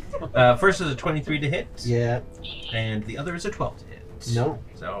 First is a 23 to hit, Yeah. and the other is a 12 to hit. No.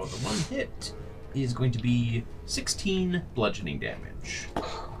 So the one hit is going to be 16 bludgeoning damage.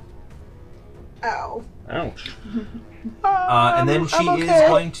 Ow. Ouch. And then I'm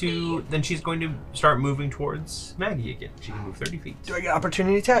she's going to start moving towards Maggie again. She can move 30 feet. Do I get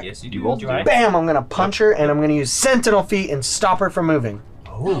opportunity attack? Yes, you You do. roll Do I? Bam! I'm gonna punch her and I'm gonna use Sentinel Feet and stop her from moving.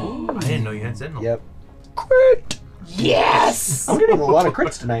 Oh, I didn't know you had Sentinel. Yep. Crit! Yes! I'm getting a lot of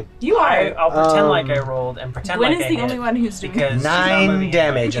crits tonight. You are. I'll pretend Um, like I rolled and pretend Gwen like is I the hit only one who's doing because she's not moving 9 yet.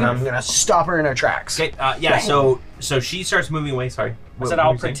 damage, and I'm gonna stop her in her tracks. Okay, yeah, so she starts moving away, sorry. I said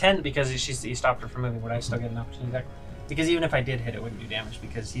I'll pretend because you stopped her from moving. Would I still get an opportunity attack? Because even if I did hit, it wouldn't do damage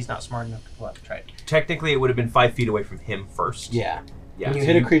because he's not smart enough to pull out the try it. Technically, it would have been 5 feet away from him first. Yeah. Yeah, When you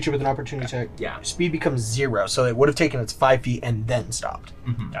so hit a creature with an opportunity attack, Yeah. speed becomes 0, so it would have taken its 5 feet and then stopped.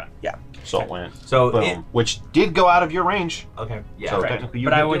 Mhm. So it went. So, Boom. Which did go out of your range. okay, yeah. So Correct. technically you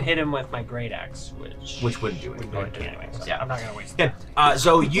But I did would do- hit him with my great axe, which Which wouldn't do wouldn't anything. do anything anyway. So Yeah. I'm not gonna waste Okay,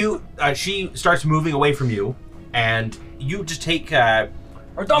 so she starts moving away from you, and you just take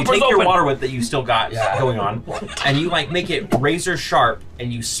Or you dumper's take your open. water whip that you still got Yeah. going on, and you make it razor sharp,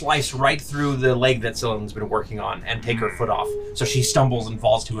 and you slice right through the leg that Cylin's been working on, and take her foot off. So she stumbles and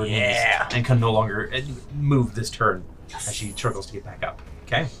falls to her knees, and can no longer move this turn as she struggles to get back up.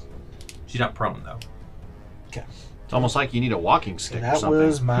 Okay, she's not prone though. It's almost like you need a walking stick or That something.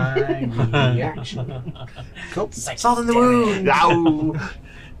 was my reaction. Cool. Salt in the wound.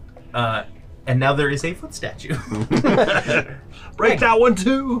 Ow. And now there is a foot statue. Break that one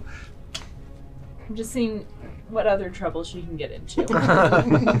too. I'm just seeing what other trouble she can get into.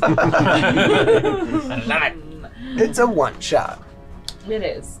 It's a one shot. It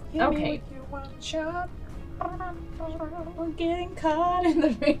is. Okay. We're getting caught in the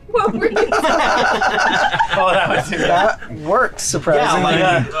rain. What were you Oh, that was That worked, surprisingly.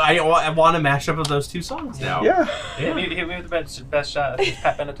 I want a mashup of those two songs now. Yeah. Hit me with the best shot. I think it's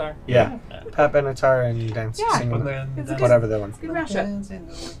Pat Benatar. Yeah. Pat Benatar and dance Yeah. singing. It's a good- Whatever the one. Good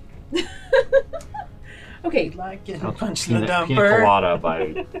mashup. Okay. Like getting Sounds punched in the Pina dumper. Colada by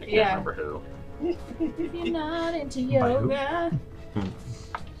I can't Yeah. remember who. If you're not into By who? yoga.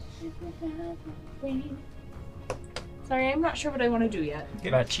 Sorry, I'm not sure what I want to do yet.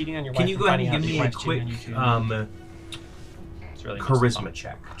 About cheating on your Can wife you and go ahead finding and out give your me a wife's quick cheating on you too. It's really charisma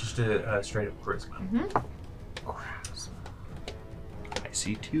check? Just a straight up charisma. I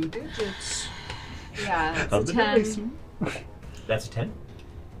see 2 digits. Yeah, Of it's the a 10. dice. That's a 10.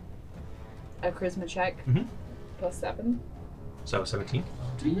 A charisma check. Mhm. Plus 7. So 17.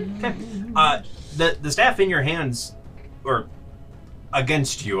 Okay. The staff in your hands, or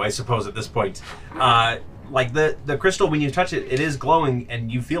against you, I suppose at this point. Like the crystal, when you touch it, it is glowing, and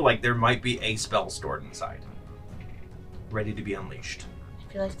you feel like there might be a spell stored inside, ready to be unleashed.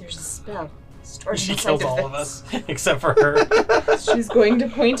 I feel like there's a spell stored She inside kills all of us except for her. She's going to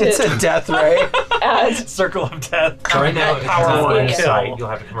point It's it a death ray. at. Circle of death. So right now, it's Power not word in kill. sight. You'll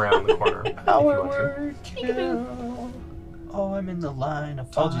have to come around the corner. if you want to. kill. Oh, I'm in the line of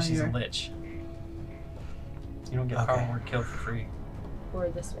Told you she's a lich. You don't get Okay. power word kill for free. Or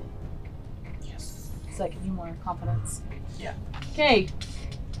this way. Yes. Does that give you more confidence? Yeah. Okay.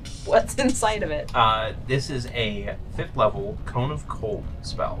 What's inside of it? This is a 5th level Cone of Cold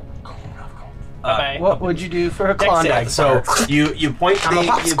spell. Bye-bye. What would you do for a Dex Klondike? save. So you point I'm a the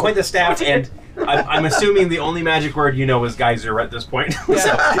popsicle. staff, and I'm assuming the only magic word you know is geyser at this point.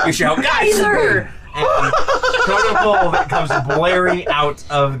 So you shout geyser, and cone of cold that comes blaring out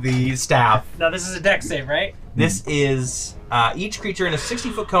of the staff. Now this is a dex save, right? This is each creature in a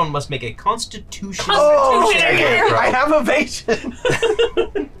 60-foot cone must make a Constitution. Oh, saving dang it. throw. I have evasion.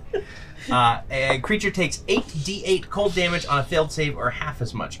 A creature takes 8d8 cold damage on a failed save, or half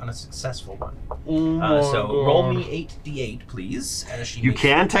as much on a successful one. So roll me 8d8, please. As she You makes-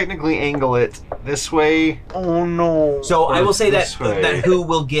 can technically angle it this way Oh no. So I will say that This way. that who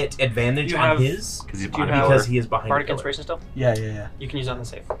will get advantage You on have- his because he's Do you behind have- the because pillar. he is behind Bardic the pillar. inspiration still? Yeah. You can use it on the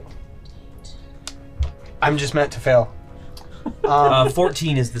save. I'm just meant to fail.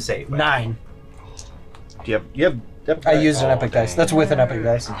 14 is the save. 9. Do you have I used an Oh, epic dice. dang. That's with an epic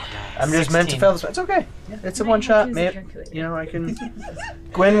dice. I'm just meant to 16. fail this. It's okay. It's a Might one have shot. to use a Maybe, calculator. you know, I can.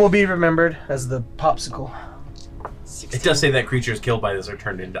 Gwen will be remembered as the popsicle. It does say that creatures killed by this are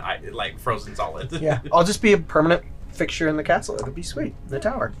turned into like frozen solid. Yeah, I'll just be a permanent fixture in the castle. It'll be sweet. The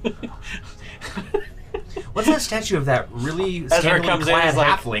tower. What's that statue of that really Ezra scantily comes in, clad he's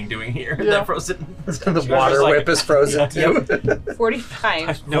like- halfling doing here? Yeah. That frozen. The water like- whip is frozen too.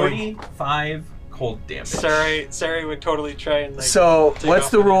 45. No, 45 cold damage. Sarah would totally try and like. So, take what's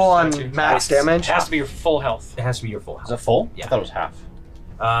off the with rule your on statue. max It damage? has to be your full health. It has to be your full Is health. it full? Yeah. I thought it was half.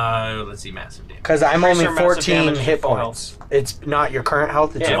 Let's see, massive damage. Because I'm Pretty only sure massive 14 damage is hit full points. It's not your current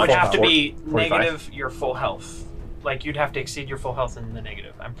health. It's Yeah, it your would full have to health. be 45? negative your full health. Like you'd have to exceed your full health in the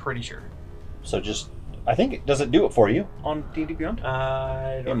negative. I'm pretty sure. So just, I think it does it do it for you on D&D Beyond?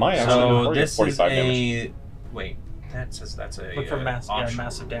 I don't It might know. actually. So Or this is 45 a damage. wait. That says that's a Look for optional.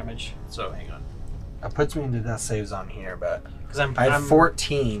 massive damage. So hang on. It puts me into death saves on here, but Because I'm I have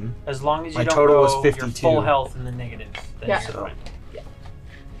 14. as long as you My don't total go was your 52. full health in the negative. Then Yeah. you're fine.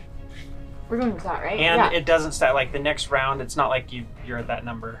 We're going with that, right? And yeah. it doesn't stat like the next round. It's not like you're at that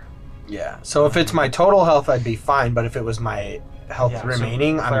number. Yeah. So if it's my total health, I'd be fine. But if it was my health Yeah, so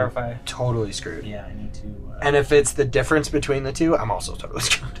remaining, I'm clarify. totally screwed. Yeah, I need to. And if it's the difference between the two, I'm also totally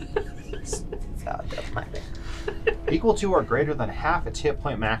screwed. Equal to or greater than half its hit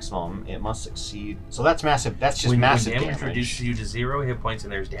point maximum, it must succeed. So that's massive. That's just when massive damage damage. reduces you to 0 hit points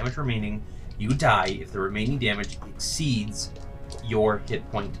and there's damage remaining, you die if the remaining damage exceeds your hit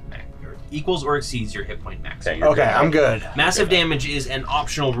point max, or equals or exceeds your hit point max. Okay, you're Okay, I'm good. Massive damage is an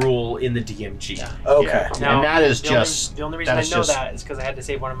optional rule in the DMG. Yeah. Okay. Now, and that is the only- just. the only reason that I is know just- that is because I had to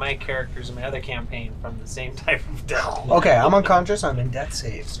save one of my characters in my other campaign from the same type of death. Okay, I'm unconscious. I'm in death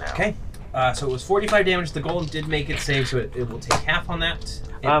saves now. Okay. So it was 45 damage. The golem did make it save, so it will take half on that.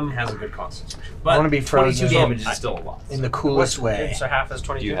 It has a good constitution. But wanna be 22 frozen. damage is still a lot. In the coolest way. So half is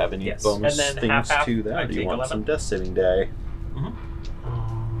 22. Do you have any Yes. bonus And then things half, to that? I Or do you take want 11. some death saving die?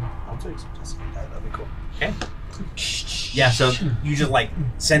 I'll take some death saving die. That'd be cool. Okay. Yeah, so you just like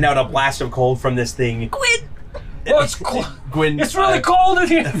send out a blast of cold from this thing. Gwen! Oh, it's cold. Gwen It's really cold in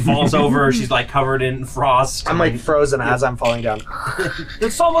here. falls over. She's like covered in frost. I'm like frozen as I'm falling down.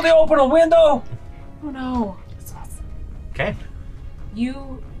 Did somebody open a window? Oh no. Okay.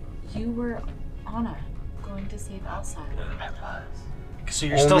 You were Anna going to save Elsa? So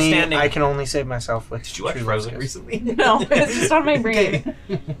you're still standing. I can only save myself with. Did you watch true Frozen love recently? No, it's just on my brain.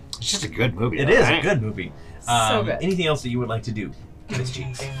 It's just a good movie. It though, is right? a good movie. So good. Anything else that you would like to do? Miss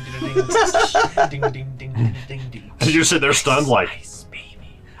Ding, Jinx? ding, ding, ding, ding, ding, ding, ding. Did you sit there stunned like? Nice,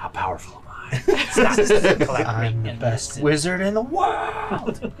 baby. How powerful am I? I'm the best wizard in the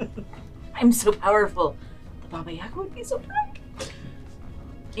world. I'm so powerful. The Baba Yaga would be so proud.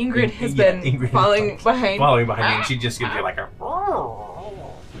 Ingrid has Yeah, been Ingrid is following behind. Following behind me, and she just gives you like a.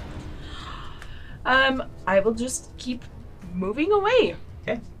 I will just keep moving away.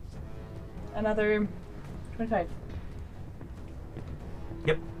 Okay. Another 25.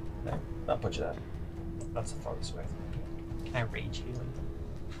 Yep. I'll put you that. That's the farthest way. Can I rage heal?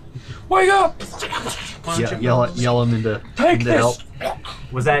 Wake up! Yell him into Take this! help.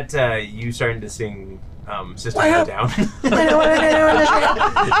 Was that you starting to sing System Wake of a up! Down?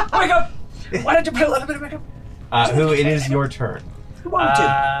 Wake up! Why did you put a little bit of makeup? Who, it is your turn.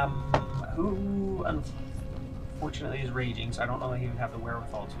 Who unfortunately is raging, so I don't know that he would have the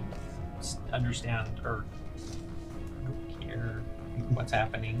wherewithal to understand or hear what's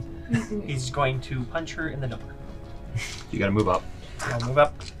happening. He's going to punch her in the number. You gotta move up. I'll move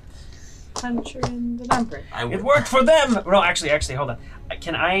up. Punch her in the number. I It worked for them! No, actually, hold on.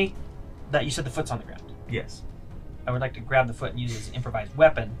 Can I... That you said the foot's on the ground. Yes. I would like to grab the foot and use it as an improvised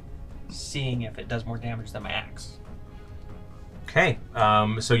weapon, seeing if it does more damage than my axe. Okay.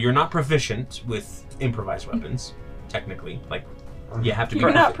 So you're not proficient with improvised weapons, technically. Like, you have to be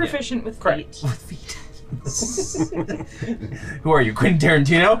You're not proficient. proficient with Correct. feet. With feet. Who are you, Quentin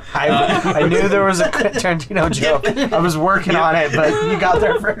Tarantino? I knew there was a Tarantino joke. I was working on it, but you got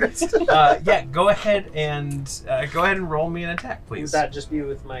there first. Yeah, go ahead and roll me an attack, Would please. that just be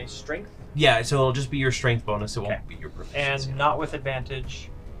with my strength? Yeah, so it'll just be your strength bonus. It Okay. won't be your proficiency. And not with advantage,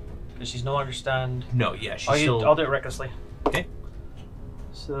 because she's no longer stunned. No, yeah, she's still. I'll do it recklessly. Okay.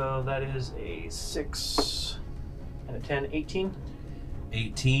 So that is a 6 and a 10, 18.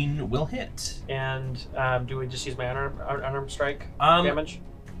 18 will hit. And do we just use my unarmed strike damage?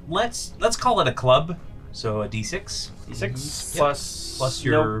 Let's call it a club. So a d6 D6 Yep. plus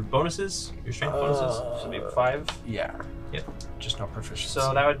your Nope. bonuses, your strength bonuses. So maybe 5. Yeah. Yep. Just no proficiency.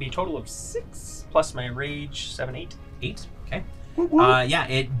 So that would be a total of 6 plus my rage 7, 8. 8. Okay. Yeah,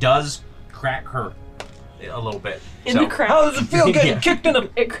 it does crack her a little bit. In the crack. How does it feel getting Yeah. kicked in the?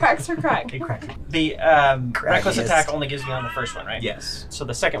 It cracks her crack. It cracks. The reckless Crackiest. attack only gives me on the first one, right? Yes. So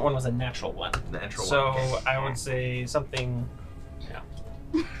the second one was a natural one. Natural So one. Okay. I would say something.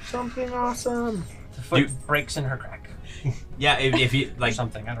 something awesome. The foot You- breaks in her crack. Yeah, if you Or like,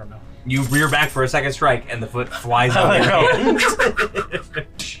 something, I don't know. you rear back for a second strike, and the foot flies out. I Your know. hand.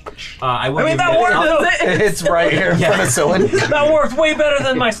 I will I mean, give that you- worked. It's right here in Yeah. front of Someone. That worked way better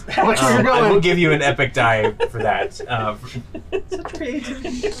than my. Watch where you're I will going. give you an epic die for that. Such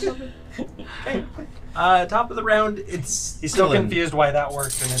creativity. Okay. Top of the round, it's He's still Dylan. confused why that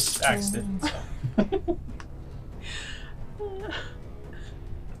worked and his axe didn't. So.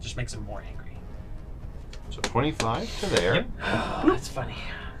 Just makes him more angry. So 25 to there. Yep. That's funny.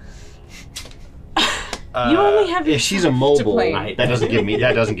 You only have If she's immobile, play. that doesn't give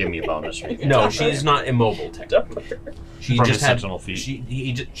me a bonus. Right? No, she's not immobile technically. She From just his had sentinel feet.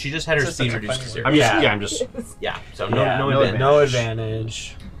 she just had her Just speed such a reduced. funny to word. zero. I'm just Yeah. So no Yeah, no no advantage. No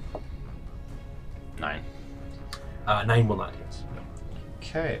advantage. 9. 9 will not hit.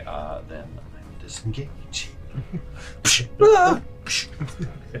 Okay, then I'm disengage.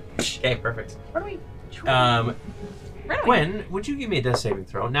 Okay, perfect. Where do we? Gwen, would you give me a death saving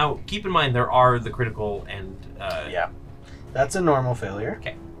throw? Now, keep in mind there are the critical and Yeah. That's a normal failure.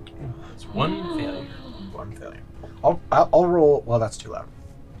 it's one failure. One failure. I'll roll. Well, that's too loud.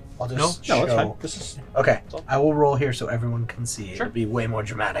 I'll just No, it's show. fine. This is Okay, I will roll here so everyone can see. Sure. It'll be way more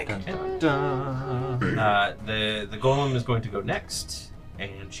dramatic. The golem is going to go next,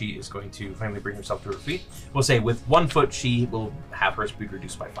 and she is going to finally bring herself to her feet. We'll say with 1 foot, she will have her speed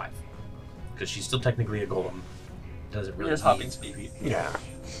reduced by 5, because she's still technically a golem. Doesn't really He has need hopping speed. Yeah.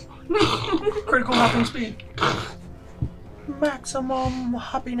 Critical hopping speed. Maximum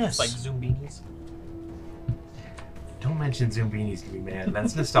happiness. It's like Zoombinis. Don't mention Zoombinis to me, man.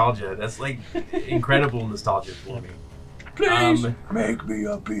 That's nostalgia. That's like incredible nostalgia for me. Please make me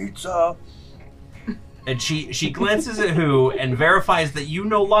a pizza. And she glances at Who and verifies that you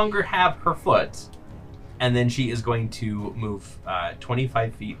no longer have her foot, and then she is going to move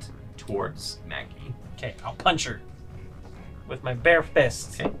 25 feet towards Maggie. Okay, I'll punch her with my bare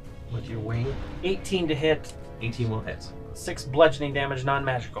fist. Okay. With your wing. 18 to hit, 18 will hit. 6 bludgeoning damage,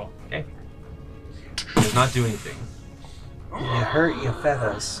 non-magical. Okay. Does not do anything. You hurt your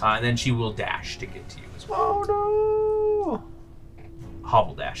feathers. And then she will dash to get to you Oh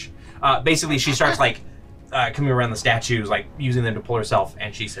hobble dash. Basically, she starts like coming around the statues, like using them to pull herself,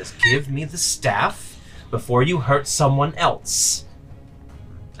 and she says, "Give me the staff before you hurt someone else."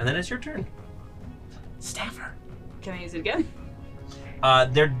 And then it's your turn. Staffer. Can I use it again?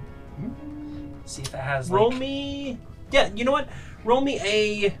 They're See if it has roll me. Yeah, you know what? Roll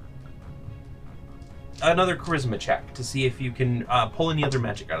me another charisma check to see if you can pull any other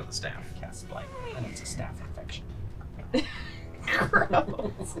magic out of the staff. cast blight, and it's a staff infection.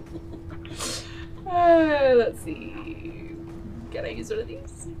 Gross. Let's see. Can I use one of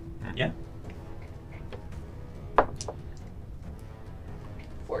these? Yeah.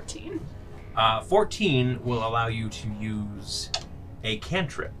 14. 14 will allow you to use a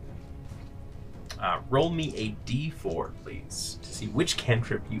cantrip. Roll me a d4, please, to see which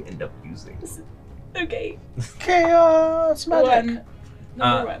cantrip you end up using. Okay. Chaos magic.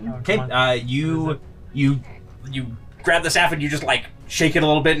 Number one. Okay, you grab the staff and you just like shake it a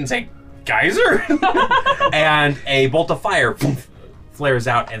little bit and say, "Geyser," and a bolt of fire flares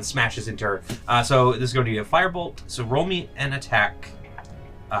out and smashes into her. So this is going to be a firebolt. So roll me an attack.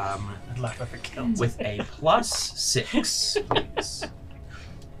 I'd laugh if it kills. With a +6, please.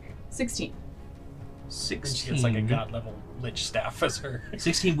 16. 16. She gets like a god level lich staff as her.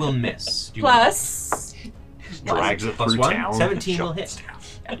 16 will miss. Do you- Plus. Drags it Plus through 1. town. 17 will Shots.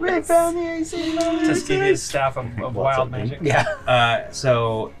 hit. We found the AC. Tuskedia's staff of What's wild up, magic. Yeah.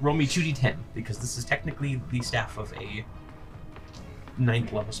 So roll me 2d10 because this is technically the staff of a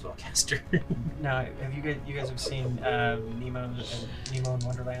 9th level spellcaster. Now, have you guys have seen Nemo in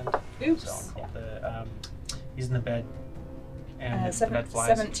Wonderland? Oops. So he's in the bed, and the bed flies.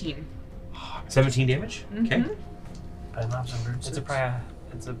 17. 17 damage. Okay. Mhm.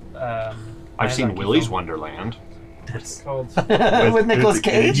 It's a I've seen Miyazaki Willy's film. Wonderland. That's Called With Nicolas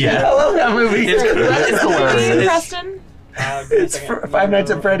Cage. Yeah. I love that movie. It's It's hilarious. Preston. It's Five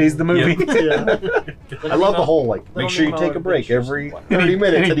Nights at Freddy's, the movie. I love the whole like make sure you take a break every 30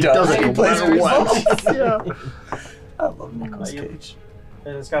 minutes, and he does it no matter what. Yeah. I love Nicolas Cage.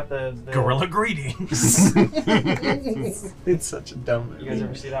 And it's got the Gorilla greetings. It's such a dumb movie. You guys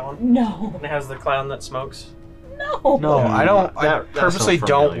ever see that one? No. And it has the clown that smokes. No. No, I don't. I That purposely sounds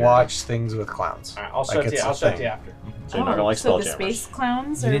don't familiar. watch things with clowns. Alright, I'll show Like, it to it's you. a I'll show it to thing. you after. So you're not gonna like so the Spelljammers. space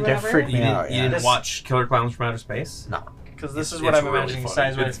clowns You or didn't whatever? freak me You out, didn't, yeah. you didn't watch Killer Clowns from Outer Space? No. Because this is It's what I'm really imagining funny.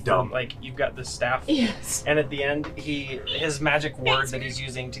 size It's with. dumb. Like you've got this staff, Yes. and at the end, his magic word that he's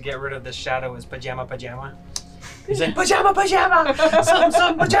using to get rid of the shadow is pajama. He's like pajama,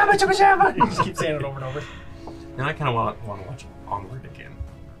 some pajama. He just keeps saying it over and over. Now I kind of want to watch Onward again.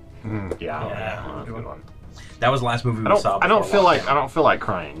 Yeah. Yeah. Good one. That was the last movie we saw. I don't before feel like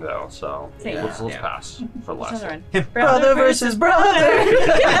crying though. So Same. let's Yeah. pass for the last. Another one. Brother versus brother.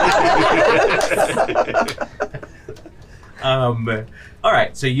 All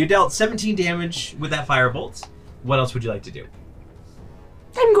right, so you dealt 17 damage with that firebolt. What else would you like to do?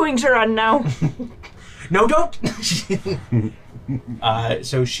 I'm going to run now. No, don't.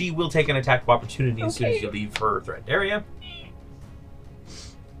 So she will take an attack of opportunity as soon as Okay. you leave her threat area.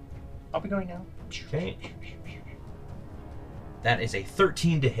 I'll be going now. Okay. That is a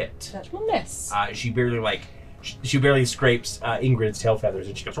 13 to hit. That will miss. She barely scrapes Ingrid's tail feathers,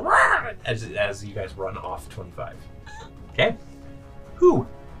 and she goes "Rah!" as you guys run off 25. Okay. Who?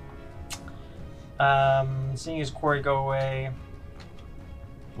 Seeing his quarry go away.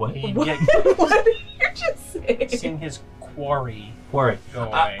 What? What did you just say? Seeing his quarry Quarry. go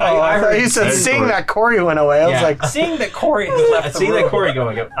away. I thought you said That's seeing correct. that Corey went away. I was Yeah. like, Seeing that Corey has left the See room. that Corey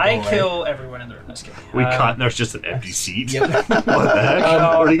going up. I kill everyone in the room. Just kidding. We cut and there's just an empty seat. Yep. What the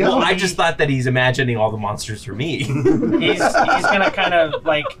heck? Where'd he go? Well, I just thought that he's imagining all the monsters through me. He's gonna kind of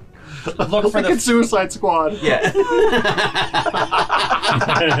like look for Like in the. Suicide Squad. Yeah.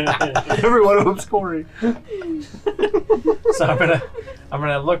 Every one of them's Corey. So I'm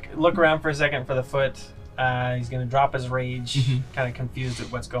gonna look around for a second for the foot. He's gonna drop his rage, kind of confused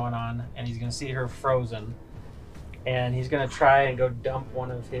at what's going on, and he's gonna see her frozen, and he's gonna try and go dump one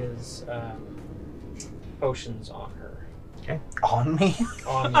of his potions on her. on me?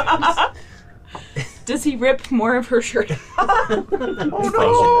 On me. Does he rip more of her shirt?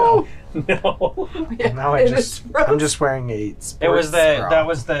 Oh No. Now I'm just wearing a sports It was bra. that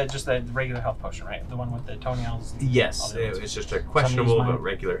was just the regular health potion, right? The one with the toenails. and all Yes, the it others. was just a questionable mine. but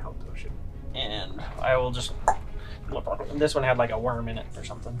regular health potion. And I will just. This one had like a worm in it or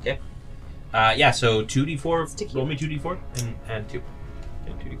something. Yeah, so 2d4. Sticky. Roll me 2d4 and 2.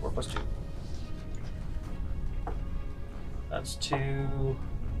 Okay, 2d4 plus 2. That's 2,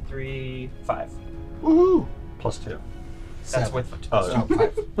 3, 5. Woohoo! +2. That's Seven. with Oh,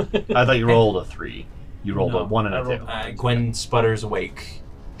 Oh, 5. I thought you rolled a 3. You rolled a 1 and a 2. Gwen sputters awake,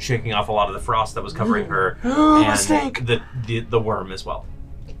 shaking off a lot of the frost that was covering her, Ooh, and mistake. the worm as well.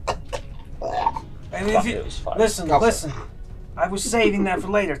 I mean, if you, listen. I was saving that for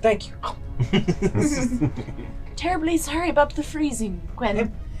later. Thank you. Terribly sorry about the freezing,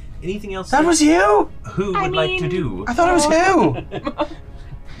 Gwen. Anything else? That was you? Who would like to do? I thought it was you.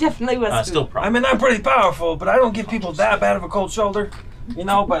 Definitely was. Still I problem. mean, I'm pretty powerful, but I don't give people that bad of a cold shoulder. You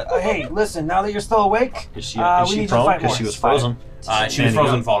know, but hey, listen, now that you're still awake, Is she we prone? need to fight Because more. she was frozen. She was Standing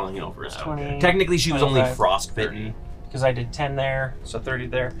frozen up. falling over. So. 20, Technically, she was only 25, frostbitten. because I did 10 there, so 30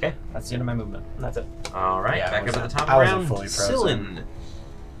 there. Okay. That's the end of my movement. And that's it. All right, Yeah, back I up at the was- top I of the wasn't round. fully frozen.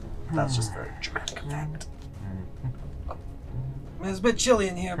 Cylin. That's just for dramatic effect. I mean, it's a bit chilly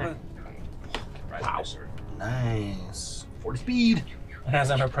in here, but Wow. Nice. 40 speed. as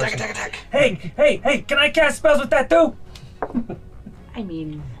I'm approaching. Hey, can I cast spells with that too? I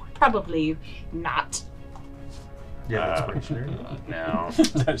mean, probably not. Yeah, that's pretty sure. No.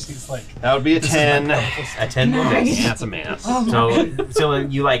 She's like, That would be a 10. A 10 will miss. That's a miss. So,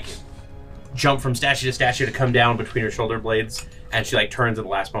 Cylin, you like jump from statue to statue to come down between her shoulder blades, and she like turns at the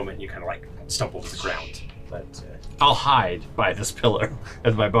last moment, and you kind of like stumble to the ground. But I'll hide by this pillar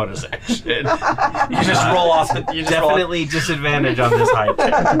as my bonus action. you just roll off. You just roll off. definitely disadvantage on this height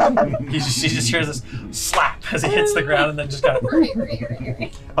check. She just hears this slap as it hits the ground, and then just kind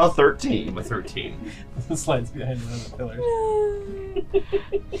of Oh, 13. With 13. slides behind the pillar.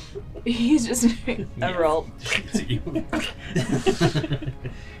 He's just a roll.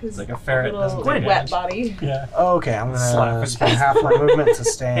 It's like a ferret. Little Doesn't take wet damage. body. Yeah. Okay, I'm Slap gonna his spend face. half my movement to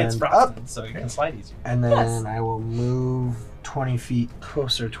It's stand up, frosted, so you can slide easier. and then Yes. I will move 20 feet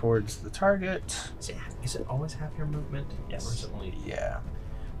closer towards the target. Is it always half your movement? Yes. Or is it only... Yeah.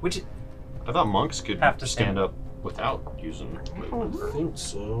 Which... I thought monks could Have to stand up without using I movement. don't think I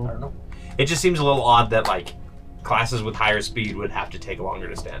so. don't know. It just seems a little odd that, like, classes with higher speed would have to take longer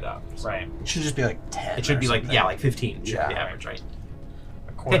to stand up. So Right. It should just be like 10. It should or be like, something. yeah, like 15 should Yeah. be the average, right?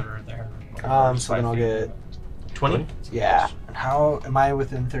 A quarter there. So then I'll get 20? Yeah. And how am I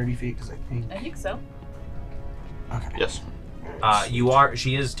within 30 feet? Because I think. I think so. Okay. Yes.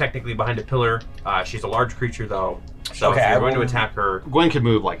 She is technically behind a pillar. She's a large creature, though. So Okay, if I you're going to will- attack her... Gwen could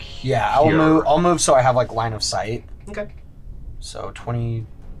move like Yeah, I'll here. move. I'll move so I have like line of sight. Okay. So 20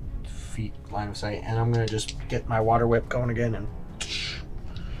 feet line of sight, and I'm gonna just get my water whip going again and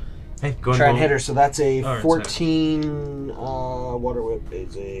Hey, go try and hit her. So that's a Alright, 14. Water whip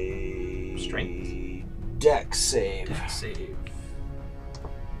is a Strength. Dex save. Save.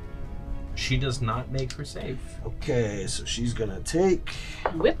 She does not make her save. Okay, so she's gonna take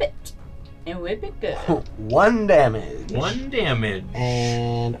Whip it. And whip it good. 1 damage. 1 damage.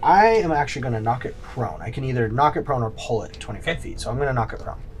 And I am actually gonna knock it prone. I can either knock it prone or pull it 25 Okay. feet. So I'm gonna knock it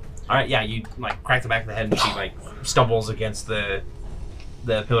prone. All right, yeah, you like crack the back of the head, and she like stumbles against the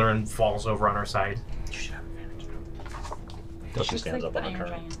pillar and falls over on her side. Till she Just stands like up the on her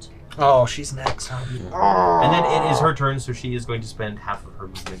Iron turn. Giant. Oh, she's next. Huh? And then it is her turn, so she is going to spend half of her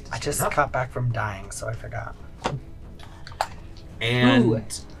movement. To I just stand up. got back from dying, so I forgot. And Ooh.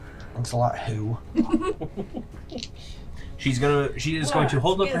 Thanks a lot, who? she is going to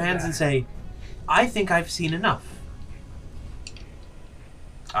hold up her hands and say, "I think I've seen enough.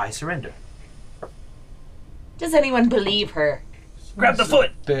 I surrender." Does anyone believe her? Grab the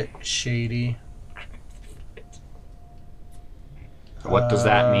foot. Bit shady. What does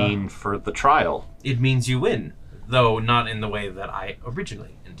that mean for the trial? It means you win, though not in the way that I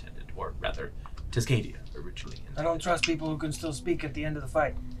originally intended, or rather, Tiscadia originally intended. I don't trust people who can still speak at the end of the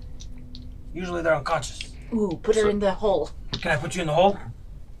fight. Usually they're unconscious. Ooh, put her in the hole. Can I put you in the hole?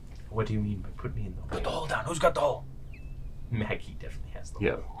 What do you mean by put me in the Put the hole? hole down. Who's got the hole? Maggie definitely has the hole.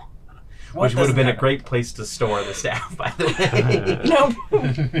 Yeah. What Which would have doesn't been a matter? great place to store the staff, by the way. No,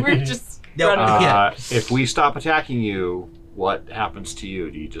 we're just No, running. yeah. If we stop attacking you, what happens to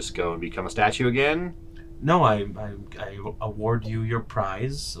you? Do you just go and become a statue again? No, I award you your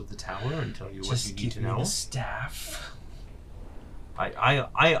prize of the tower and tell you what Just you need give to me know. the staff.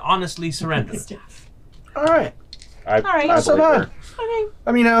 I honestly surrender. Alright. Alright. Not so believe bad. her. Okay.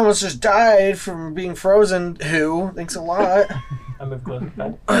 I mean, I almost just died from being frozen. Who? Thanks a lot. I move close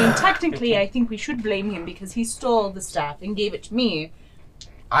back. I mean, technically, I think we should blame him because he stole the staff and gave it to me.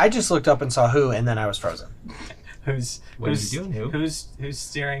 I just looked up and saw who, and then I was frozen. Who's What is he doing, who? Who's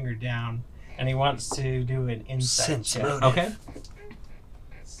staring her down, and he wants to do an insight Sense check. motive. Okay.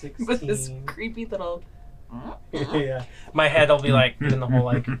 16. With this creepy little. Yeah, my head will be like doing the whole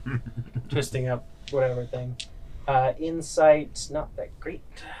like twisting up whatever thing. Insight, not that great.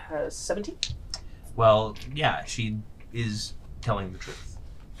 17. Well, yeah, she is telling the truth.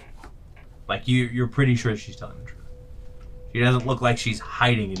 Like you're pretty sure she's telling the truth. She doesn't look like she's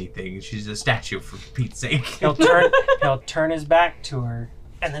hiding anything. She's a statue, for Pete's sake. He'll turn his back to her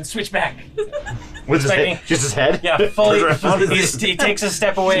and then switch back. With his Expecting- head, just his head? Yeah, fully. He takes a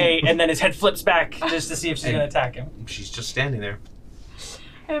step away and then his head flips back just to see if she's And- gonna attack him. She's just standing there.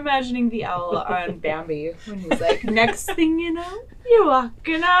 I'm imagining the owl on Bambi when he's like, next thing you know, you're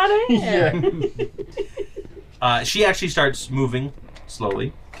walking out of here. She actually starts moving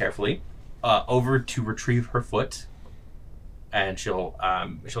slowly, carefully, over to retrieve her foot, and she'll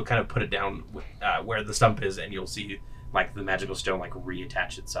kind of put it down with, where the stump is, and you'll see like the magical stone like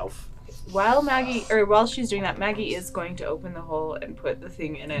reattach itself. While she's doing that, Maggie is going to open the hole and put the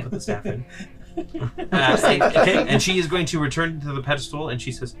thing in it. Put the staff in. Okay, and she is going to return to the pedestal, and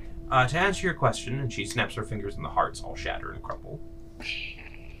she says, to answer your question, and she snaps her fingers, and the hearts all shatter and crumble.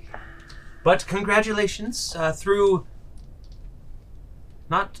 But congratulations, through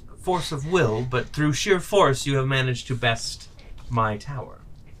not force of will, but through sheer force, you have managed to best my tower.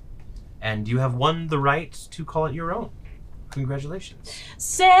 And you have won the right to call it your own. Congratulations.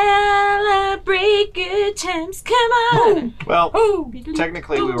 Celebrate good times, come on! Well, Ooh.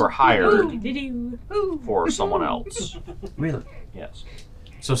 technically we were hired Ooh. for someone else. Really? Yes.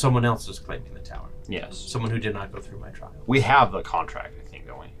 So someone else is claiming the tower. Yes. Someone who did not go through my trial. We have the contract, I think,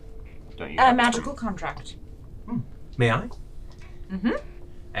 don't we? Don't you? A magical contract. May I? Mm-hmm.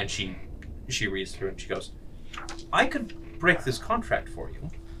 And she reads through and she goes, I could break this contract for you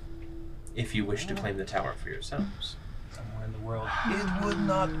if you wish to claim the tower for yourselves. Somewhere in the world. It would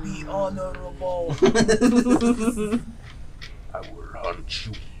not be honorable. I will hunt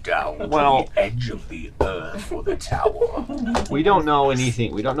you down to the edge of the earth for the tower. We don't know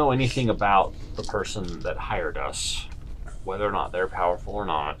anything. We don't know anything about the person that hired us, whether or not they're powerful or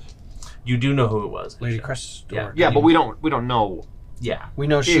not. You do know who it was. Lady Aisha. Crystal. Yeah. Yeah, but we don't know. Yeah. We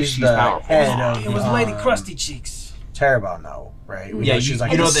know she's she's the powerful. head of It was Lady Crusty Cheeks. Terrebonne, though, right? We Yeah, know you, she's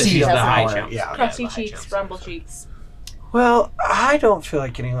like you know the that seat she's of the high power. chancellor. Yeah. Crusty the high cheeks, chancellor. rumble cheeks. Well, I don't feel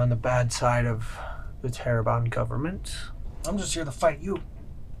like getting on the bad side of the Terrebonne government. I'm just here to fight you.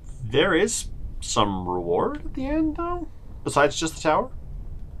 There is some reward at the end, though, besides just the tower.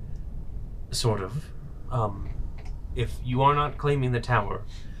 Sort of. If you are not claiming the tower,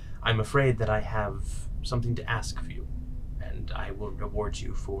 I'm afraid that I have something to ask of you, and I will reward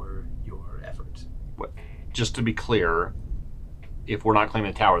you for your effort. Just to be clear, if we're not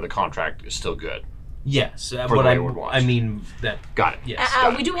claiming the tower, the contract is still good. Yes, For but the I wayward watch. mean that. Got it.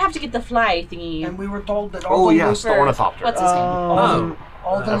 Yes. We do have to get the fly thingy. And we were told that all Oh the yes, the for- ornithopter. What's his name?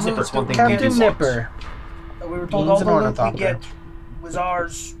 all the That's loot that's one that thing we we do Captain want. Nipper. we were told Beans all and the loot we ornithopter. get was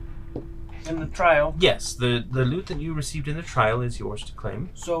ours in the trial. Yes, the loot that you received in the trial is yours to claim.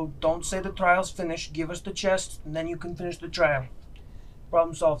 So don't say the trial's finished. Give us the chest, and then you can finish the trial.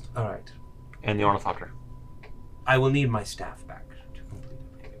 Problem solved. All right. And the ornithopter. I will need my staff back to complete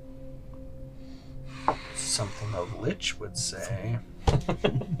everything. Something a lich would say.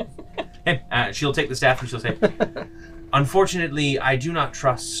 Hey, she'll take the staff and she'll say, unfortunately, I do not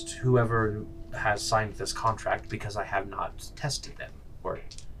trust whoever has signed this contract because I have not tested them. Or,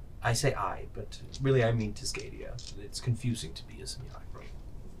 I say I, but really I mean Tiscadia. It's confusing to be a simulacrum.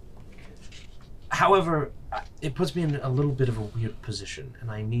 However, it puts me in a little bit of a weird position,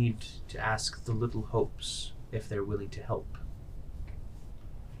 and I need to ask the Little Hopes if they're willing to help.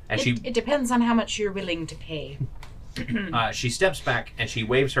 And It depends on how much you're willing to pay. she steps back and she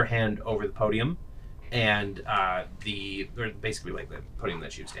waves her hand over the podium, and basically like the podium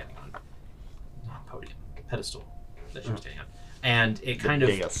that she was standing on, not podium, pedestal that she was standing on, and it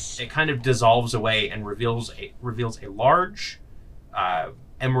kind of dissolves away and reveals a large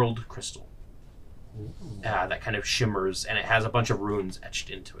emerald crystal that kind of shimmers, and it has a bunch of runes etched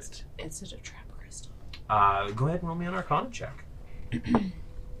into it. Is it a trap crystal? Go ahead and roll me an Arcana check.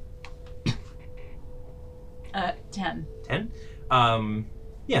 10. 10.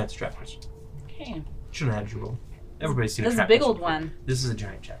 Yeah, it's a trap crystal. Okay. Shouldn't have had you roll. Everybody's seen This a is a trap big crystal old before. one. This is a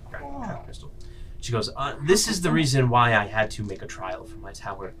giant trap crystal. She goes, this is the reason why I had to make a trial for my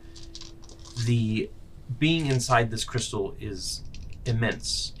tower. The being inside this crystal is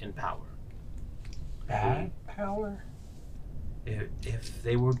immense in power. Bad power? If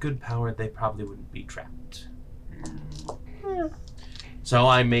they were good power, they probably wouldn't be trapped. So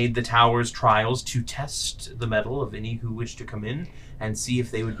I made the tower's trials to test the mettle of any who wish to come in and see if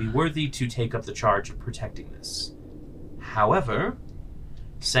they would be worthy to take up the charge of protecting this. However,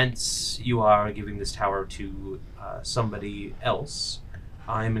 since you are giving this tower to somebody else,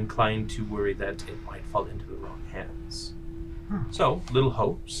 I'm inclined to worry that it might fall into the wrong hands. So, Little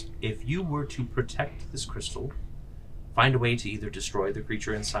Hopes, if you were to protect this crystal, find a way to either destroy the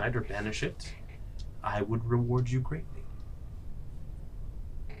creature inside or banish it, I would reward you greatly.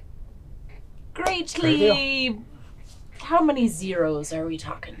 Greatly. How many zeros are we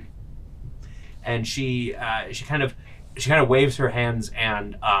talking? And she kind of waves her hands,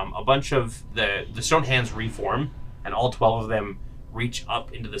 and a bunch of the stone hands reform, and all 12 of them reach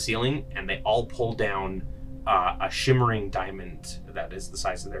up into the ceiling, and they all pull down a shimmering diamond that is the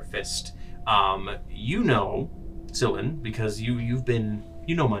size of their fist. You know, Sylvan, because you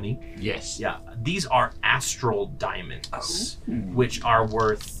know money. Yes. Yeah, these are astral diamonds, which are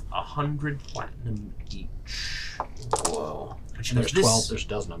worth 100 platinum each. Whoa. Which And there's this- 12. There's a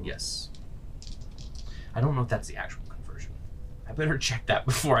dozen of them. Yes. I don't know if that's the actual conversion. I better check that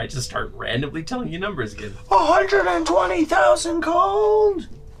before I just start randomly telling you numbers again. 120,000 gold.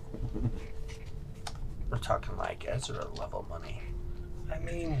 We're talking like Ezra level money. I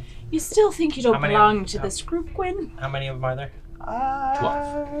mean, You still think you don't How many belong are- to this group, Gwyn? how many of them are there?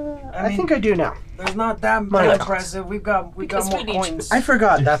 I mean- think I do now. There's not that Money counts. impressive. We got Because more we need- coins. I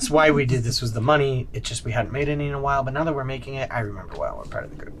forgot. That's why we did this. Was the money? It's just we hadn't made any in a while. But now that we're making it, I remember well. We're part of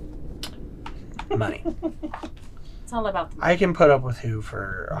the group. Money. It's all about the I can put up with who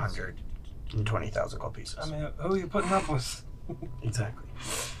for 120,000 gold pieces. I mean, who are you putting up with? Exactly.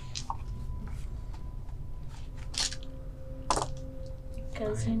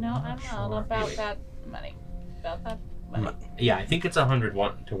 Because, you know, I'm all about Wait. that money. About that money. Yeah, I think it's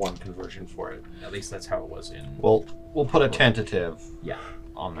 101-to-1 conversion for it. At least that's how it was in. Well, we'll put a tentative Yeah.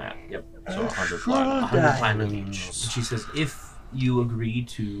 on that. Yep. So 100 platinum. 100 platinum each. Diamonds. She says, if you agree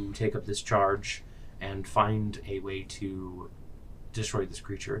to take up this charge and find a way to destroy this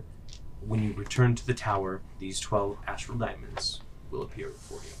creature, when you return to the tower, these 12 astral diamonds will appear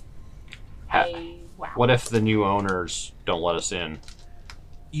for you. Wow. What if the new owners don't let us in?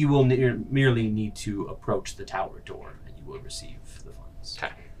 You will merely need to approach the tower door, and you will receive the funds.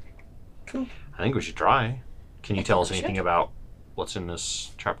 Okay. Cool. I think we should try. Can you tell us we anything should. about what's in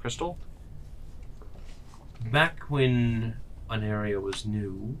this trap crystal? Back when an area was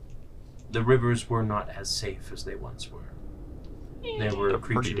new, the rivers were not as safe as they once were. There were They're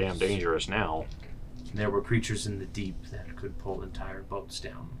creatures. pretty damn dangerous now. There were creatures in the deep that could pull entire boats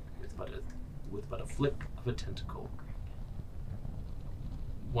down with but a flip of a tentacle.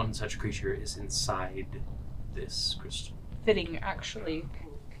 One such creature is inside this crystal. Fitting, actually.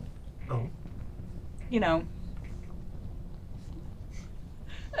 Oh. You know.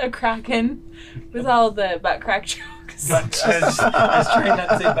 A kraken with all the butt crack jokes. I was trying not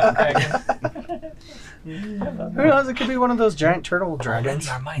to say backcracker. Who knows? It could be one of those giant turtle dragons.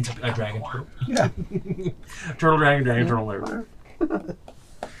 Our minds are A dragon turtle. Yeah. Turtle dragon, dragon turtle. Whatever.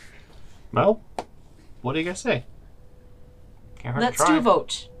 Well, what do you guys say? Can't hurt to Let's try. do a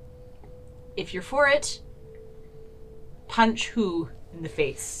vote. If you're for it, punch who in the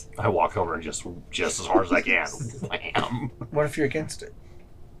face. I walk over and just as hard as I can. Wham! What if you're against it?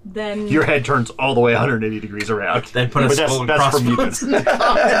 Then Your head turns all the way 180 degrees around. Then put a But skull and that's from you. crossbones.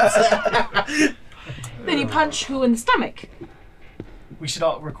 then you punch who in the stomach. We should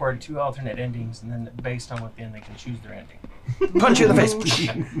all record 2 alternate endings, and then based on what the end, they can choose their ending. Punch you in the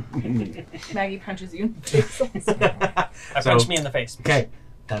face. Maggie punches you in the face. I So- punched me in the face. Okay.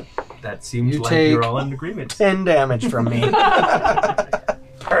 That seems You like take- you're all in agreement. 10 damage from me.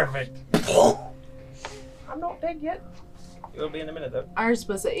 Perfect. I'm not dead yet. It'll be in a minute, though. Ours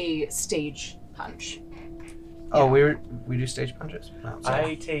was a stage punch. Oh, we do stage punches. No, sorry.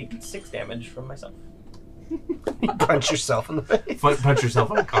 I take 6 damage from myself. You punch yourself in the face. Punch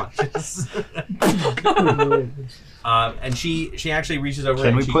yourself unconscious. And she actually reaches over Can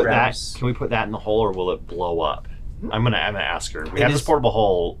and we she put grabs. that? Can we put that in the hole, or will it blow up? I'm gonna ask her. We It have is- this portable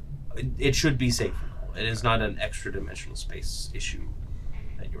hole. It should be safe. It is not an extra dimensional space issue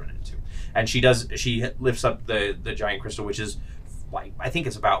that you run into. And she lifts up the giant crystal, which is like, I think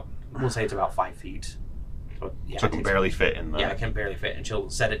it's about, we'll say it's about 5 feet. So yeah, So it can barely fit in the. yeah, it can barely fit, and she'll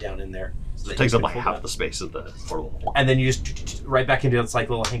set it down in there. So that It takes you up can like hold half it. the space of the portable hole. And then you just right back into its like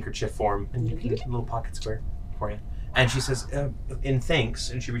little handkerchief form, and you get a little pocket square for you. And she says, in thanks,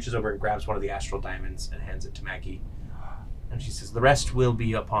 and she reaches over and grabs one of the astral diamonds and hands it to Maggie. And she says, the rest will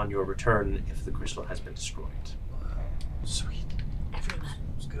be upon your return if the crystal has been destroyed. Sweet. Everyone,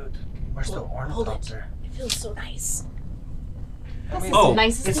 It's good. Where's the hold it. ornithopter? It feels so nice. I This mean, is Oh, the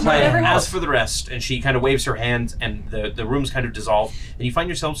nicest it's thing I've ever had. As for the rest, and she kind of waves her hand, and the rooms kind of dissolve, and you find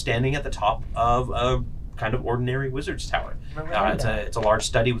yourself standing at the top of a kind of ordinary wizard's tower. It's a large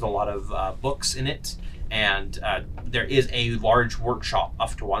study with a lot of books in it, and there is a large workshop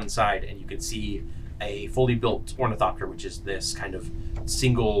off to one side, and you can see a fully built ornithopter, which is this kind of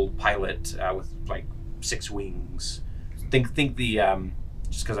single pilot with like 6 wings think the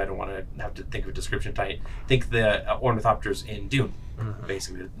just because I don't want to have to think of a description tonight. Think the ornithopters in Dune,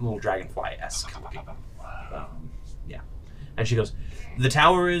 basically a little dragonfly-esque. Yeah, and she goes, "The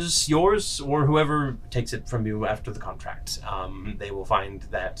tower is yours, or whoever takes it from you after the contract. They will find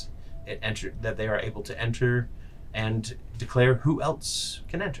that that they are able to enter and declare who else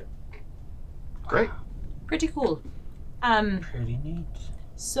can enter." Great. Pretty cool. Pretty neat.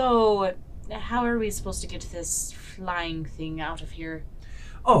 So, how are we supposed to get this flying thing out of here?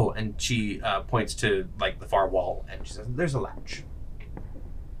 Oh, and she points to like the far wall, and she says, "There's a latch."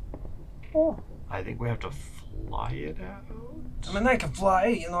 I think we have to fly it out. I mean, I can fly.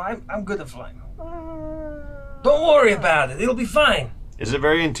 You know, I'm good at flying. Don't worry about it. It'll be fine. Is it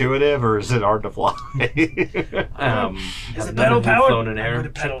very intuitive, or is it hard to fly? Is Have it none pedal of you powered? flown an I'm air good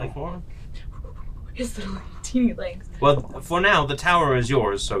at ship pedaling. before? His little teeny legs. Well, for now, the tower is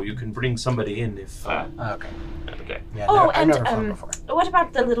yours, so you can bring somebody in if. Okay. Okay. Yeah, Oh, I've and never flown before. what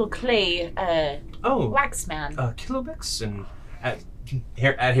about the little clay Oh, wax man? Kilobix, and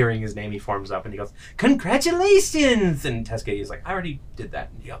at hearing his name, he forms up and he goes, "Congratulations!" And Tescadia is like, "I already did that."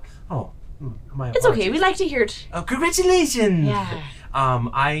 And he goes, "Oh, my It's okay. We apologies." like to hear it. Oh, congratulations! Yeah.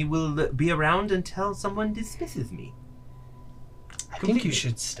 I will be around until someone dismisses me. I think you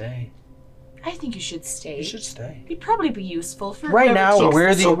should stay. I think you should stay. You should stay. You'd probably be useful for Right whoever now, takes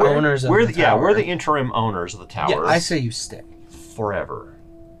we're this the over. owners of We're the the, yeah, tower. we're the interim owners of the tower. Yeah, I say you stay. forever.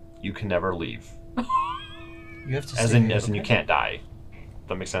 You can never leave. You have to stay. As in, here. you can't die.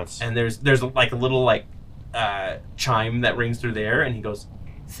 That makes sense. And there's like a little chime that rings through there, and he goes,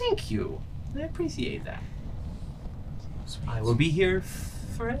 "Thank you. I appreciate that. I will be here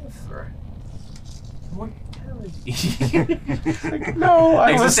forever." Mortality. No,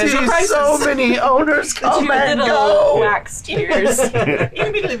 I will see Existential crisis. so many owners Two come and little go. wax tears.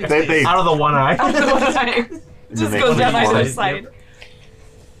 They Out of the one eye. Just they goes down flee either forward. side.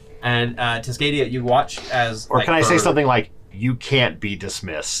 And Tescadia, you watch as. Or like, can I say her- something like, "You can't be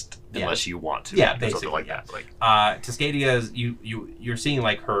dismissed Yeah. unless you want to"? Yeah, Or basically, something like yeah. that. Like, Tescadia's you're seeing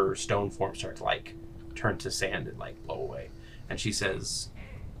like her stone form start to like turn to sand and like blow away, and she says,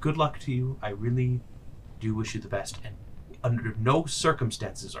 "Good luck to you. I really do wish you the best, and under no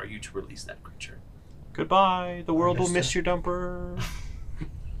circumstances are you to release that creature." goodbye. The world will miss your dumper.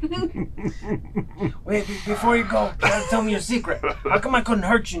 Wait, before you go, you gotta tell me your secret. How come I couldn't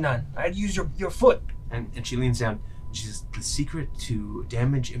hurt you none? I'd use your foot. And she leans down. And she says, "The secret to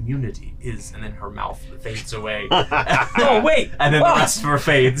damage immunity is," and then her mouth fades away, Oh, wait. and then the rest of her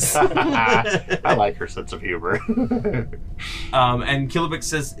fades. I like her sense of humor. And Kilobix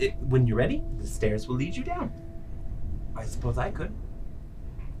says, "When you're ready, the stairs will lead you down." I suppose I could.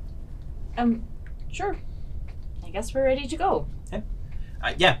 Sure. I guess we're ready to go.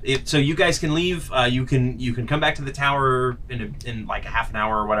 So you guys can leave. You can come back to the tower in like a half an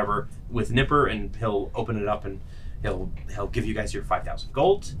hour or whatever with Nipper, and he'll open it up and he'll give you guys your 5,000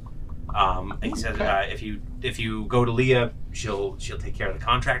 gold. And he says if you go to Leah, she'll take care of the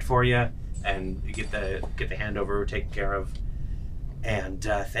contract for you and you get the handover taken care of. And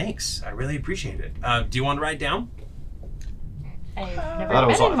thanks, I really appreciate it. Do you want to ride down? I've never thought it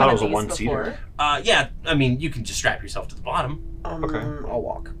was been a- in I thought one it of was a these one-seater. before. Yeah. I mean, you can just strap yourself to the bottom. Okay. I'll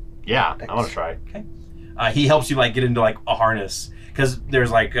walk. Yeah, Thanks. I want to try. He helps you like get into like a harness because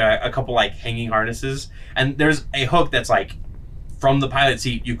there's like a couple like hanging harnesses, and there's a hook that's like from the pilot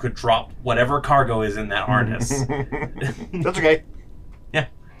seat. You could drop whatever cargo is in that harness. That's okay.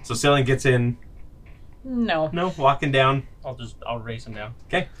 So Celian gets in. No. No, walking down. I'll race him down.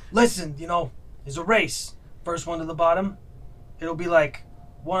 Okay. Listen, it's a race. First one to the bottom, it'll be like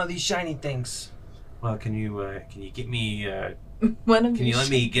one of these shiny things. Well, can you get me? One of Can you these let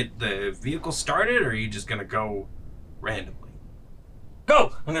me get the vehicle started, or are you just gonna go randomly?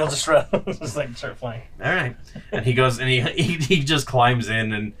 Go! And they'll just run. Just like start flying. All right. And he goes and he just climbs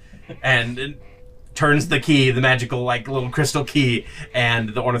in and turns the key, the magical like little crystal key, and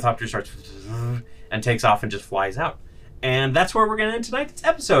the ornithopter starts and takes off and just flies out. And that's where we're going to end tonight's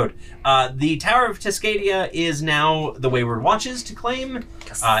episode. The Tower of Tescadia is now the Wayward Watches to claim.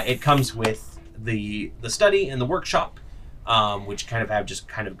 It comes with the study and the workshop, which kind of have just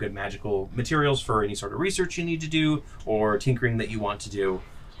kind of good magical materials for any sort of research you need to do or tinkering that you want to do.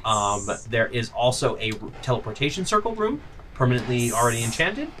 There is also a teleportation circle room, permanently already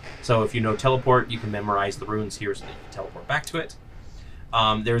enchanted. So if you know teleport, you can memorize the runes here so that you can teleport back to it.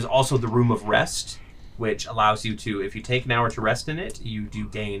 There's also the Room of Rest, which allows you to, if you take an hour to rest in it, you do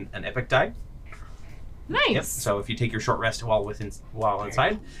gain an epic die. Nice. Yep. So if you take your short rest while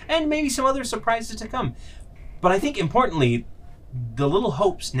inside, and maybe some other surprises to come. But I think importantly, the Little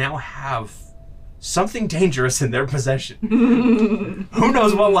Hopes now have something dangerous in their possession. Who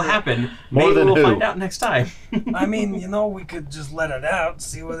knows what will happen? More Maybe than we'll who? find out next time. I mean, we could just let it out,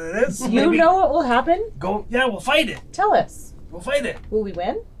 see what it is. You Maybe know what will happen? Go. Yeah, we'll fight it. Tell us. We'll fight it. Will we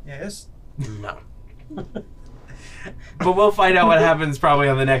win? Yes. No. But we'll find out what happens probably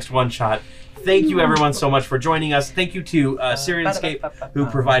on the next one shot. Thank you everyone so much for joining us. Thank you to Sirenscape who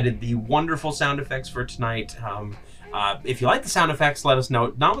provided the wonderful sound effects for tonight. If you like the sound effects, let us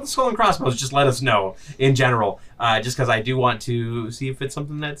know. Not with the skull and crossbows, just let us know in general. Just because I do want to see if it's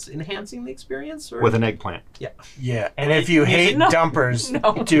something that's enhancing the experience. Or... With an eggplant. Yeah, and if you hate No. dumpers,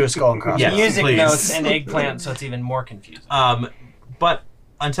 No. do a skull and crossbones. Yes, Music please. notes and eggplant, so it's even more confusing. But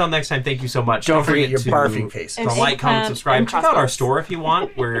until next time, thank you so much. Don't forget your to barfing face. And like, comment, eggplant subscribe. and Check out our crossbows. store if you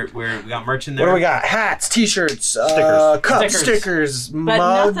want. We got merch in What there. do we got? Hats, t-shirts, Stickers. cups, Stickers. stickers,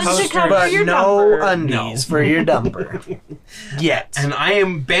 mugs, nothing to cover but your no dumper. undies for your dumper. Yet. And I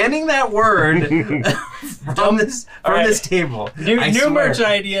am banning that word from this right. this table. New I swear. merch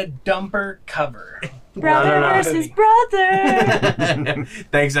idea: dumper cover. Brother No. versus brother.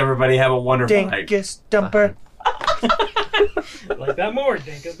 Thanks, everybody. Have a wonderful night. Dinkus dumper. Like that more,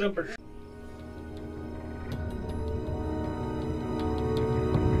 Dinkus dumper.